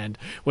Rushmore at the end,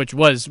 which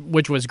was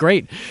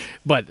great,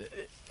 but.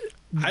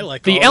 I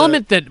like The all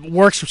element that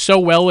works so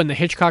well in the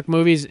Hitchcock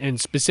movies, and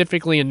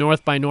specifically in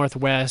North by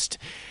Northwest,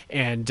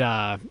 and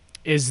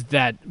is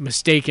that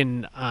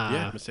mistaken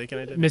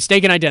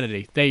mistaken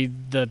identity.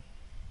 The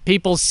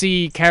people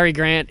see Cary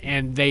Grant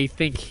and they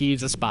think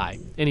he's a spy,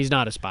 and he's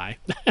not a spy.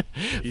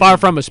 Far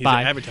from a He's an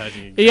spy.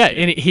 advertising. Yeah,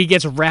 executive. and he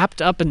gets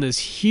wrapped up in this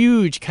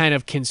huge kind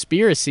of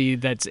conspiracy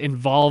that's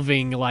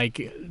involving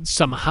like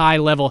some high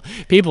level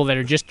people that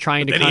are just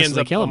trying to Then he ends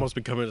constantly up kill him. almost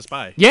becoming a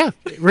spy. Yeah,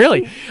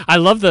 really. I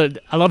love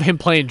him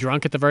playing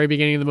drunk at the very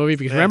beginning of the movie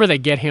because remember they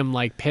get him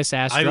like piss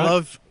ass I drunk.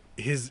 love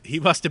he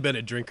must have been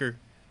a drinker.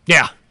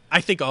 Yeah. I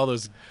think all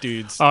those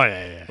dudes Oh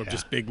yeah. were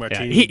just big Yeah.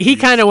 martini. He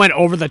dudes. kind of went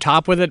over the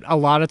top with it a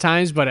lot of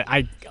times, but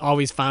I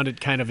always found it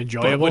kind of But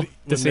enjoyable when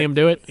to see they- him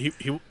do it.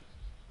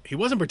 He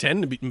wasn't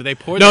pretending to be. They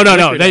poured. No. that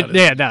liquid out of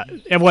it. No.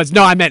 It was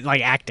no. I meant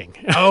like acting.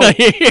 Oh.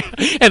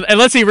 and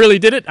unless he really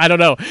did it, I don't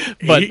know.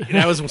 But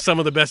That was some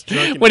of the best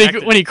drunken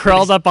when he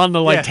crawled up on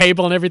the Yeah.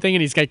 table and everything,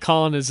 and he's like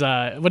calling his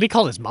what did he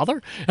call his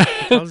mother?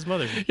 Called his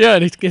mother. Yeah,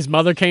 and his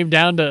mother came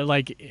down to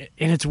like,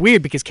 and it's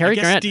weird because I Cary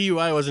guess Grant.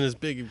 DUI wasn't as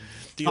big a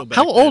deal.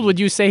 How old would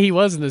you say he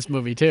was in this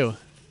movie too?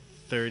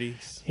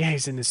 30s? Yeah,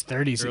 he's in his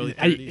 30s. Early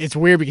 30s. It's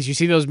weird because you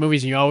see those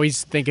movies and you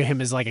always think of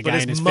him as like a guy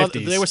in his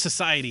 50s. They were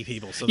society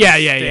people, so Yeah,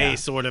 they yeah, stay yeah.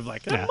 sort of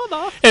like Yeah.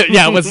 mother.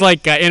 Yeah, it was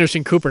like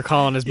Anderson Cooper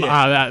calling his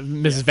Yeah.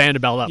 Mrs.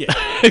 Vanderbilt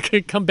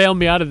up. Come bail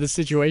me out of this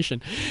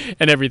situation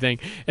and everything.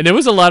 And there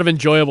was a lot of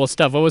enjoyable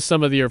stuff. What was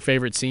some of your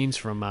favorite scenes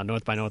from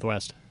North by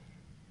Northwest?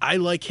 I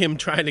like him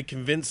trying to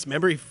convince.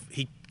 Remember,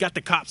 he got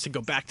the cops to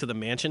go back to the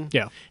mansion.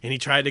 Yeah. and he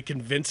tried to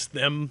convince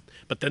them,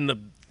 but then the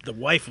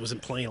wife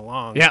wasn't playing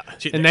along. Yeah,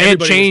 and they had everybody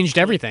was- changed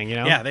everything,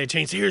 Yeah, they had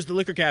changed. Here's the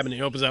liquor cabinet.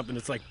 He opens up and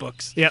it's like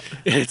books. Yep.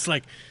 It's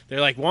like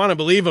they're like want to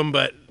believe him,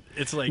 but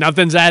it's like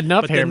Nothing's adding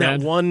up But here, then man.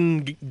 that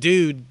one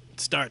dude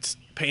starts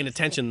paying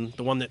attention.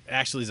 The one that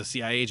actually is a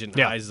CIA agent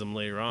Yeah. hides him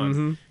later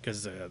on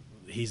because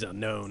he's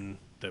unknown.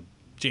 The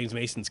James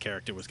Mason's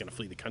character was going to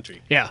flee the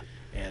country. Yeah.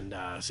 And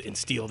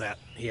steal that.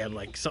 He had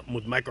like something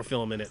with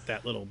microfilm in it.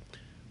 That little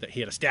that he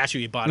had a statue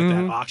he bought at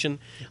that auction.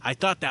 I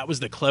thought that was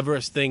the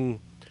cleverest thing.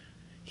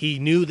 He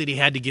knew that he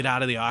had to get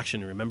out of the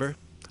auction. Remember,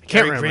 Can't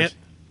Cary remember. Grant.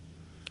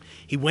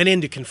 He went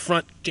in to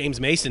confront James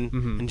Mason,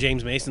 and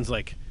James Mason's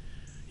like,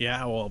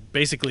 "Yeah, well,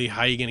 basically,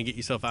 how are you going to get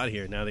yourself out of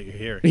here now that you're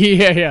here?"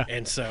 Yeah.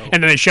 And so,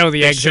 And then they show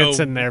the they exits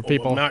show and their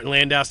people. Martin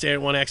Landau stayed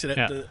at one exit.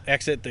 Yeah.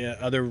 The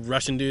other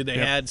Russian dude they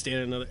had stayed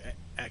at another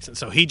exit.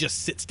 So he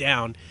just sits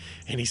down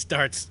and he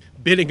starts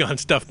bidding on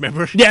stuff.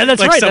 Remember? Yeah,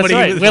 that's right. That's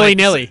right. was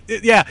Willy-nilly.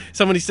 Yeah,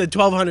 somebody said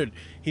 1,200.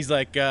 He's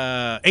like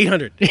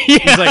 800.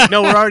 He's like,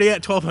 no, we're already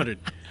at 1,200.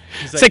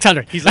 He's like,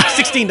 600. He's like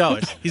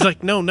 $16. He's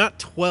like, no, not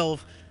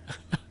 12.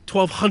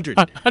 1,200.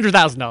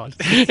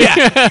 $100,000.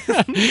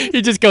 Yeah.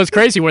 He just goes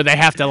crazy where they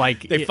have to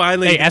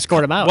they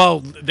escort him out. Well,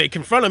 they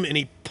confront him and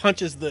he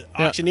punches the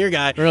auctioneer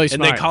guy. Really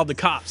and they smart. called the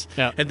cops.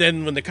 Yeah. And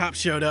then when the cops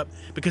showed up,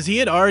 because he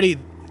had already,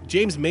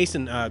 James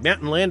Mason,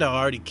 Martin Landau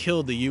already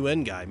killed the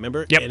UN guy.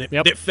 Remember? Yep, And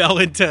yep. it fell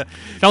into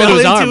his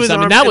arms. I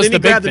mean, that and was then the he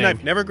big grabbed thing. The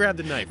knife. Never grabbed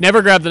the knife.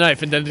 Never grab the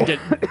knife and then to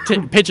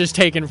get pictures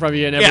taken from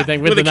you and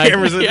everything with the knife.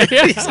 cameras. Yeah,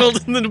 yeah. He's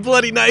holding the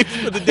bloody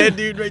knife with the dead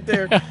dude right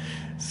there.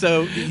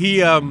 So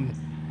he's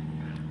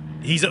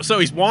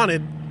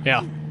wanted.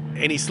 Yeah.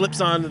 And he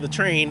slips onto the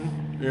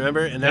train.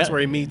 Remember? And that's Yeah.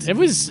 where he meets. It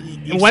was.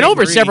 Yves It went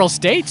over Saint-Marie. several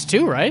states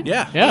too, right?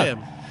 Yeah.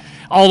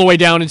 All the way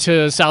down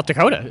into South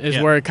Dakota is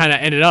Yeah. where it kind of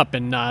ended up,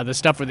 and the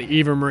stuff with the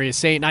Eva Maria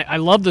Saint. I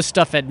love the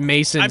stuff at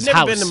Mason's I've never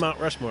house. been to Mount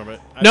Rushmore,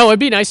 but No, it'd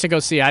be nice to go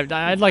see. I'd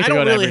like I to go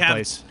don't to really every have-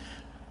 place.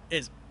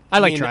 I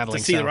like mean, traveling,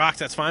 to see so. the rocks.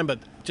 That's fine, but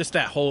just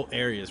that whole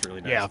area is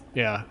really nice.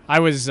 Yeah. I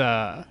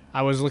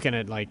was looking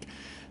at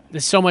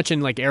there's so much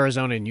in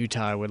Arizona and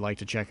Utah I would like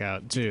to check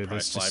out too.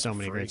 There's fly just so for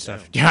many free, great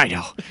stuff. so. Yeah, I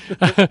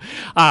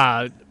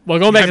know. Well,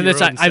 going back have to your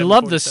this, own I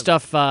love the 747.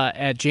 stuff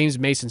at James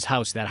Mason's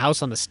house, that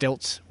house on the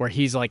stilts where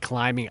he's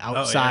climbing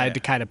outside yeah. to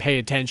kind of pay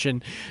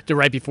attention to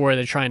right before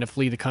they're trying to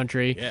flee the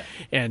country. Yeah.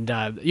 And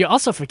you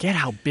also forget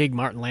how big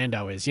Martin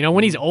Landau is. You know,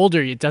 when he's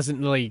older, it doesn't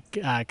really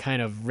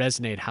kind of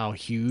resonate how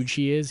huge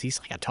he is. He's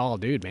like a tall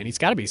dude, man. He's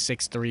got to be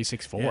 6'3",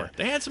 6'4". Yeah.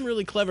 They had some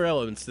really clever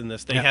elements in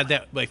this. They Yeah. had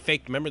that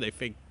remember they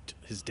faked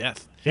his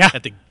death. Yeah.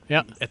 At the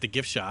Yeah. at the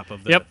gift shop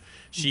of the. Yep.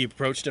 She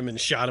approached him and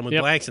shot him with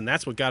Yep. blanks, and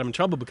that's what got him in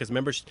trouble because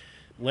remember,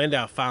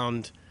 Landau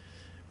found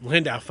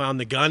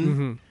the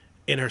gun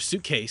in her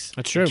suitcase. Mm-hmm.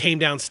 That's true. Came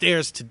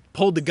downstairs to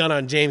pull the gun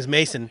on James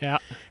Mason. Yeah.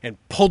 And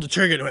pulled the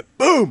trigger and it went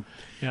boom.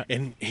 Yeah.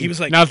 And he was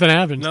like, Nothing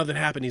happened. Nothing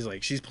happened. He's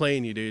like, she's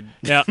playing you, dude.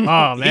 Yeah.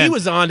 Oh man, He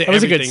was on to That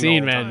was a everything good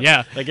scene, the whole man.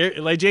 time.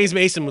 Yeah. Like James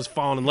Mason was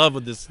falling in love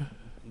with this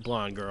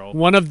blonde girl.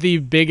 One of the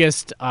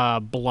biggest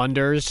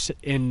blunders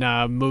in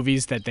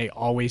movies that they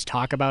always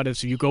talk about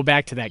is if you go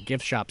back to that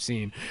gift shop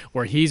scene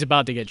where he's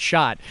about to get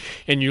shot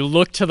and you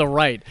look to the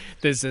right,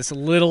 there's this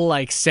little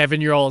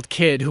 7-year-old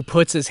kid who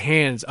puts his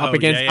hands up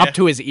up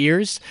to his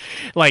ears,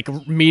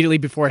 immediately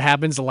before it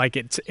happens,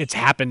 it's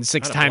happened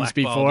 6 I'd times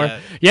blackball before. that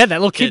Yeah, that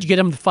little kid, kid. you get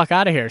him the fuck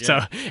out of here.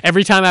 Yeah. So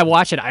every time I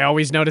watch it, I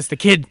always notice the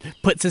kid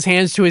puts his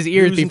hands to his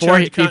ears Who's in before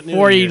charge he of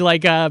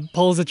continuity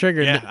pulls the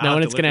trigger, Yeah, I'll knowing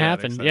have it's to going to look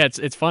at that happen. next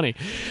time. Yeah, it's funny.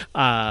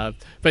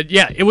 But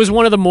yeah, it was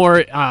one of the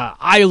more.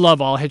 I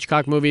love all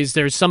Hitchcock movies.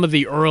 There's some of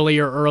the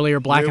earlier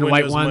black Rear and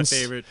white Window's ones. My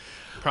favorite.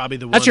 Probably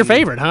the one. That's your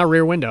favorite, huh?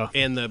 Rear Window.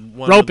 And the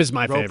one Rope is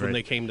my Rope favorite. When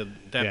they came to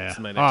that's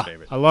Yeah. my next Oh,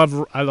 favorite.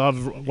 I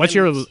love. What's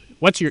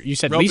your? You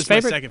said Rope least is my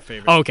favorite. second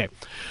favorite. Oh, okay.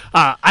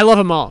 I love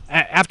them all.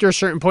 After a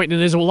certain point,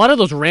 and there's a lot of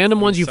those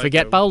random ones you Psycho.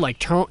 forget about, like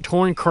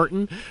Torn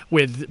Curtain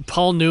with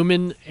Paul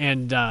Newman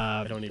and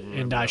don't even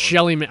remember that one.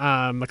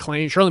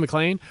 Shirley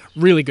MacLaine.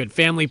 Really good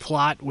family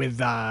plot with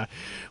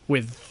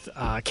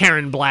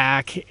Karen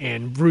Black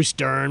and Bruce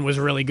Dern was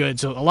really good.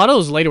 So a lot of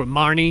those later with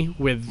Marnie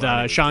with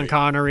Marnie was Sean great.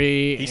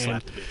 Connery. He and,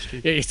 slapped the bitch,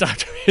 too. Yeah, he slapped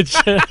the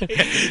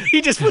bitch.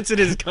 He just puts it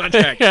in his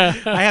contract. Yeah.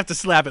 I have to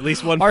slap at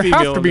least one I female.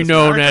 have to in be this-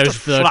 known I have as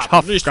to the slap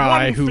tough at least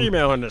guy one who-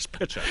 female in this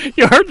picture.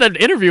 You heard that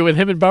interview with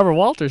him and Barbara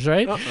Walters,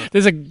 right?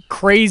 There's a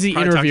crazy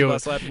Probably talked interview.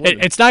 about slapping women.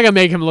 It's not gonna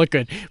make him look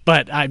good,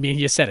 but I mean,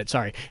 you said it.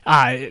 Sorry.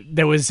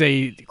 There was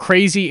a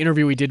crazy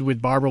interview we did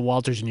with Barbara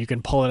Walters, and you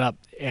can pull it up,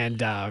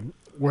 and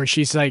where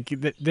she's like,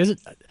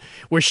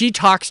 where she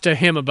talks to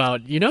him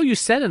about, you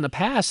said in the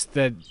past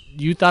that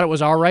you thought it was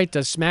all right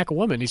to smack a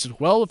woman. He says,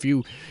 well, if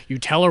you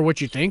tell her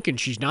what you think and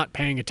she's not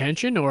paying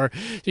attention, or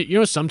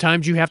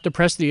sometimes you have to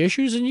press the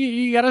issues and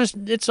you gotta.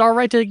 It's all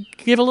right to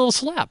give a little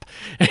slap.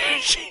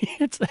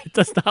 It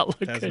does not look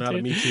That's good. not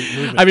a dude. Me Too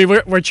movement. I mean,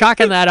 we're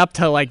chalking that up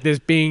to this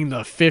being the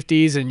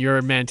 50s and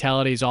your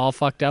mentality's all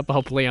fucked up.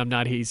 Hopefully,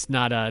 he's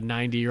not a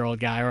 90-year-old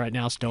guy right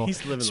now still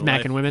He's living the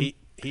smacking life. women.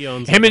 He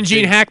owns Him like and a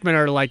Gene big- Hackman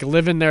are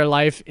living their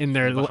life in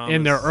their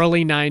Bahamas.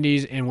 early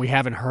 90s, and we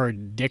haven't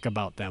heard dick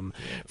about them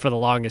for the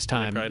longest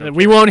time. probably don't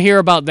We won't hear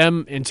about them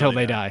until Until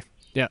they they die.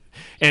 Yeah,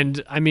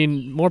 and I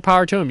mean, more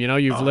power to them. You've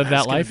Oh, lived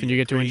that's that gonna life, be and you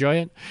get to great. enjoy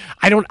it.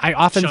 I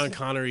often. Sean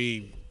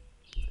Connery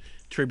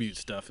tribute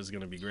stuff is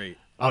going to be great.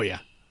 Oh yeah.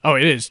 Oh,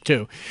 it is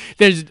too.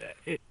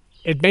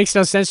 It makes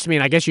no sense to me,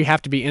 and I guess you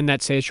have to be in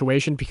that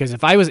situation, because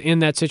if I was in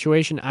that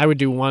situation, I would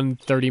do one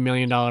 $30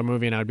 million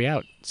movie and I would be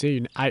out.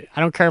 See, I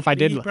don't care if I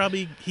did.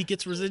 He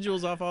gets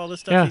residuals off all this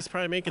stuff. Yeah. He's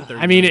probably making $30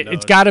 I mean, million.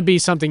 it's got to be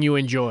something you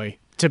enjoy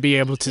to be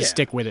able to Yeah.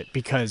 stick with it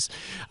because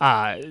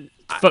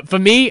for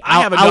me,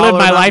 I have a I'll live dollar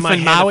my amount life my in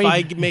hand. Maui. If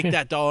I make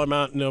that dollar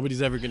amount,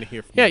 nobody's ever going to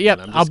hear from Yeah, me. yeah.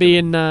 And I'm just I'll be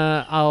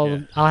gonna-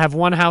 in. I'll have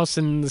one house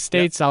in the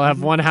States. I'll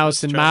have one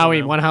house in travel Maui,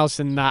 around. one house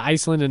in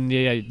Iceland, and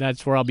yeah,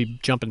 that's where I'll be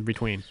jumping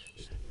between.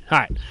 All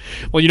right.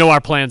 Well, you know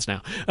our plans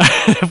now.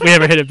 If we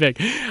ever hit it big,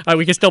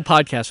 we can still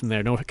podcast from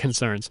there. No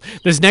concerns.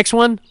 This next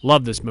one,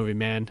 love this movie,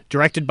 man.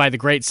 Directed by the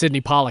great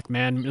Sidney Pollack,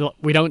 man.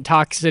 We don't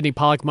talk Sidney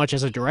Pollack much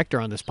as a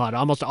director on this pod. It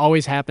almost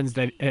always happens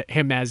that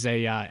him as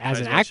an Eyes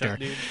Wide actor. Shut,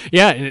 dude.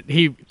 Yeah, and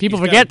people He's got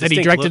forget a that he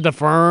distinct directed look. The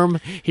Firm.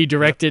 He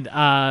directed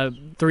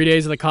 3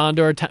 Days of the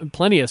Condor,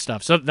 plenty of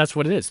stuff. So that's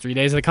what it is. 3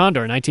 Days of the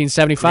Condor,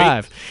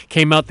 1975.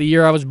 Came out the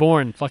year I was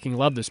born. Fucking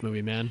love this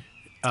movie, man.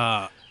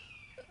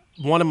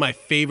 One of my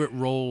favorite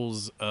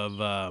roles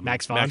of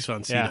Max von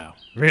Sydow.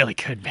 Really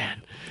good,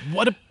 man.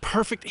 What a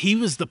perfect. He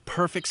was the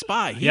perfect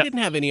spy. He Yep. didn't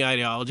have any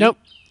ideology. Nope.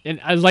 And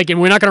and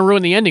we're not going to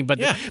ruin the ending, but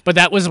Yeah. but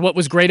that was what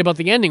was great about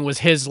the ending was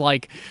his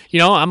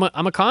I'm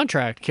a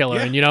contract killer,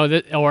 Yeah.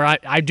 and or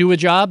I do a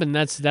job, and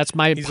that's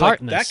my He's part like,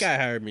 in that this. guy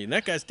hired me, and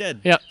that guy's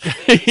dead. Yeah.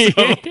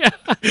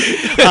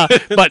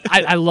 But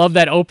I love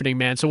that opening,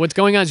 man. So what's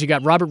going on is you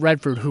got Robert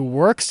Redford who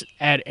works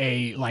at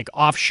a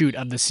offshoot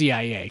of the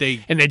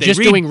CIA, and they're they just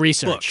read doing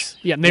research. books.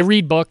 Yeah, and they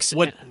read books.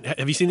 What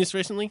have you seen this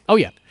recently? Oh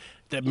yeah,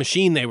 That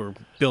machine they were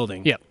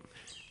building. yeah.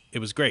 It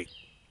was great.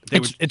 They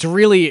were, It's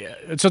really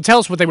so. Tell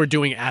us what they were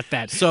doing at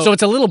that. So- So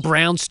it's a little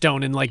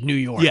brownstone in New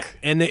York. yeah,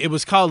 and it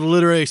was called the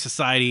Literary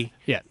Society.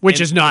 Yeah, which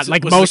And is not was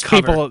the most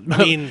cover. people. I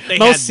mean, they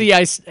most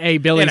had- CIA They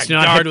had buildings a do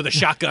not. guard have- with a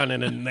shotgun,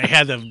 and then they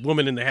had the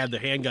woman, and they had the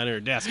handgun in her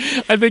desk.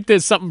 I think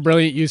there's something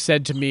brilliant you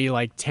said to me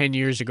 10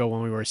 years ago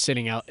when we were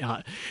sitting out.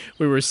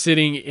 We were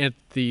sitting at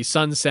the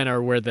Sun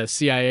Center where the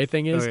CIA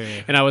thing is, Oh,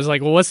 yeah. and I was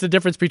like, "Well, what's the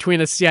difference between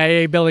a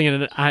CIA building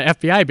and an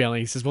FBI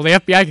building?" He says, "Well, the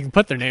FBI can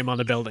put their name on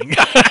the building."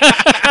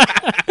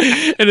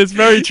 And it's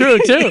very true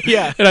too.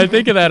 Yeah. And I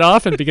think of that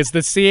often because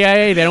the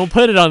CIA, they don't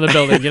put it on the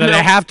building. No.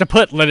 They have to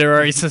put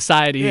Literary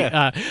Society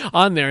Yeah.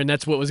 on there, and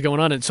that's what was going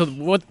on. And so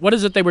what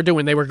is it they were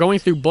doing? They were going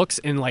through books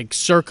and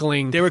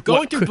circling. They were going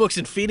what through could- books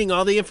and feeding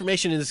all the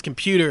information in this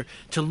computer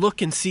to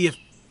look and see if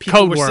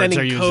people Code were words sending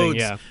are using, codes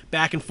yeah.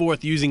 back and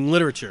forth using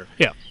literature.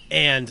 Yeah.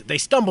 And they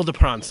stumbled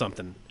upon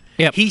something.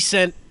 Yep. He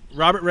sent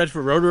Robert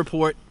Redford wrote a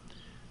report,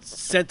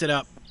 sent it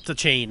up to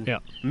Chain. Yeah.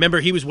 Remember,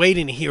 he was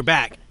waiting to hear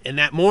back. And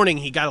that morning,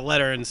 he got a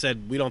letter and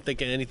said, "We don't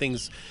think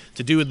anything's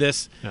to do with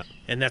this," Yeah.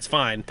 and that's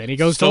fine. Then he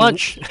goes to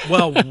lunch.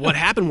 Well, what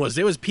happened was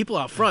there was people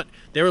out front.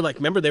 They were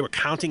remember, they were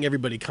counting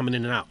everybody coming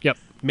in and out. Yep.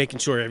 Making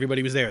sure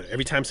everybody was there.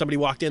 Every time somebody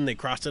walked in, they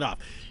crossed it off.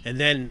 And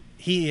then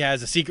he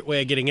has a secret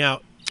way of getting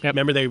out. Yep.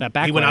 Remember, That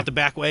back he went way. out the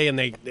back way, and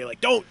they Yeah.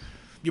 don't.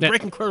 You're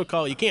breaking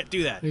protocol. You can't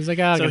do that. He's like,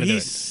 "I'm so gonna do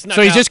he's it." snuck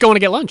So he's out. just going to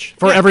get lunch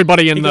for Yeah.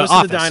 everybody in he the goes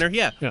office. to the diner,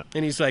 yeah. Yeah.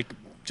 And he's like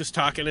just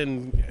talking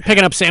and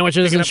Picking up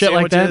sandwiches picking and up shit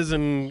like that. sandwiches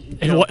and, you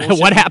And know, what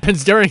bullshit.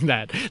 happens during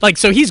that?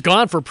 So he's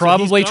gone for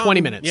probably gone,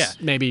 20 minutes, yeah.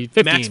 maybe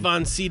 15. Max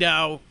von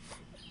Sydow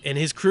and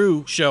his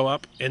crew show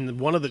up, and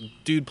one of the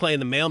dude playing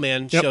the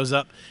mailman Yep. shows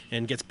up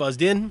and gets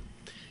buzzed in.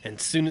 And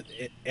as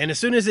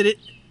soon as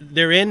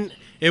they're in,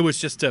 it was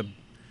just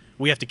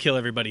we have to kill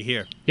everybody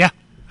here. Yeah.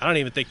 I don't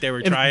even think they were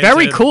And trying.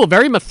 very to, cool,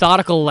 very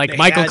methodical, They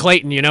Michael had-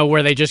 Clayton,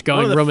 where they just One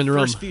going of the room in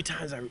room. first few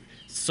times I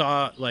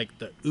saw the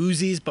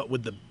Uzis, but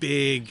with the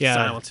big Yeah,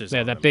 silencers. yeah,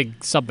 on that them.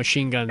 big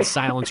submachine gun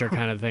silencer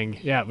kind of thing.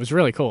 Yeah, it was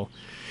really cool.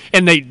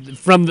 And they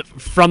from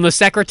the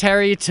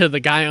secretary to the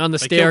guy on the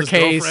They killed his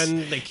staircase.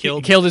 girlfriend, they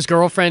killed he killed his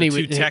girlfriend. two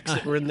he techs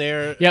that were in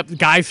there. Yep, the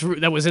guy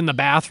that was in the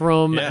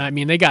bathroom. Yeah. I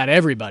mean, they got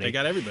everybody. They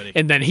got everybody.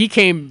 And then he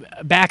came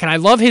back, and I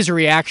love his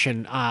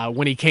reaction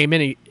when he came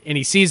in and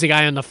he sees the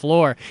guy on the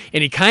floor,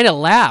 and he kind of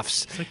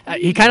laughs.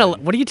 He kind of,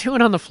 "What are you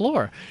doing on the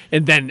floor?"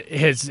 And then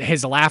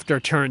his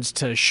laughter turns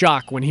to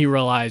shock when he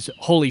realized,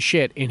 "Holy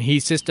shit!" And he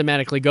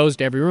systematically goes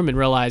to every room and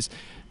realizes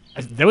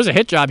there was a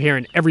hit job here,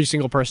 and every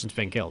single person's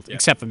been killed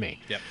except for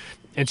me. Yep.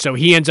 And so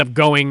he ends up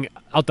going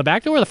out the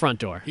back door or the front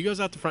door. He goes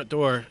out the front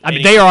door. I mean,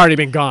 and they already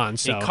been gone.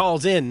 So he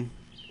calls in.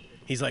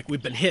 He's like,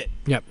 "We've been hit."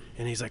 Yep.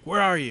 And he's like, "Where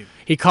are you?"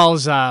 He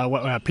calls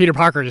Peter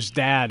Parker's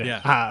dad,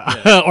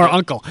 Yeah. or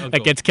uncle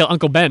that gets killed,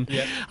 Uncle Ben.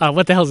 Yeah.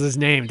 What the hell's his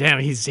name? Damn,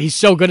 he's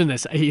so good in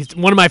this. He's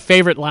one of my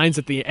favorite lines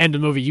at the end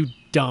of the movie. "You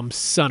dumb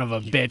son of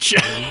a bitch!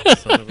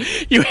 Son of a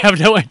bitch. You have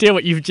no idea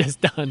what you've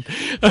just done."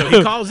 So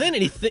he calls in,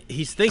 and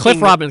he's thinking Cliff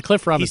that-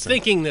 Robinson. He's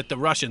thinking that the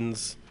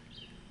Russians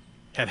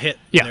have hit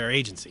Yeah. their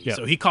agency. Yeah.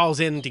 So he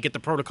calls in to get the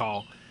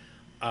protocol,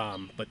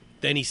 but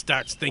then he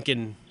starts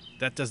thinking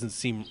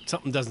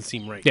something doesn't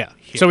seem right. Yeah.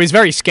 here. So he's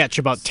very sketch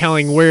about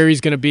telling where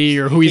he's going to be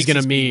or who he's Thinks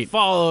going to being meet.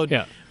 Followed.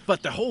 Yeah.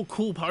 But the whole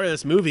cool part of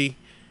this movie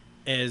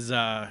is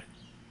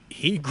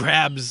he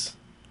grabs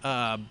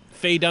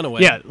Faye Dunaway.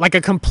 Yeah, like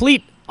a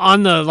complete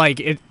on the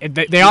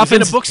they was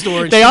often in a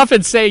bookstore and they she-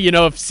 often say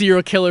if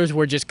serial killers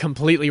were just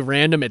completely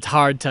random, it's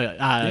hard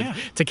to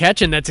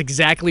catch, and that's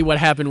exactly what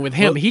happened with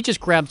him. Well, He just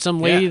grabbed some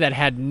lady yeah. that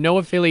had no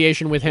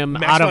affiliation with him.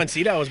 Max von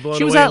Sydow was blown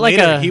she was away at like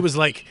later. a He was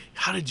like,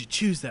 "How did you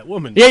choose that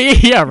woman?"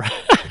 yeah right.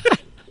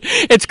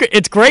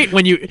 It's great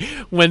when the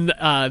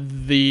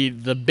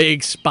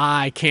big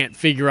spy can't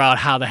figure out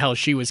how the hell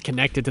she was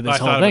connected to this I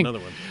whole thought thing. of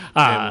another one.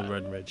 Man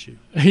with red shoe.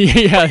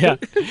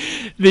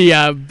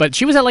 yeah. But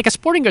she was at like a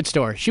sporting goods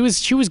store. She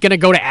was gonna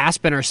go to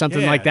Aspen or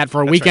something Yeah, like that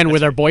for a that's weekend right,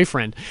 with that's her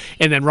boyfriend,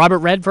 and then Robert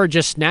Redford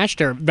just snatched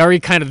her. Very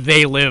kind of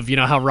They Live, you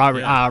know how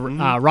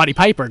Roddy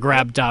Piper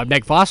grabbed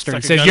Meg Foster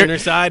and Stuck a says, gun in her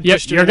side,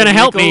 pushed her "You're in gonna the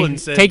help vehicle me, and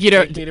said, take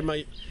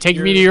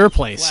me to your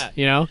place," flat.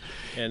 you know.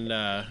 And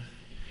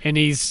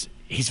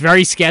He's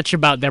very sketch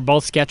about. They're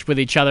both sketch with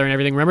each other and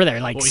everything. Remember, they're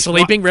like he's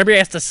sleeping. Remember, he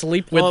has to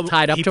sleep with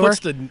tied up he to her.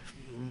 puts the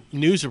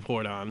news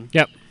report on.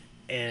 Yep.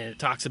 And it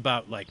talks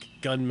about like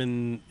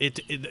gunmen.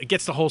 It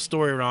gets the whole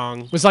story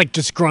wrong. It was like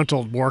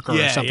disgruntled worker or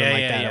Yeah, something yeah,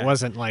 like yeah, that. yeah. It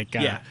wasn't like You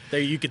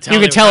could tell.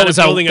 you could tell it was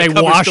building they a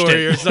cover washed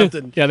story it or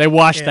something. Yeah, they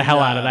washed the And, hell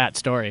out of that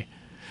story.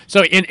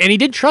 So and he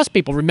did trust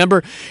people.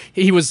 Remember,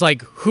 he was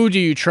like, "Who do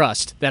you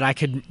trust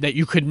that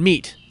you could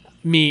meet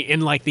me in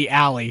like the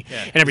alley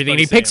and everything?" And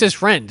he picks his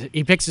friend.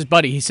 He picks his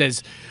buddy. He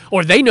says,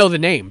 or they know the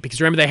name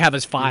because remember they have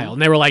his file.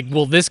 And they were like,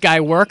 "Will this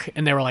guy work?"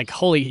 And they were like,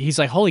 He's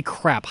like, "Holy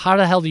crap! How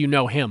the hell do you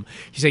know him?"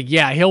 He's like,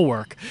 "Yeah, he'll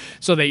work."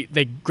 So they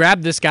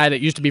grabbed this guy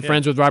that used to be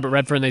friends with Robert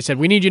Redford. And they said,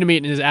 "We need you to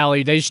meet in his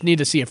alley. They just need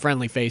to see a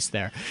friendly face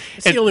there."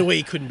 It's the only way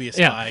he couldn't be a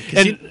spy.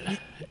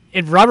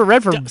 And Robert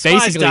Redford Spies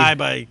basically die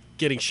by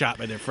getting shot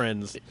by their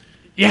friends.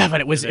 Yeah,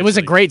 but it was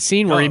a great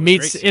scene where he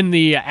meets in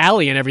the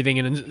alley and everything,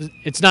 and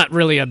it's not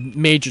really a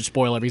major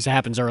spoiler because it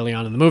happens early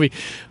on in the movie.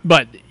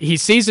 But he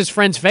sees his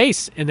friend's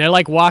face, and they're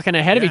like walking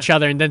ahead of each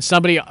other, and then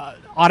somebody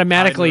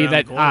automatically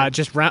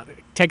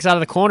takes out of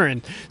the corner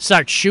and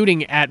starts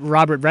shooting at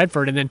Robert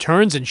Redford, and then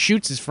turns and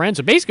shoots his friend.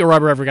 So basically,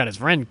 Robert Redford got his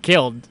friend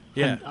killed.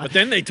 Yeah, but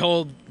then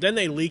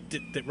they leaked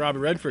it that Robert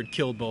Redford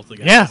killed both the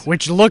guys. Yeah,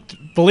 which looked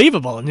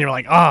believable, and you're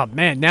like, oh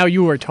man, now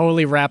you are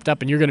totally wrapped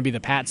up, and you're going to be the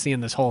patsy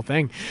in this whole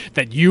thing,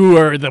 that you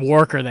were the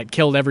worker that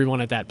killed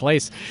everyone at that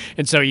place.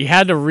 And so he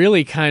had to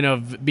really kind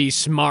of be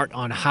smart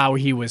on how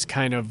he was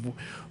kind of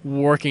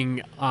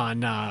working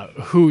on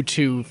who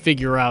to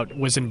figure out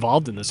was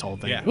involved in this whole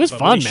thing. Yeah, it was but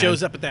fun, when he man.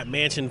 shows up at that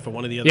mansion for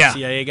one of the other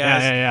CIA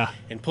guys,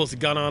 and pulls a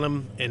gun on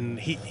him, and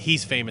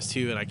he's famous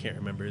too, and I can't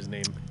remember his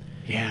name.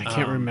 Yeah, I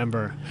can't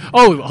remember.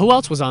 Oh, who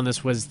else was on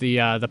this? Was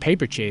the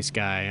paper chase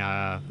guy?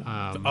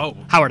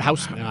 Howard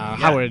Houseman.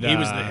 Howard. He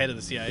was the head of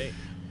the CIA.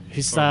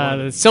 He's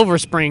Silver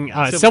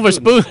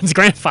Spoon's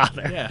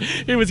grandfather. Yeah.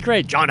 He was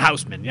great. John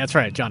Houseman. That's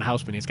right, John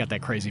Houseman. He's got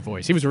that crazy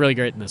voice. He was really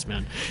great in this,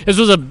 man. This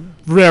was a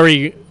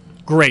very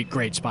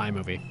great spy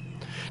movie.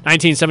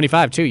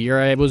 1975, too,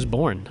 year I was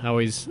born. I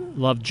always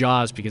loved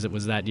Jaws because it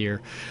was that year.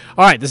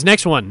 All right, this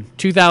next one,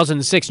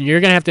 2006, and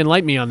you're going to have to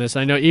enlighten me on this.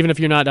 I know even if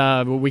you're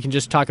not, we can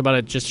just talk about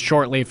it just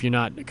shortly if you're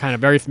not kind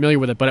of very familiar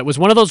with it, but it was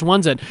one of those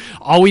ones that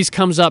always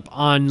comes up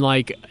on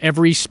like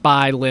every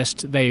spy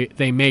list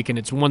they make, and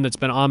it's one that's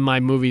been on my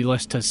movie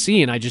list to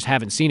see, and I just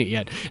haven't seen it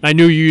yet. And I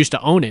knew you used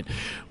to own it,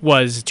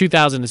 was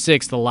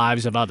 2006, The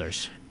Lives of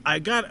Others. I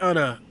got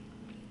on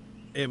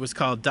it was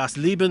called Das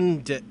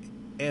Leben der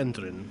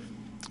Anderen.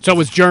 So it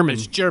was German.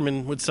 It's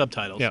German with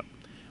subtitles. Yep.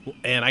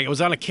 And I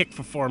was on a kick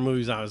for 4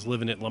 movies. I was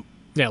living at La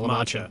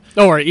Mancha.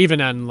 Or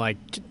even on, like,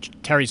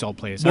 Terry's old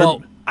place.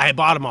 Well, I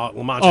bought them all at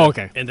La Mancha. Oh,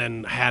 okay. And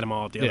then had them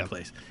all at the other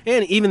place.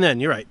 And even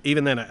then, you're right.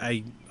 Even then,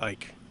 I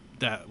like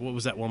that. What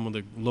was that one with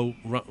the low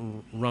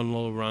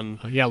run?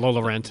 Yeah,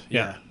 Lola Rent.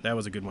 Yeah, that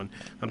was a good one.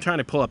 I'm trying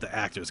to pull up the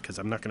actors because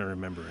I'm not going to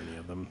remember any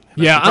of them.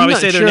 Yeah, I'm probably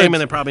not say their sure name, and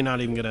they're probably not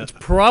even going to.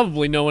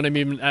 Probably no one, I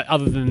mean,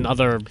 other than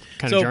other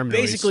kind of German movies.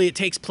 So basically, it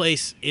takes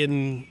place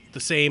in the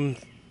same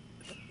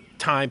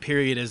time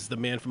period as The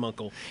Man from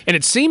U.N.C.L.E. And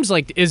it seems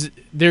like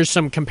there's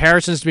some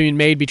comparisons being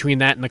made between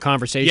that and The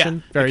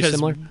Conversation. Yeah, very because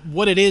similar.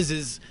 What it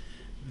is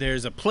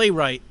there's a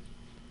playwright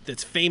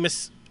that's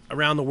famous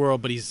around the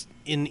world, but he's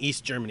in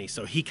East Germany,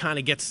 so he kind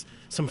of gets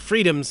some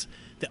freedoms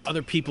that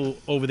other people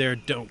over there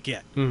don't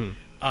get.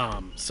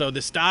 Mm-hmm. So the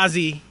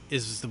Stasi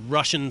is the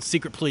Russian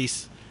secret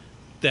police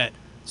that.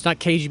 It's not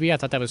KGB. I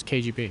thought that was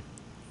KGB.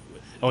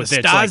 Oh,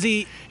 the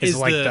Stasi is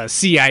like the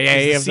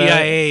CIA of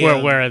CIA,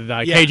 where the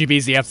KGB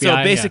is the FBI.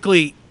 So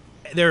basically,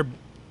 they're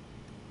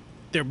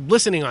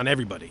listening on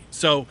everybody.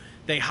 So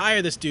they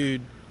hire this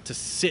dude to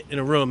sit in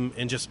a room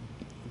and just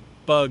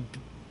bug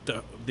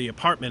the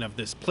apartment of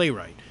this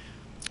playwright.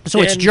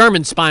 So it's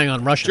German spying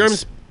on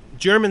Russians.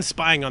 German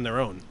spying on their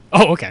own.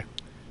 Oh, okay.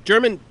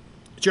 German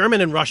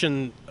and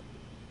Russian.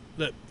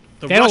 They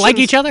don't like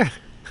each other.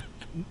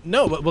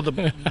 No, well,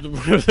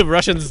 the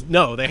Russians,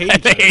 no, they hate each other.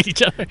 They hate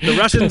each other. The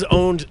Russians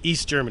owned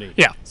East Germany.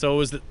 Yeah. So it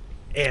was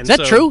is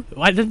that true?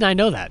 Why didn't I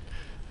know that?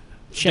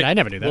 Shit, I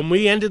never knew that. When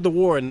we ended the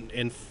war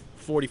in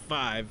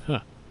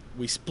 45,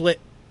 we split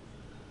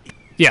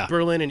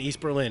Berlin and East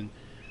Berlin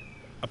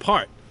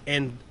apart,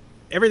 and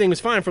everything was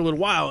fine for a little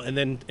while, and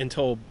then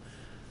until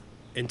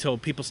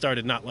people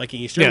started not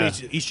liking East Germany,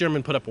 East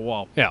Germany put up a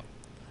wall. Yeah.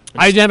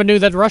 I never knew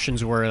that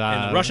Russians were.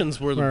 And the Russians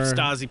were the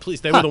Stasi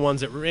police. They were the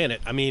ones that ran it.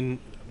 I mean,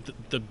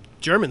 the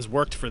Germans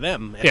worked for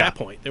them at that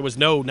point. There was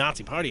no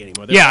Nazi party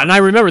anymore. And I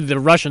remember the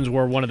Russians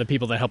were one of the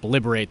people that helped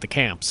liberate the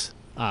camps.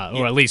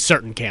 or at least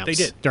certain camps.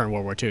 They did. During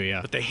World War II.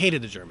 Yeah, but they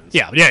hated the Germans.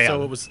 Yeah.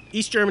 So it was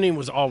East Germany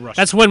was all Russian.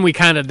 that's when we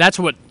that's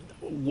what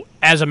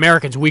as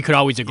Americans we could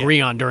always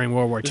agree on during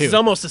World War This II. is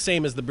almost the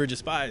same as the Bridge of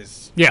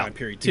Spies time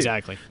period too.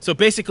 Exactly. So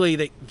basically,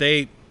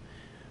 the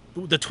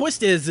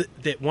twist is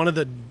that one of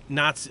the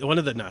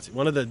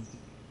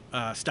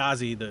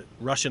Stasi, the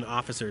Russian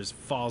officers,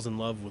 falls in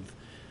love with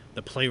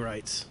the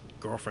playwright's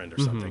girlfriend or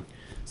something.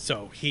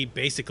 So he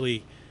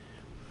basically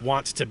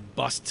wants to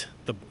bust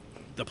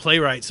the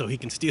playwright so he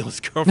can steal his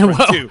girlfriend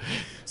Whoa. too.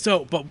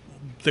 So, but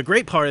the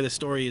great part of the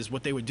story is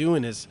what they were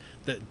doing is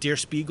that Der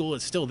Spiegel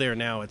is still there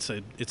now. It's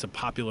a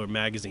popular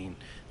magazine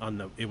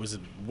it was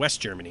in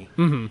West Germany,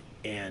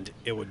 and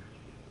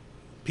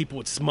people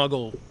would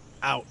smuggle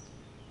out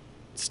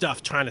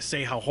stuff trying to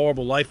say how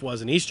horrible life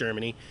was in East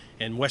Germany,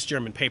 and West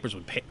German papers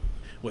would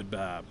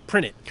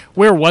print it.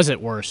 Where was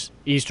it worse,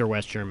 East or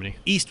West Germany?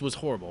 East was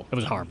horrible. It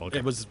was horrible. Okay.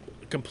 It was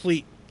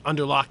complete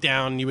under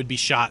lockdown. You would be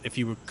shot if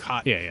you were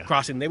caught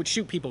crossing. They would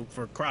shoot people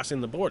for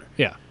crossing the border.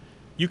 Yeah.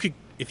 You could,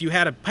 if you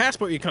had a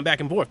passport, you'd come back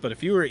and forth. But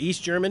if you were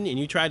East German and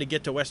you tried to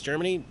get to West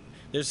Germany,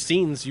 there's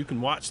scenes you can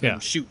watch them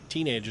shoot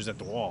teenagers at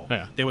the wall.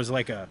 Yeah. There was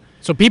like a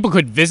So people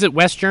could visit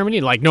West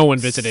Germany, like no one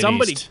visited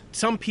East.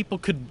 Some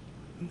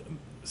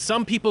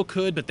people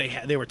could, but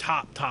they were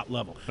top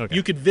level. Okay.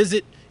 You could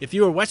visit if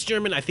you were West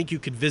German. I think you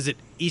could visit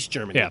East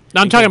Germany. Yeah,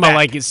 I'm and talking go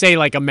about back. say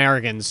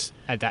Americans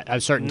at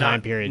a certain Not-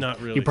 time period. not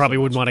really You probably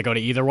so wouldn't want to go to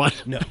either one.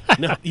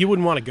 No, you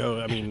wouldn't want to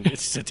go. I mean,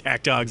 it's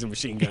attack dogs and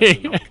machine guns.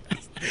 And all.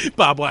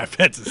 Barbed wire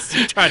fences.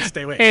 Try to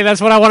stay away. Hey,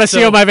 that's what I want to see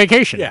So- on my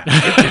vacation. Yeah.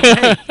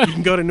 Hey, you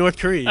can go to North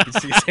Korea. You can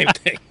see the same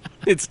thing.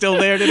 It's still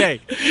there today.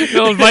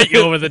 They'll invite you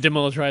over the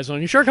demilitarized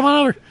zone. You sure? Come on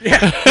over.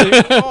 Yeah.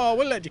 Oh,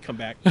 we'll let you come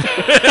back.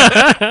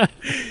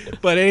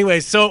 But anyway,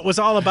 so it was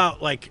all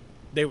about like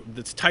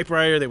this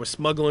typewriter. They were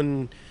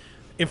smuggling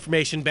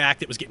information back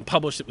that was getting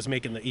published. That was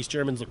making the East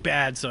Germans look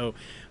bad. So,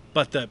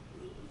 but the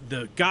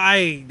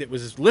guy that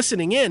was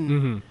listening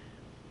in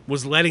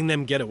was letting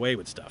them get away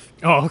with stuff.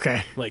 Oh,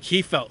 okay. Like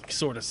he felt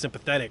sort of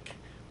sympathetic.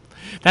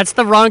 That's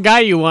the wrong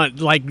guy you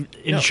want, like,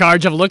 in No.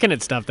 charge of looking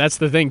at stuff. That's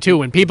the thing, too.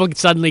 When people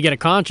suddenly get a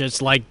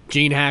conscience, like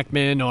Gene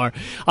Hackman or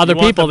other You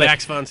want people, the that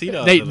Max von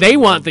Sydow they of they the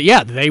want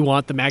world. they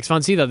want the Max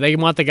von Sydow. They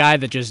want the guy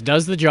that just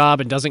does the job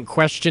and doesn't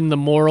question the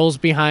morals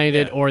behind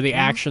it Yeah. or the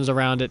actions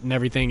around it and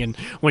everything. And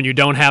when you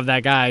don't have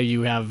that guy,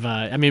 you have,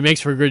 it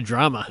makes for good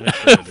drama,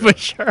 for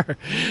sure.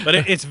 But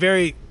it's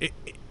very,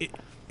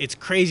 it's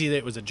crazy that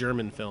it was a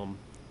German film.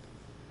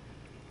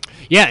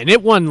 Yeah, and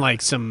it won,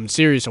 like, some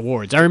serious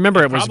awards. I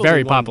remember it was Probably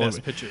very won popular.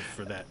 Best Picture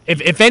for that.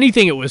 If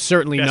anything, it was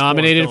certainly Best foreign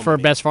nominated film, for I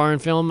mean. Best Foreign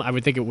Film. I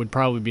would think it would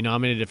probably be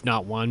nominated, if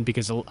not won,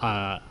 because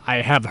I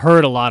have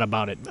heard a lot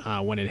about it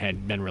when it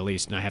had been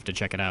released, and I have to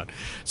check it out.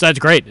 So that's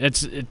great.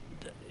 It's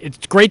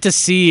great to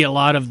see a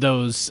lot of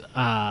those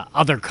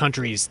other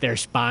countries, their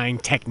spying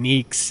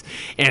techniques,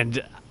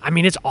 and I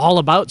mean, it's all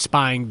about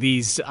spying.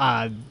 These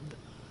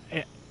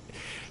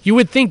you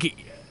would think.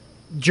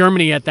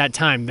 Germany at that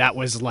time, that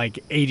was like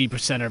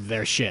 80% of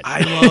their shit.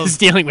 I love is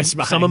dealing with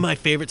spying. Some of my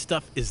favorite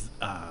stuff is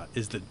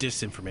the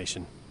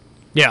disinformation.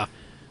 Yeah.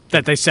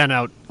 That they sent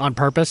out on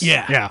purpose?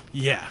 Yeah.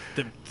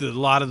 A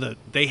lot of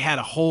they had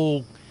a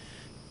whole.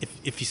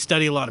 If you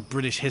study a lot of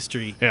British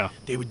history,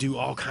 they would do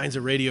all kinds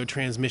of radio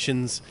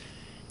transmissions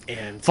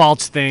and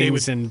false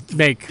things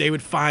they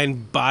would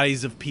find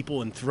bodies of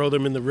people and throw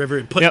them in the river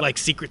and put like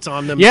secrets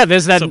on them. Yeah,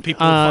 there's that. So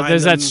people would find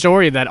there's them. that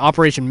story, that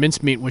Operation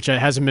Mincemeat, which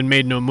hasn't been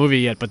made into a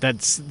movie yet. But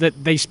that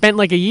they spent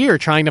like a year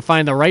trying to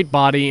find the right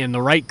body and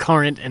the right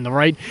current and the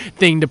right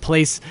thing to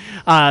place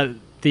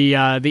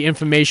the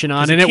information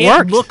on, and it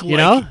worked.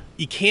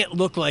 You can't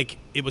look like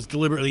it was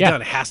deliberately Yeah.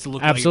 done. It has to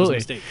look Absolutely.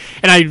 like it was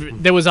a mistake. And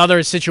there was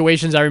other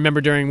situations I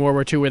remember during World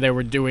War II where they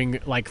were doing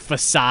like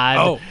facade.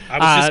 Oh, I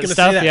was just going to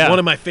stuff. say that. Yeah. One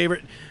of my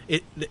favorite.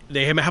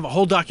 They have a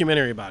whole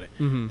documentary about it.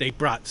 Mm-hmm. They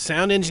brought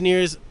sound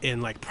engineers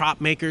and like prop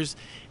makers,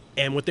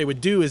 and what they would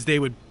do is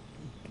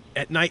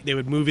at night they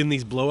would move in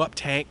these blow up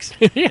tanks,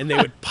 and they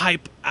would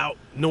pipe out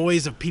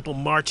noise of people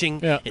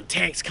marching and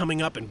tanks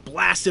coming up and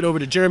blast it over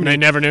to Germany. They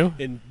never knew.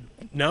 And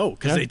no,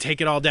 because they'd take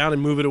it all down and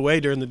move it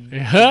away during the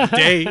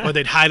day, or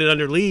they'd hide it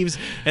under leaves.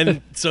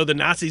 And so the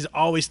Nazis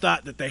always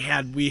thought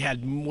that we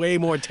had way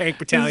more tank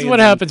battalions. This is what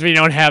happens when you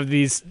don't have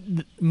these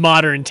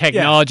modern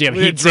technology of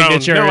we had heat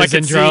drones. signatures No, I could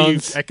and see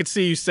drones. I could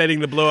see you setting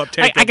the blow up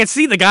tank. I could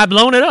see the guy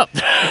blowing it up.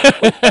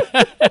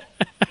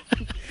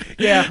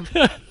 Yeah,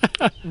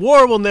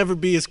 war will never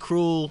be as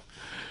cruel.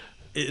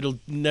 It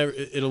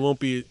won't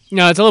be.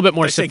 No, it's a little bit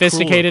more I say cruel or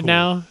sophisticated cool?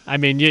 now. I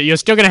mean, you're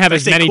still going to have I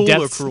as say many cool or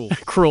deaths. cruel?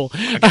 Cruel.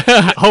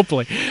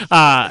 Hopefully.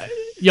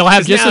 You'll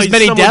have 'Cause just now as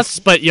many someone's- deaths,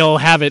 but you'll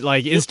have it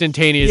like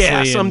instantaneously.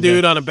 Yeah, some and,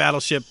 dude on a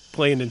battleship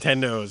playing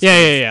Nintendos.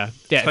 Yeah.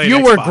 If playing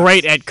you were Xbox.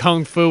 great at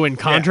Kung Fu and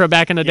Contra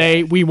back in the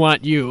day, we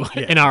want you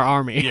in our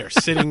army. You're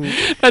sitting.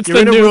 That's you're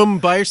the in a new- room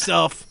by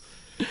yourself.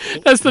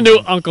 That's the new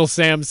Uncle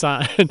Sam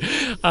sign.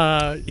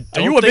 Are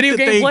you a think video that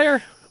game they-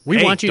 player? We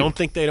Hey, want you. Don't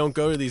think they don't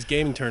go to these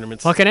gaming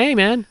tournaments. Fucking A,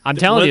 man. I'm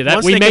telling you that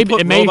Once we they may can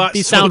put it may robot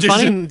be sound soldiers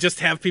funny. and just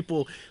have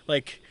people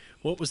like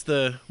What was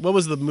the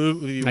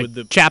movie Like with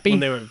the Chappie? when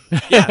they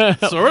were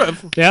sort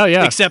of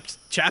Yeah. except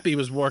Chappie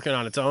was working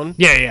on its own.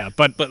 Yeah,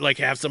 but But like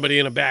have somebody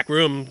in a back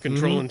room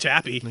controlling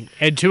Chappie.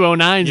 Ed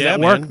 209s Yeah, at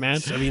work, man.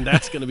 I mean,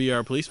 that's going to be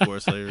our police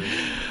force later.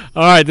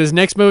 All right, this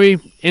next movie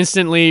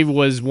instantly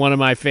was one of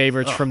my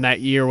favorites from that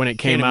year when it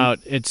came Can't out.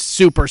 It's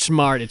super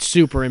smart. It's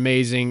super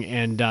amazing.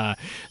 And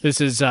this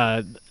is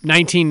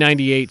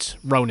 1998's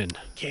Ronin.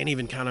 Can't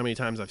even count how many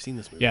times I've seen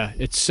this movie. Yeah,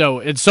 it's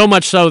so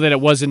much so that it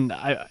wasn't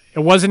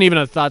even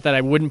a thought that I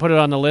wouldn't put it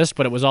on the list,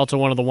 but it was also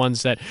one of the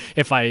ones that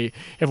if it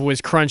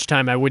was crunch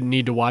time, I wouldn't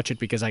need to watch it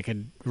because I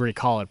could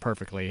recall it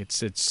perfectly.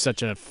 It's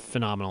such a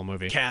phenomenal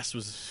movie. Cast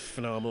was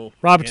phenomenal.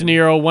 Robert De And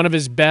Niro, one of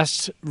his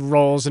best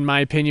roles in my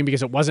opinion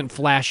because it wasn't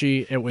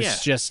flashy. It was Yeah.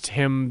 just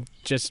him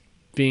just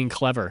being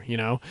clever, you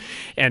know.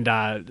 And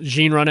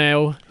Jean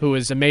Reno, who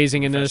is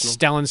amazing in this,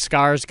 Stellan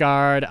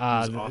Skarsgård,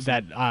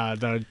 awesome.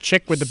 the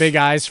chick with the big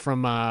eyes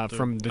from the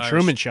Irish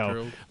Truman Show,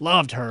 girl.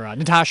 loved her.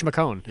 Natasha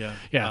McCone,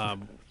 Yeah.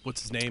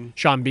 What's his name?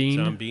 Sean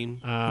Bean. Sean Bean.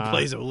 Who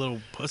plays a little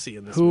pussy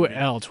in this Who movie.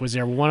 else was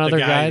there? One The other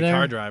guy the there.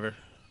 car driver.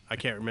 I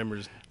can't remember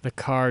his The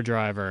car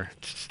driver.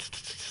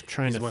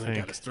 Trying He's to the one that got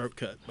think. his throat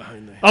cut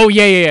behind the. Oh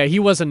yeah. He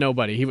was a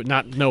nobody. He was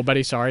not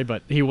nobody. Sorry,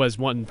 but he was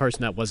one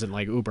person that wasn't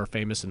like uber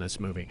famous in this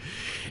movie.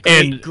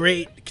 And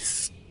Great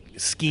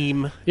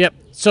scheme. yep.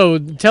 So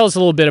tell us a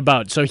little bit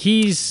about. So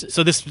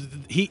So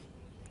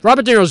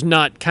Robert De Niro's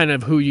not kind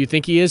of who you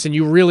think he is, and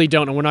you really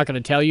don't. And we're not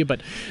going to tell you, but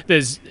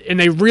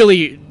they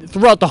really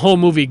throughout the whole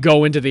movie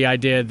go into the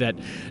idea that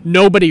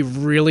nobody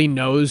really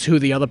knows who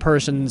the other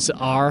persons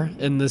are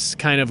in this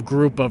kind of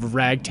group of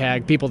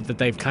ragtag people that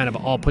they've kind of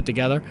all put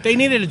together. they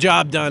needed a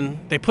job done.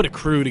 They put a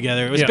crew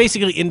together. It was Yeah.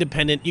 basically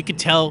independent. You could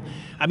tell.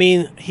 I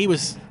mean, he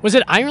was Was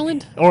it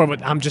Ireland? Or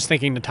I'm just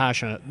thinking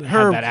Natasha had that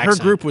her accent.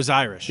 group was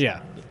Irish.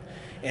 Yeah.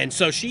 And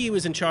so she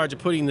was in charge of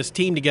putting this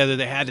team together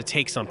that had to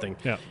take something.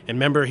 Yeah. And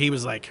remember, he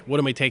was like, "What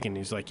am I taking?"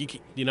 He's like,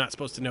 "You're not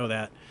supposed to know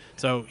that."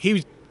 So he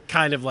was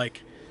kind of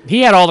like, He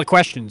had all the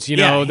questions, you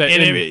know, that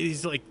and and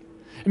he's like,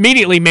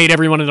 immediately made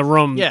everyone in the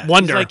room "Yeah."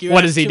 wonder, He's like, "You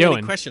what ask is he too many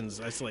doing? Questions.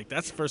 I was like,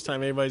 "That's the first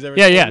time anybody's ever."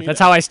 Yeah, told yeah, me that's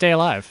that. how I stay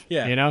alive.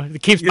 Yeah. You know,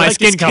 it keeps You my like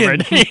your skin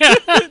covered.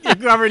 You're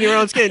covering your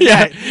own skin.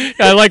 yeah,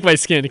 I like my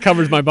skin. It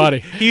covers my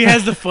body. He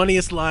has the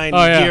funniest line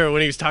Oh, yeah. here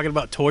when he was talking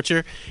about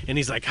torture, and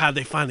he's like, "How'd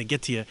they finally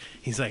get to you?"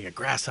 He's like, "A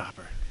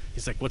grasshopper."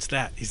 He's like, "What's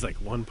that?" He's like,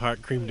 "1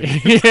 part cream to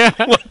milk, yeah,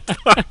 1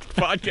 part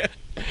vodka."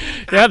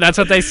 yeah, that's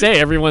what they say.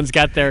 Everyone's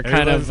got their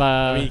kind of.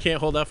 I mean, you can't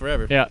hold out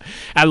forever. Yeah,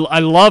 I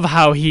love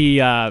how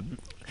he.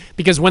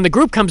 Because when the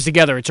group comes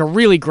together, it's a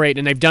really great,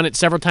 and they've done it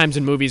several times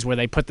in movies where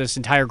they put this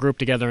entire group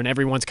together and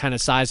everyone's kind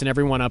of sizing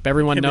everyone up.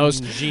 Everyone Him knows,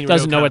 and Jean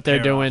doesn't Reno know what kinda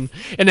they're pair doing.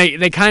 And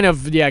they kind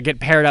of, get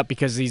paired up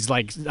because he's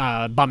like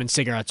bumming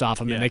cigarettes off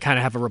him Yeah. and they kind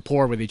of have a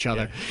rapport with each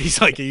other. He's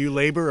like, "Are you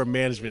labor or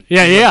management?"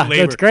 Yeah, He's yeah, like,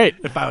 "Labor." that's great.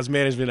 If I was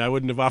management, I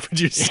wouldn't have offered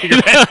you a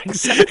cigarette.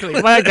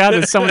 Exactly. My God,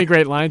 there's so many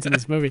great lines in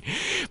this movie.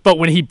 But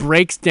when he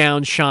breaks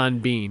down Sean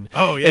Bean,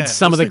 Oh yeah, it's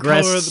some What's of the color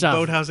best of the stuff.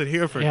 boathouse at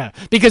Hereford. Yeah,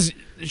 because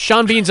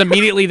Sean Bean's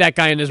immediately that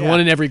guy, and there's one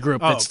in every group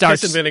Oh, that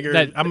starts. piss and vinegar.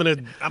 That,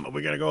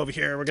 We're gonna go over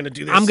here. We're gonna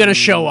do this. I'm going to and-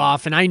 show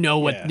off, and I know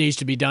what Yeah. needs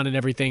to be done and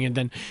everything. And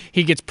then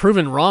he gets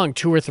proven wrong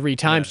 2 or 3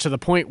 times to the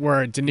point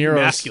where De Niro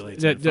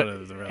emasculates in front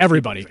of the rest.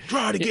 everybody. He's like,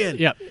 "Draw it again."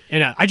 Yeah,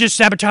 and I just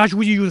sabotaged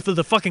with you for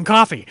the fucking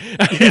coffee,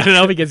 you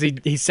know, because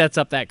he sets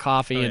up that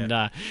coffee, and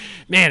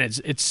man,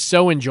 it's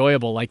so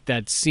enjoyable. Like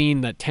that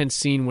scene, that tense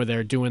scene where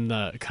they're doing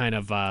the kind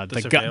of the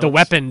surveillance?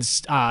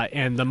 weapons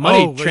and the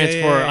money Oh, yeah, transfer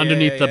yeah,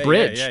 underneath the yeah,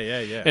 bridge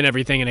yeah. and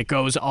everything, and it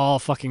goes all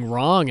fucking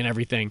wrong and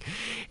everything,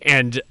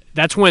 and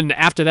that's when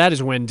after that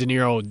is when De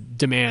Niro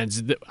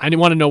demands. I didn't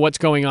want to know what's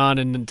going on,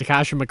 and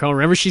Natasha McCone.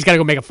 Remember, she's got to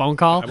go make a phone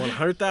call. I want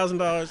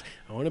 $100,000.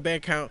 I want a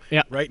bank account.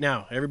 Yeah. Right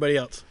now. Everybody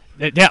else.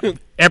 Yeah,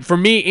 for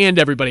me and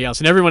everybody else,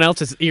 and everyone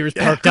else's ears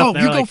perked up.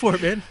 They're You like, go for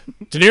it, man.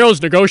 De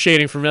Niro's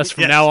negotiating from us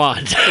from Yes. now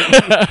on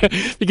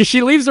because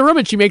she leaves the room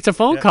and she makes a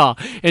phone call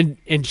and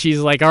she's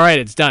like, "All right,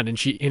 it's done." And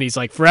he's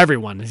like, "For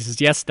everyone." And he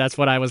says, "Yes, that's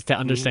what I was to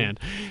understand."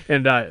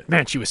 And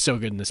man, she was so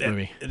good in this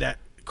movie. That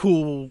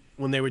cool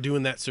when they were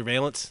doing that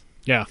surveillance.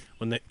 Yeah,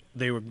 When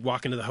they were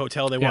walking to the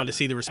hotel, they wanted to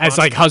see the response. as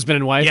like husband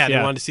and wife. yeah,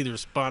 they wanted to see the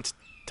response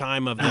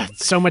time of the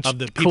so much of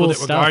the people cool that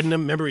were stuff. guarding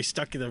him. Remember, he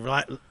stuck in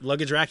the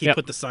luggage rack. He Yep.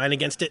 put the sign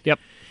against it. Yep.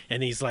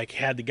 And he's like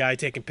had the guy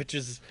taking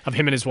pictures Of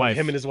him and his wife.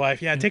 him and his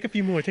wife. Yeah, take a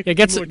few more. Take Yeah, a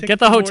get few more, take get a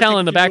the few more, hotel take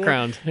in a the few more.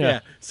 background. Yeah.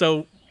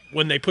 So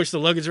when they pushed the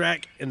luggage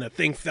rack and the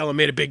thing fell and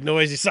made a big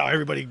noise, you saw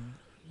everybody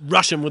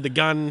rush him with the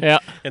gun. Yeah.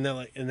 And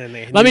then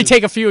they Let me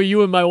take a few of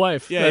you and my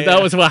wife. Yeah, that yeah.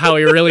 was how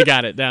he really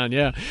got it down.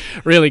 Yeah,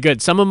 really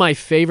good. Some of my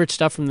favorite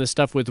stuff from this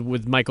stuff with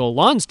Michael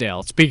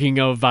Lonsdale. Speaking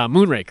of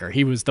Moonraker,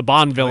 he was the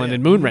Bond villain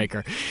in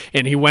Moonraker,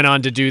 and he went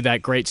on to do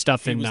that great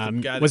stuff in. was the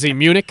guy Was that- he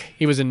Munich?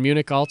 He was in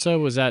Munich also.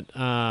 Was that?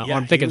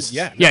 I'm he thinking. was-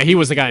 yeah. he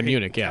was the guy in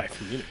Munich. Yeah, guy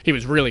from Munich. he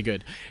was really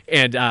good,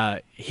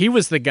 and he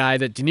was the guy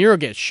that De Niro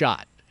gets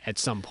shot. at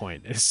some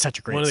point. It's such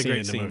a great One of the scene great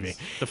in the scenes. movie.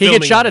 The He filming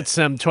gets shot of at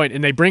some point,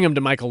 and they bring him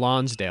to Michael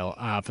Lonsdale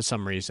for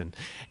some reason.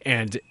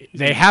 And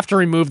they have to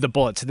remove the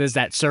bullets. There's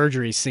that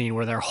surgery scene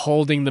where they're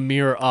holding the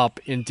mirror up,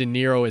 and De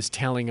Niro is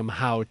telling him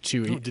how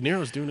to... No, De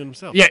Niro's doing it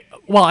himself. Yeah,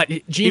 well,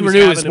 Jean was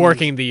Reno having is him-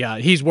 working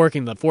he's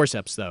working the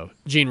forceps, though.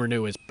 Jean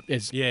Reno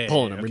is Yeah,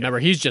 pulling him. okay. Remember,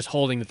 he's just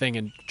holding the thing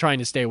and trying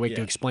to stay awake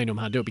to Yeah. explain to him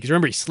how to do it. Because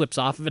remember, he slips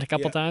off of it a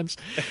couple Yeah. times.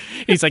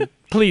 He's like,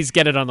 please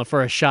get it on the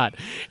first shot.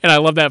 And I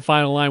love that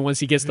final line once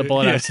he gets the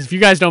bullet out. He says, if you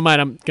guys don't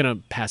mind, I'm going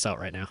to pass out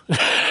right now.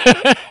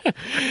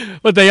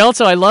 But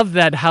I love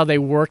that how they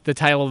worked the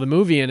title of the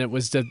movie, and it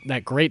was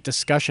that great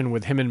discussion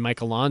with him and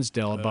Michael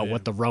Lonsdale about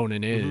what the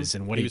Ronin is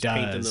and what he was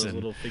painting does. those And,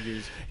 little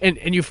figures.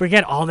 and you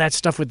forget all that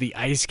stuff with the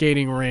ice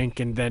skating rink,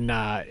 and then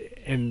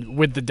and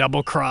with the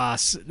double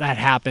cross that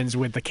happens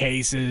with the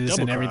cases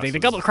Double and everything. cross The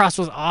was double cross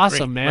was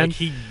awesome, Great. man.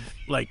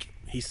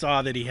 He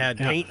saw that he had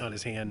paint on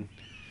his hand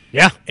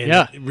Yeah, and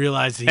yeah.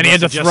 realized And he had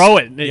to must have throw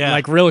it yeah.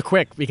 like real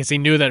quick because he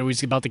knew that he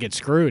was about to get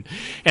screwed.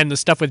 And the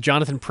stuff with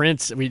Jonathan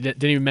Prince, we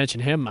didn't even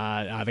mention him,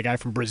 the guy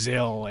from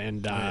Brazil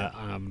and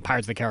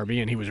Pirates of the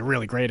Caribbean. He was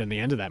really great in the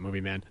end of that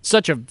movie, man.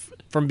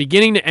 From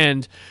beginning to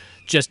end,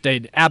 just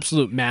an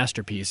absolute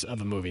masterpiece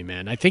of a movie,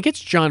 man. I think it's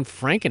John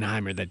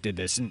Frankenheimer that did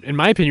this. In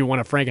my opinion, one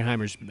of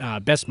Frankenheimer's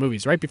best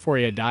movies. Right before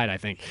he had died, I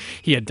think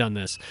he had done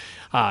this,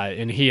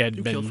 and he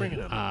had been. killed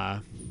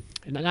Frankenheimer?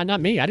 Not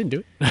me. I didn't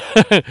do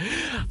it.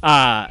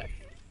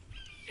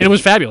 And it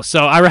was fabulous.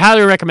 So I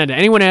highly recommend it.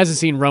 Anyone who hasn't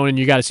seen Ronin,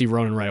 you got to see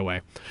Ronin right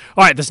away.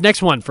 All right, this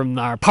next one from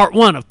our part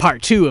 1 of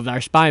part 2 of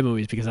our spy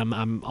movies, because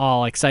I'm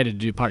all excited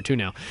to do part 2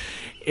 now,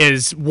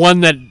 is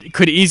one that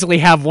could easily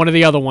have one of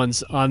the other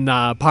ones on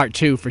part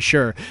 2 for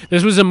sure.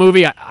 This was a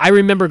movie, I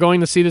remember going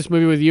to see this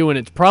movie with you, and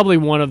it's probably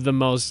one of the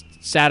most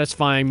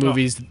satisfying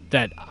movies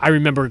that I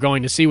remember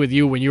going to see with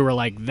you when you were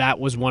like, that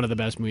was one of the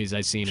best movies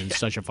I've seen in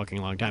such a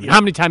fucking long time.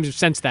 How many times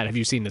since that have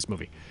you seen this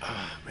movie?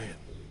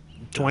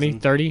 20,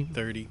 30?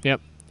 30.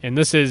 Yep. And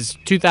this is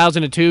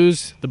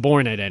 2002's The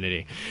Bourne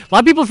Identity. A lot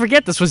of people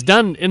forget this was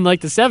done in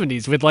like the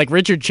 70s with like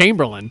Richard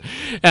Chamberlain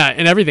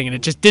and everything, and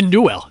it just didn't do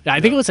well.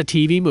 I think it was a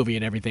TV movie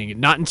and everything.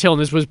 Not until,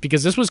 and this was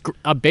because this was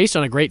based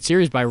on a great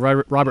series by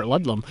Robert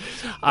Ludlum.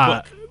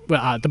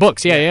 The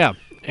books, yeah.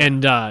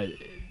 And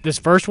this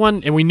first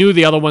one, and we knew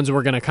the other ones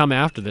were going to come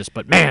after this,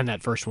 but man,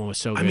 that first one was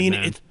so good. I mean,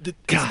 man. it's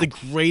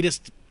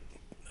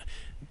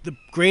the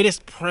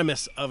greatest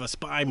premise of a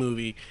spy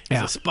movie is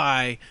Yeah. a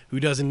spy who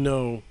doesn't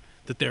know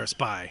that they're a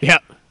spy. Yeah.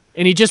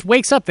 And he just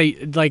wakes up. They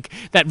like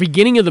that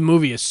beginning of the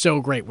movie is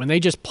so great when they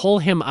just pull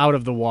him out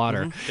of the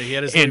water. He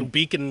had his And- little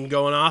beacon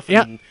going off,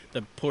 Yeah. and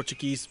the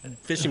Portuguese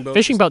fishing boat.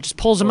 Fishing boat just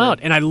pulls him out,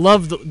 and I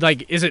love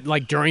is it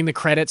like during the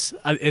credits?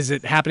 Is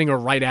it happening or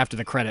right after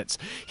the credits?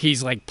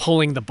 He's like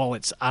pulling the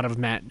bullets out of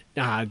Matt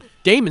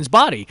Damon's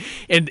body,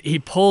 and he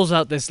pulls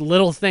out this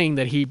little thing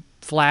that he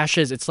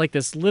flashes. It's like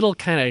this little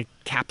kind of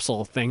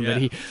capsule thing that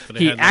he but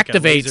it had like a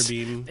activates, laser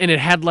beam. and it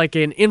had like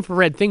an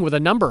infrared thing with a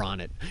number on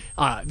it.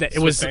 It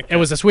was bank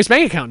a Swiss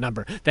bank account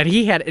number that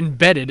he had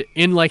embedded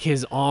in like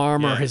his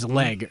arm or Yeah. his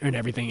leg and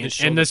everything. His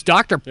And shoulder. this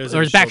doctor It was or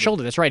in his his back shoulder.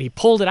 shoulder. That's right. He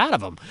pulled it out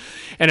of him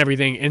and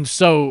everything. And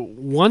so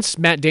once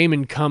Matt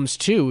Damon comes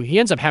to, he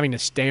ends up having to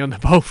stay on the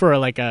boat for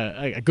like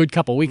a good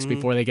couple weeks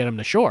before they get him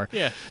to shore.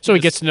 Yeah. So he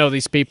Just- gets to know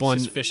these people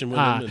Just and fishing with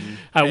them.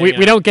 And we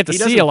hanging don't out. get to He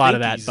see doesn't a lot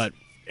of think that, he's but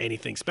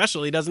anything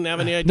special. He doesn't have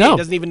any idea. no, He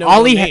doesn't even know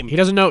all his he name. he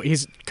doesn't know.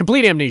 He's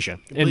complete amnesia.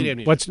 Complete and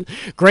amnesia. what's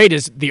great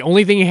is the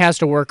only thing he has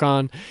to work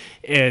on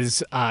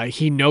is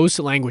he knows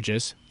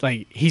languages.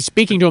 Like he's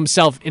speaking to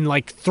himself in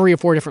like 3 or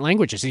 4 different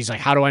languages. He's like,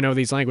 how do I know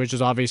these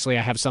languages? Obviously,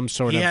 I have some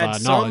sort He of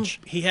had knowledge.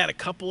 He had a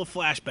couple of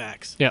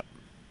flashbacks, Yep.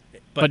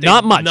 But they-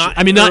 not much.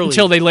 I mean, not early.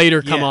 until they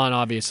later come Yeah. on,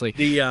 obviously.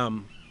 The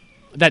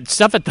That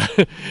stuff at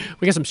the...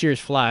 we got some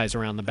serious flies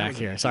around the back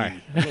here. Sorry.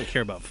 I don't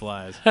care about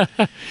flies.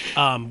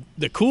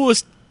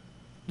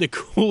 The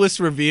coolest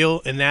reveal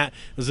in that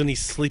was when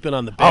he's sleeping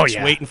on the bench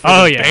waiting for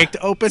the bank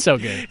to open. So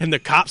good. And the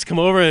cops come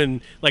over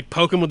and like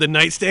poke him with a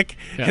nightstick,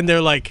 Yeah. and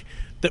they're like,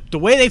 the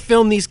way they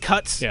filmed these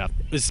cuts Yeah.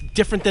 was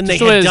different than Just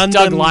they the way had done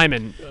Doug them.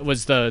 Lyman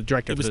was the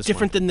director It for was this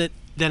different one.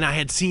 than I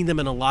had seen them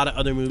in a lot of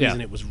other movies, Yeah.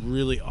 and it was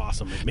really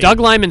awesome. It made- Doug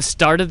Lyman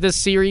started this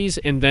series,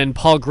 and then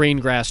Paul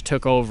Greengrass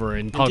took over,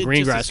 and Paul did just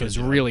as Greengrass good was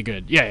job. really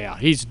good. Yeah.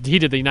 He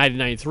did the United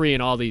 93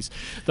 and all the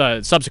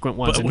subsequent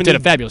ones, and when did he- a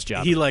fabulous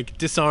job. He like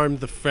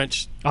disarmed the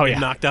French. Oh, yeah.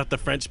 knocked out the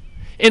French.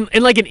 in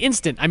like an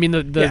instant. I mean,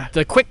 Yeah.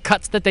 the quick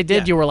cuts that they did, Yeah.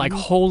 Mm-hmm. you were like,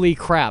 holy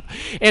crap.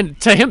 And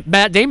to him,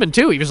 Matt Damon,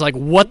 too, he was like,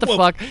 what the Well-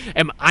 fuck?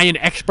 Am I an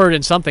expert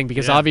in something?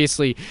 Because Yeah.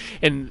 obviously,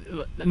 and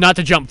not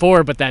to jump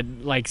forward, but that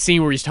like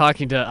scene where he's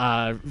talking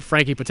to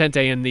Frankie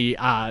Potente in the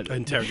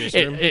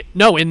Interrogation room?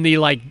 No, in the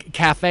like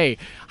cafe.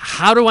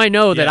 How do I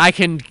know that Yeah. I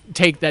can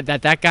take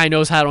that guy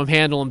knows how to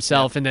handle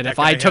himself, and that That if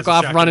I guy took has a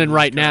off shotgun running in his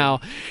right car.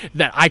 now,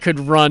 that I could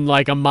run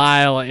like a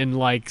mile in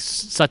like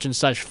such and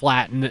such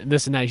flat and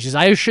this and that. He says,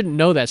 I shouldn't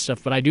know that stuff,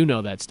 but I do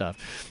know that stuff.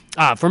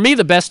 For me,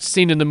 the best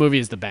scene in the movie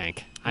is the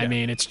bank. I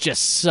mean, it's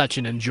just such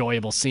an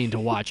enjoyable scene to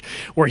watch,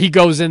 where he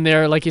goes in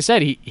there, like you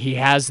said, he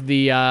has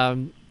the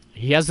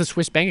He has the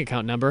Swiss bank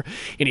account number,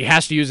 and he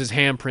has to use his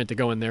handprint to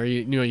go in there.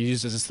 He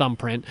uses his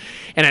thumbprint.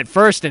 And at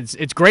first,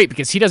 it's great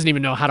because he doesn't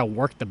even know how to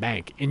work the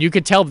bank. And you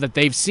could tell that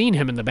they've seen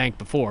him in the bank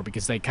before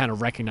because they kind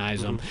of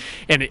recognize him.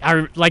 And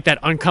I like that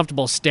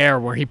uncomfortable stare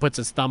where he puts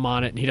his thumb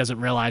on it and he doesn't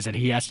realize that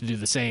he has to do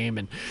the same.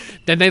 And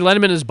then they let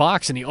him in his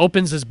box, and he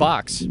opens his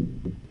box.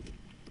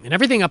 And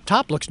everything up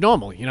top looks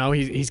normal.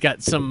 He's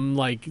got some,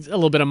 like, a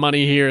little bit of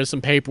money here, some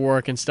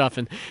paperwork and stuff,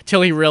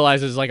 until he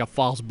realizes, like, a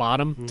false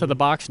bottom to the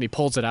box, and he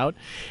pulls it out,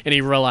 and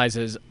he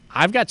realizes,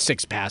 I've got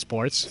 6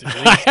 passports.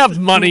 I have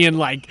money in,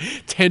 like,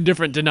 10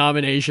 different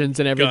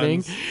denominations and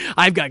everything. Guns.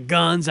 I've got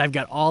guns. I've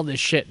got all this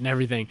shit and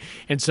everything.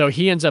 And so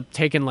he ends up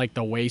taking, like,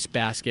 the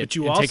wastebasket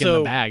and taking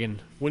the bag.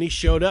 And when he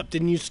showed up,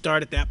 didn't you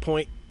start at that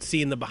point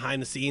seeing the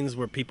behind the scenes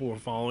where people were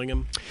following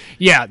him?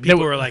 Yeah. People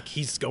were like,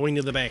 he's going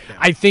to the bank now.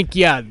 I think,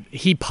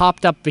 he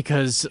popped up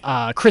because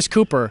Chris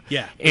Cooper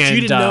but and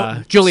you didn't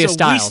know. Julia so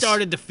Stiles. we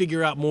started to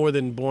figure out more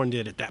than Bourne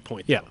did at that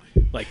point. Yeah.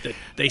 Like,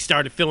 they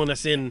started filling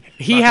us in.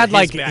 He about had his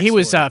like he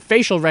was backstory.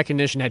 facial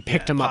recognition had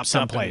picked him up popped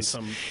someplace,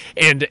 in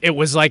and it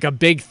was like a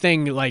big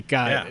thing, like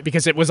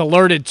because it was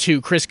alerted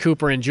to Chris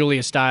Cooper and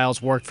Julia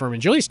Stiles worked for him,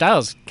 and Julia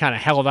Stiles kind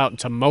of held out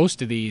into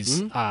most of these,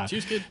 She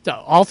was good.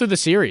 all through the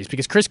series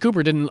because Chris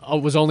Cooper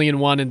was only in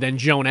one, and then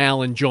Joan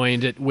Allen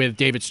joined it with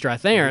David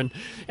Strathairn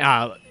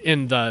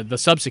in the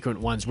subsequent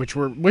ones, which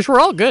were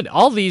all good.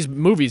 All these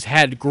movies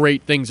had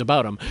great things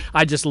about them.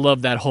 I just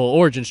love that whole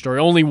origin story.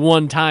 Only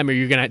one time are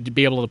you gonna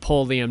be able to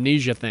pull the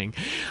amnesia thing,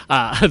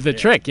 the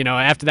trick.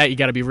 After that you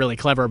got to be really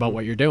clever about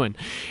what you're doing.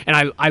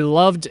 And I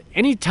loved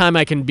any time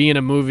I can be in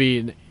a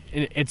movie.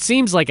 And it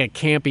seems like a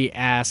campy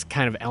ass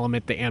kind of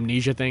element, the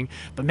amnesia thing.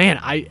 But man,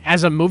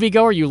 as a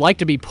moviegoer, you like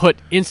to be put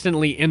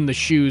instantly in the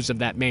shoes of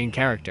that main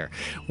character.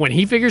 When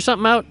he figures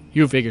something out,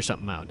 you figure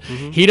something out.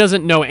 He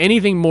doesn't know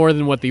anything more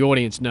than what the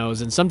audience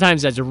knows, and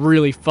sometimes that's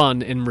really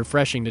fun and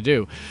refreshing to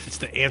do. It's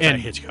the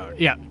anti-Hitchcock.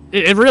 Yeah,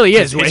 it really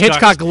is.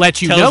 Hitchcock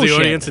lets you tells know the shit.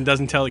 audience and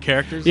doesn't tell the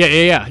characters.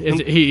 Yeah.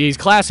 He's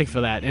classic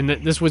for that, and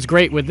this was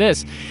great with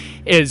this.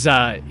 Is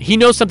he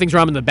knows something's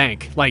wrong in the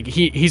bank? Like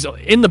he's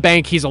in the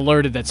bank, he's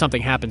alerted that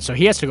something happened, so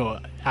he has to go.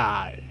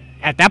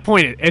 At that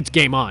point, it's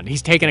game on.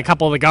 He's taking a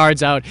couple of the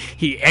guards out.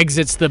 He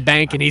exits the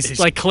bank, and he's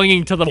like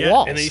clinging to the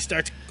walls. And then he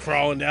starts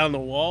crawling down the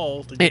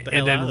wall to get the hell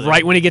and then out of there.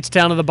 right when he gets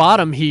down to the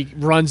bottom, he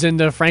runs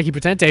into Frankie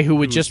Potente, who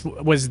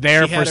was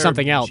there She for had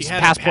something her- else. she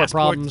had her Passport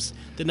problems.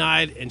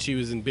 denied, and she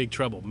was in big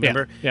trouble.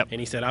 Remember? Yep. And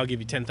he said, "I'll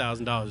give you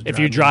 $10,000 If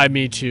you drive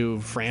me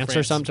to France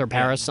or something, or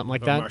Paris, something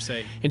like or that."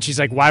 Marseille. And she's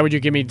like, "Why would you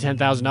give me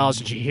 $10,000?"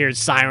 And she hears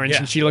sirens, Yeah.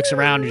 and she looks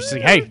around, and she's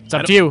like, "Hey, it's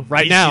up to you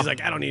right now." She's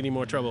like, "I don't need any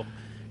more trouble."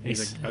 And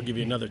he's like, "I'll give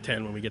you another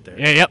 10 when we get there."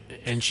 Yeah, yep.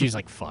 And she's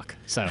like, "Fuck."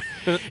 So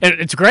and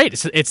it's great.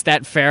 It's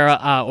that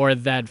Farrah or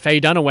that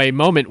Faye Dunaway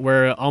moment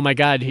where, oh my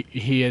God,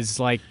 he is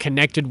like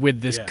connected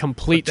with this Yeah.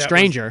 complete But that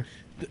stranger.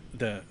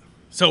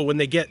 So when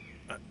they get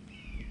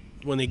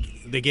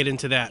they get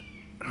into that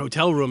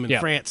hotel room in Yeah.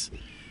 France,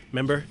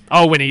 remember?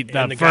 Oh, when the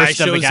And the guy first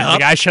of the shows guy, up, the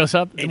guy shows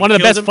up. and One of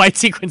the kills best him. fight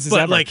sequences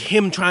But ever. like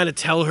him trying to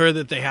tell her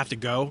that they have to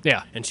go.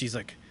 Yeah. And she's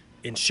like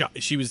in shock.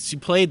 She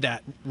played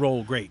that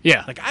role great.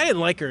 Yeah. Like I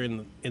didn't like her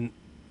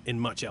in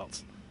much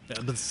else.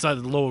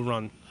 Besides the Lola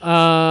Run.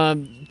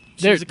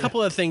 There's a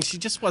couple of things. She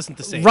just wasn't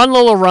the same. Run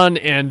Lola Run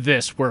and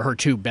this were her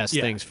two best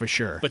Yeah. things for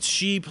sure. But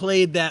she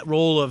played that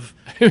role of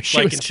She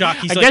like was- in shock.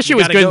 He's I like, guess she "You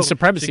was gotta good in go."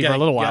 Supremacy So you for a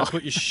little you gotta while.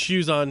 Put your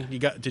shoes on.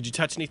 Did you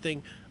touch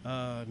anything?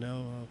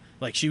 No.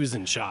 Like she was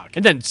in shock.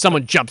 And then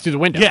someone jumped through the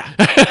window. Yeah.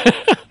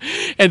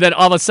 And then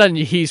all of a sudden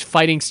he's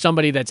fighting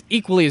somebody that's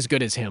equally as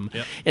good as him.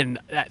 Yep. And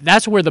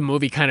that's where the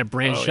movie kind of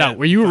branched Oh, yeah. out,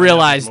 where you Find out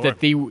realize more.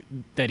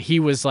 that he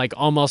was like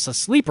almost a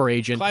sleeper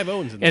agent. Clive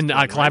Owen's in this And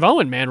movie, Clive right?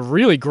 Owen, man,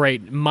 really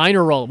great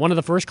minor role. One of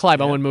the first Clive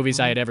Owen movies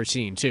I had ever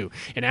seen too.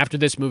 And after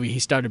this movie, he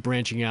started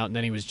branching out, and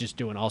then he was just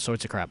doing all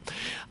sorts of crap.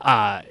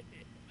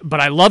 But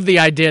I love the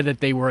idea that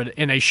they were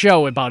in a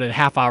show about a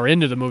half hour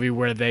into the movie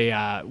where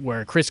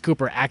where Chris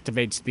Cooper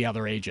activates the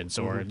other agents,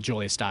 or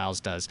Julia Stiles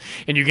does,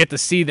 and you get to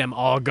see them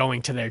all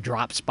going to their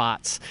drop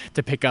spots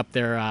to pick up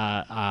their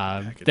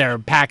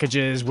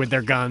packages with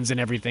their guns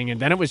and everything, and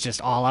then it was just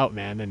all out,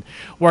 man, and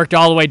worked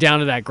all the way down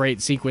to that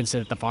great sequence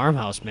at the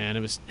farmhouse, man. It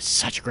was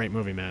such a great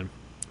movie, man.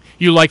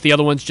 You like the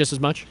other ones just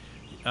as much?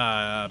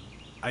 I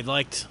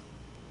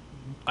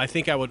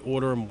think I would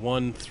order them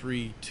 1,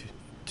 3,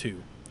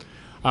 2.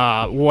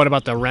 What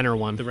about the Renner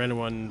one? The Renner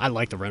one. I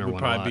like the Renner would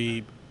one a lot.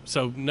 probably be.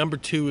 So number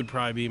 2 would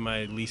probably be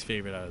my least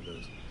favorite out of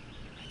those.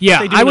 Yeah,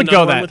 They do I would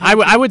go another one that.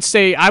 with him? I would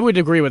say I would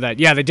agree with that.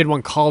 Yeah, they did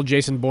one called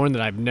Jason Bourne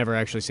that I've never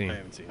actually seen. I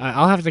haven't seen it.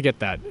 I'll have to get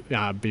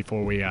that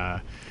before we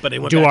But they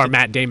went do back our to-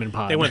 Matt Damon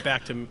pod. They went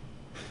back to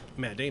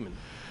Matt Damon.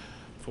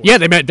 for Yeah, it.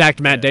 they met back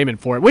to Matt Damon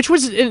for it, which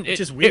was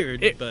is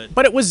weird,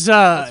 but it was.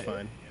 That's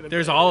fine.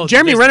 There's all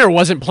Jeremy there's- Renner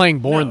wasn't playing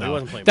Bourne No, he though.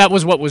 wasn't playing That Bourne.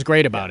 was what was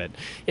great about it.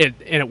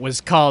 It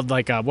was called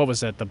like what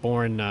was that? The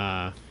Bourne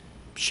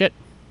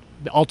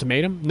the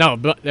Ultimatum? No,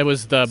 but it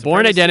was the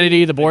Bourne Supremacy,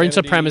 Identity, the Bourne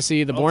Identity,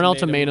 Supremacy, the Bourne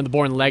Ultimatum, Ultimatum, the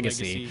Bourne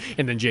Legacy, Legacy.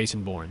 and then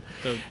Jason Bourne.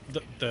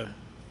 the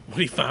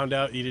when he found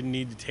out he didn't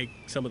need to take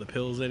some of the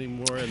pills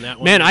anymore, and that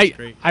one Man, was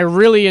great. I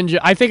really enjoy.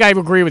 I think I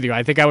agree with you.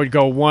 I think I would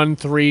go 1,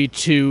 3,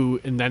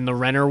 2, and then the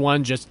Renner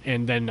one.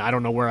 And then I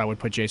don't know where I would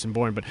put Jason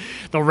Bourne, but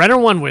the Renner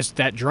one was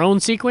that drone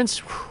sequence.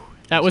 Whew,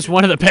 that was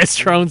one of the best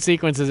drone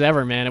sequences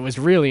ever, man. It was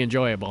really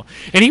enjoyable,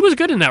 and he was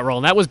good in that role.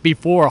 And that was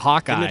before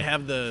Hawkeye. Didn't it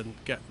have the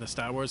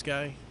Star Wars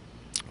guy?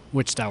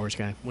 Which Star Wars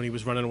guy? When he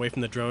was running away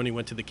from the drone, he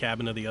went to the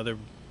cabin of the other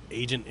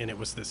agent, and it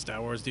was the Star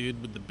Wars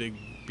dude with the big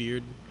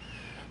beard.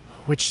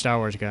 Which Star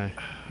Wars guy?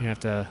 You have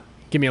to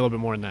give me a little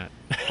bit more than that.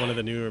 One of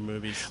the newer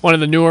movies. One of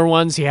the newer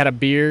ones. He had a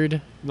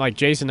beard, like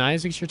Jason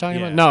Isaacs. You're talking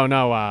Yeah. about?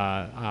 No,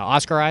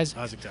 Oscar Isaac.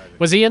 Oscar Isaac.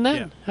 Was he in that?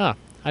 Yeah. Huh.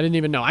 I didn't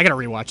even know. I gotta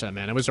rewatch that,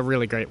 man. It was a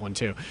really great one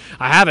too.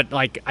 I have it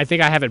I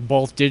think I have it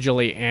both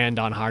digitally and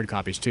on hard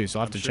copies too. So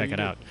I'll have to sure check you it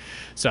do. out.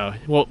 So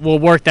we'll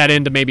work that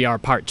into maybe our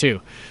part 2.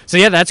 So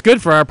yeah, that's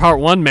good for our part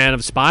 1, man,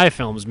 of spy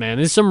films, man.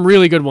 There's some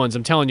really good ones.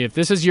 I'm telling you, if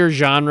this is your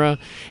genre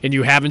and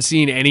you haven't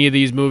seen any of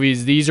these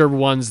movies, these are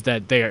ones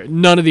that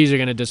none of these are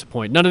gonna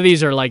disappoint. None of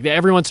these are like,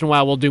 every once in a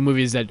while we'll do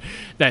movies that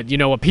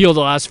appeal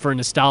to us for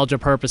nostalgia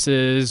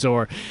purposes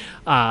or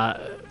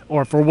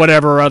for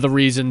whatever other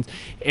reason.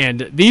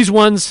 And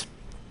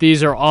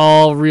these are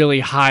all really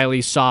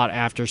highly sought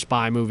after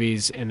spy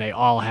movies, and they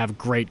all have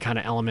great kind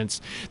of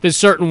elements. There's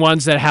certain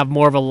ones that have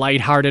more of a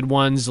lighthearted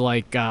ones,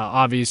 like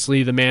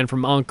obviously The Man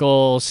from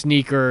U.N.C.L.E.,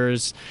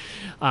 Sneakers.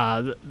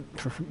 I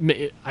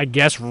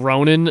guess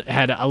Ronin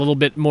had a little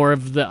bit more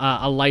of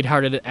a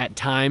lighthearted at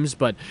times,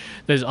 but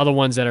there's other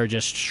ones that are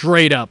just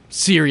straight up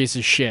serious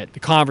as shit. The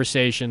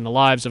Conversation, The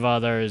Lives of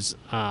Others,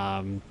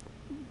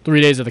 3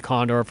 Days of the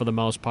Condor for the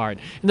most part.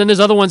 And then there's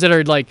other ones that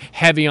are like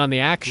heavy on the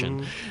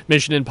action.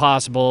 Mission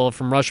Impossible,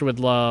 From Russia with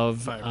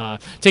Love,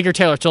 Tinker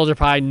Tailor Soldier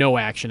Spy, no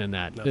action in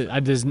that.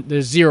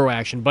 There's zero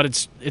action, but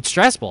it's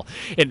stressful.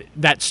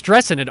 That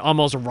stress in it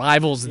almost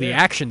rivals the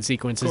action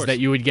sequences that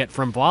you would get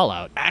from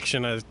Fallout.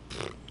 Action,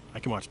 I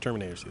can watch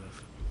Terminator see that.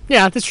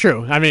 Yeah, that's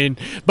true. I mean,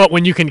 but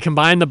when you can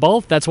combine the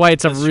both, that's why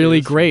it's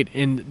really great.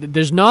 And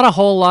there's not a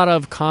whole lot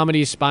of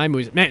comedy spy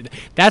movies. Man,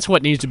 that's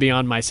what needs to be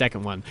on my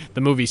second one,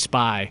 the movie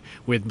Spy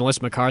with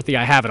Melissa McCarthy.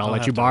 I have it. I'll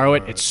let you borrow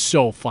it. It's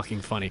so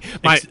fucking funny.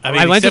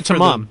 I lent it to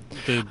Mom.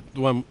 The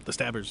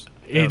Stabbers.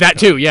 That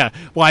too, yeah.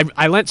 Well,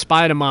 I lent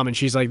Spy to Mom, and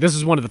she's like, "This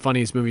is one of the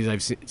funniest movies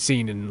I've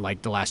seen in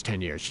like the last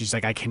 10 years." She's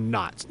like, "I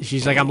cannot."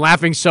 She's like, "I'm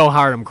laughing so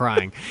hard, I'm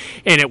crying,"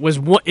 and it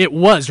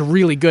was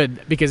really good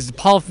because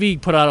Paul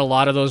Feig put out a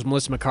lot of those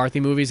Melissa McCarthy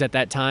movies at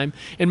that time,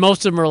 and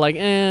most of them are like,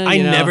 I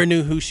never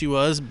knew who she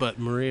was, but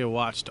Maria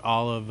watched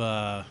all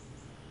of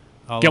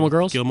Gilmore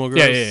Girls.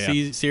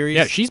 Yeah. Series.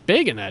 Yeah, she's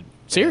big in that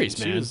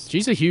series, man.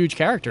 She's a huge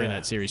character in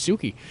that series,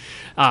 Suki.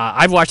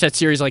 I've watched that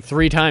series like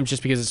 3 times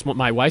just because it's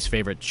my wife's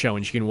favorite show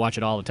and she can watch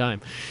it all the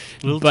time.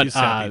 A little too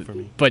sappy for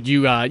me. But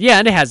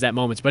and it has that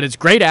moments. But it's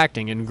great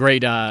acting and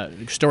great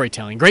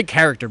storytelling, great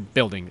character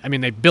building. I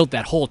mean, they built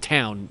that whole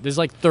town. There's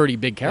like 30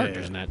 big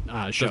characters in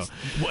that show.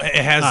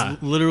 It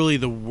has literally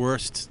the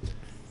worst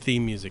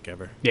theme music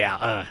ever.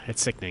 Yeah,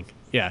 it's sickening.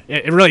 Yeah,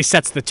 it really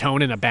sets the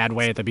tone in a bad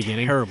way at the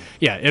beginning. Terrible.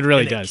 Yeah, it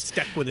really and does.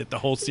 Stuck with it the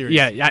whole series.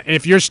 Yeah,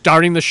 if you're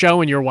starting the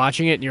show and you're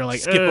watching it and you're like,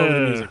 skip over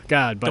the music.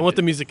 God, but don't let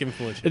the music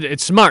influence you.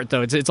 It's smart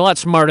though. It's a lot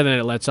smarter than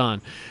it lets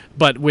on.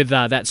 But with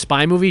that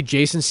spy movie,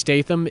 Jason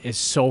Statham is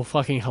so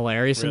fucking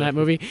hilarious in that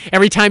movie.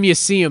 Every time you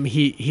see him,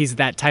 he's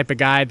that type of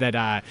guy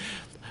that.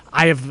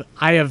 I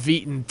have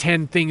eaten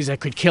 10 things that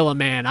could kill a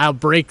man. I'll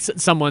break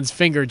someone's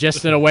finger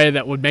just in a way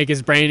that would make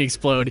his brain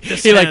explode.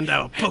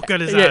 I'll poke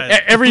at his eyes.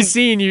 Every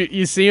scene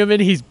you see him in,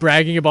 he's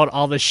bragging about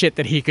all the shit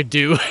that he could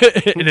do.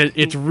 And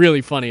it's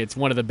really funny. It's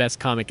one of the best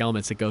comic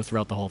elements that go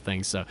throughout the whole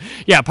thing. So,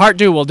 yeah, part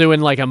 2 we'll do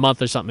in like a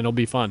month or something. It'll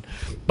be fun.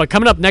 But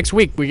coming up next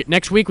week, we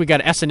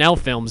got SNL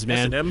films,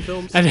 man. S&M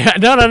films?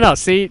 No.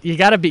 See, you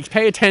got to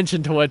pay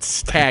attention to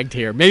what's tagged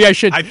here. Maybe I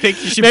should. I think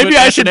you should. Maybe put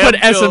I should put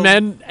film.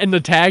 SMN in the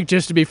tag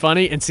just to be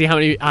funny and see how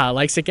many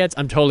likes it gets.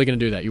 I'm totally gonna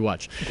do that. You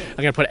watch. I'm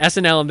gonna put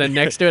SNL and then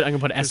next to it, I'm gonna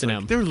put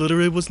S&M. There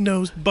literally was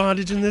no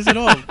bondage in this at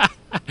all.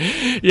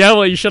 Yeah,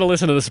 well, you should have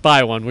listened to the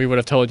Spy one. We would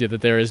have told you that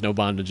there is no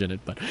bondage in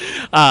it. But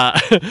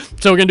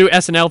so we're gonna do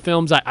SNL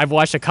films. I've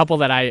watched a couple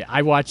that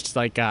I watched.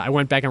 Like I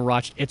went back and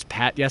watched It's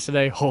Pat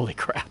yesterday. Holy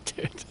crap,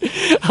 dude!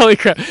 Holy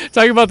crap!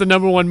 Talking about the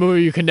 #1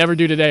 movie you could never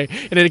do today,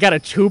 and it got a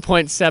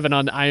 2.7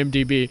 on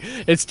IMDb.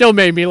 It still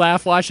made me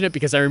laugh watching it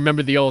because I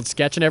remember the old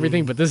sketch and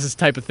everything. But this is the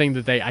type of thing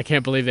that I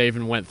can't believe they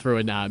even went through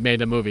and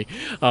made a movie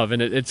of,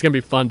 and it's gonna be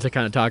fun to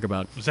kind of talk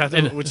about. Was that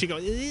when she go?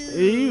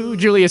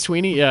 Julia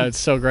Sweeney? Yeah, it's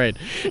so great.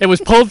 It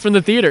was pulled from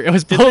the theater. It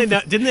was pulled.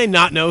 Didn't they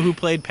not know who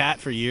played Pat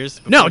for years?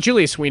 Before? No,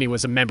 Julia Sweeney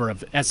was a member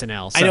of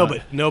SNL. So I know,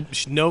 but no,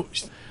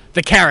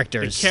 the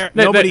characters.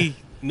 Nobody.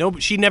 No,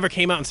 she never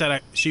came out and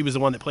said she was the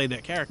one that played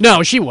that character.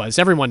 No, she was.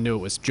 Everyone knew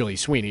it was Julie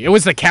Sweeney. It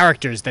was the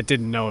characters that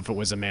didn't know if it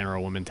was a man or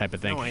a woman type of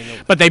thing. No, I know.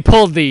 But they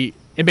pulled it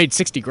made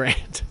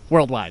 $60,000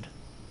 worldwide.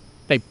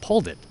 They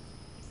pulled it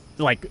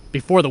like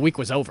before the week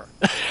was over.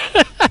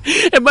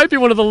 It might be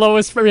one of the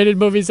lowest rated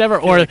movies ever,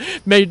 or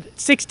made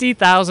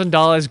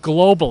 $60,000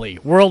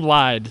 globally,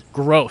 worldwide,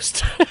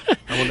 grossed.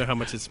 I wonder how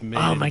much it's made.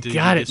 Oh in my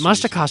digital God! It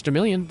must have distribution. cost $1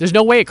 million. There's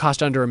no way it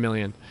cost under $1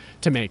 million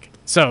to make.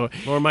 So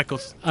Laura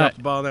Michaels dropped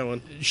the ball on that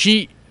one.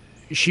 she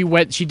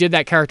did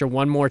that character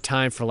one more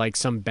time for like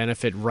some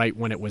benefit right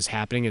when it was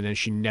happening, and then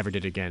she never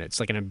did it again. It's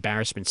like an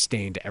embarrassment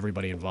stain to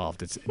everybody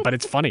involved. But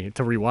it's funny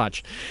to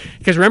rewatch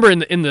because remember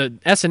in the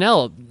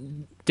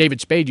SNL,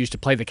 David Spade used to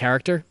play the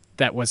character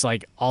that was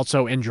like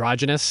also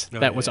androgynous,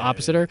 that was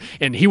opposite her,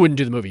 and he wouldn't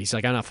do the movie. He's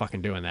like, I'm not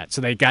fucking doing that. So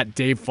they got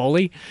Dave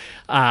Foley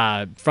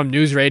from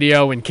News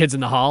Radio and Kids in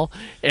the Hall,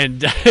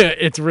 and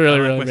it's really I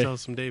really like great.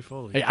 myself some Dave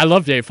Foley. I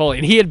love Dave Foley,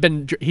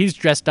 and he's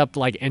dressed up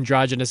like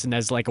androgynous and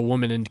as like a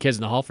woman in Kids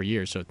in the Hall for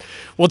years. So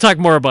we'll talk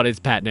more about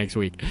it, Pat, next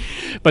week.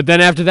 But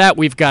then after that,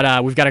 we've got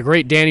a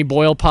great Danny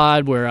Boyle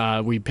pod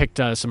where we picked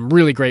some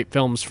really great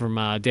films from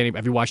Danny.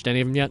 Have you watched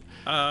any of them yet?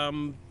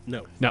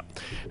 No. No.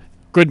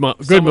 Good Some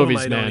of them movies,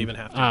 I man. don't even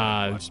have to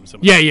watch them. Some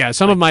of Yeah.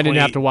 Some like of them I didn't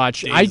have to 28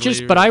 watch. days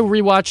later. But I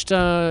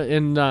rewatched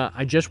and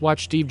I just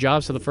watched Steve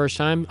Jobs for the first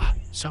time.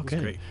 So good.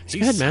 Great. It's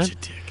He's good, such man. a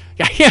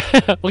dick.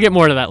 Yeah, we'll get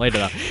more to that later,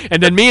 though.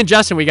 And then me and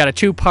Justin, we got a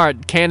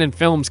 2-part Canon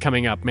Films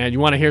coming up, man. You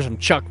want to hear some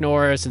Chuck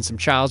Norris and some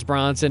Charles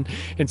Bronson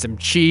and some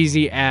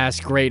cheesy-ass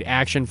great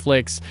action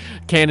flicks.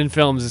 Canon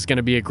Films is going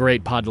to be a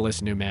great pod to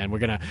listen to, man. We're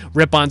going to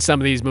rip on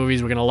some of these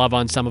movies. We're going to love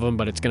on some of them,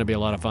 but it's going to be a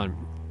lot of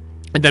fun.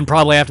 And then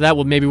probably after that,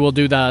 we'll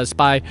do the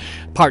Spy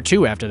Part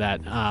 2 after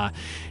that.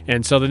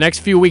 And so the next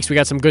few weeks, we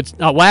got some good...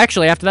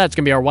 actually, after that, it's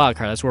going to be our wild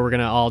card. That's where we're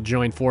going to all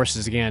join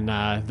forces again.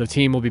 The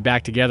team will be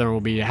back together, and we'll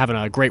be having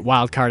a great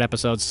wild card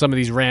episode. Some of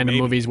these random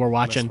movies we're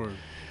watching. Unless we're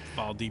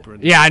fall deeper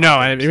into Yeah, I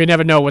know. We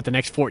never know what the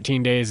next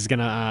 14 days is going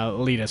to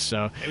lead us.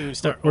 So Maybe we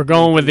start we're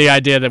going with the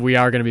idea that we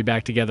are going to be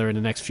back together in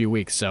the next few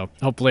weeks. So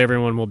hopefully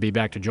everyone will be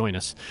back to join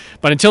us.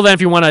 But until then,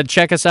 if you want to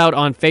check us out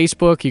on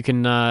Facebook, you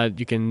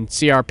can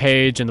see our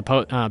page and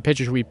the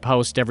pictures we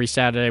post every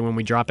Saturday when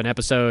we drop an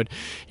episode.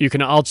 You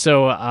can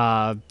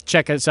also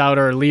check us out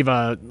or leave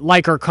a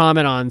like or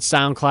comment on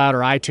SoundCloud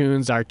or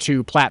iTunes, our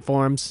 2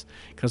 platforms.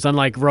 Because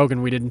unlike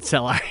Rogan, we didn't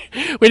sell our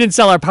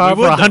power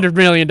for $100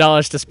 million to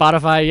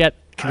Spotify yet.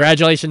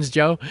 Congratulations,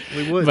 Joe.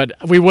 We would. But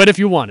we would if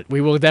you want it.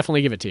 We will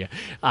definitely give it to you.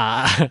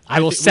 I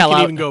will sell we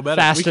can out even go better.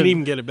 faster. We can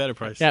even get a better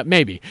price. Yeah,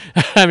 maybe.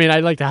 I mean,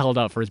 I'd like to hold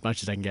out for as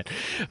much as I can get.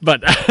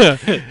 But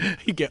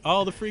You get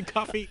all the free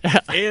coffee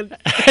and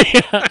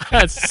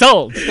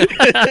sold.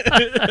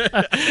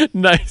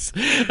 Nice.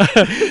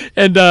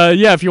 And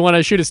if you want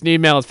to shoot us an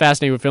email, it's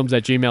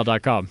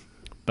fascinatedwithfilms@gmail.com.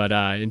 But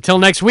until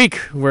next week,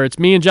 where it's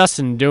me and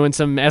Justin doing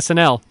some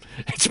SNL.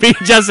 It's me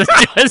and Justin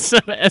doing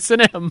some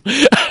S&M.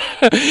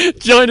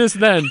 Join us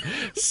then.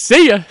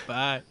 See ya.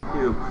 bye.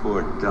 You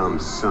poor dumb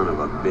son of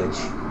a bitch.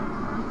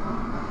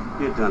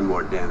 You've done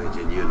more damage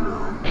than you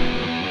know.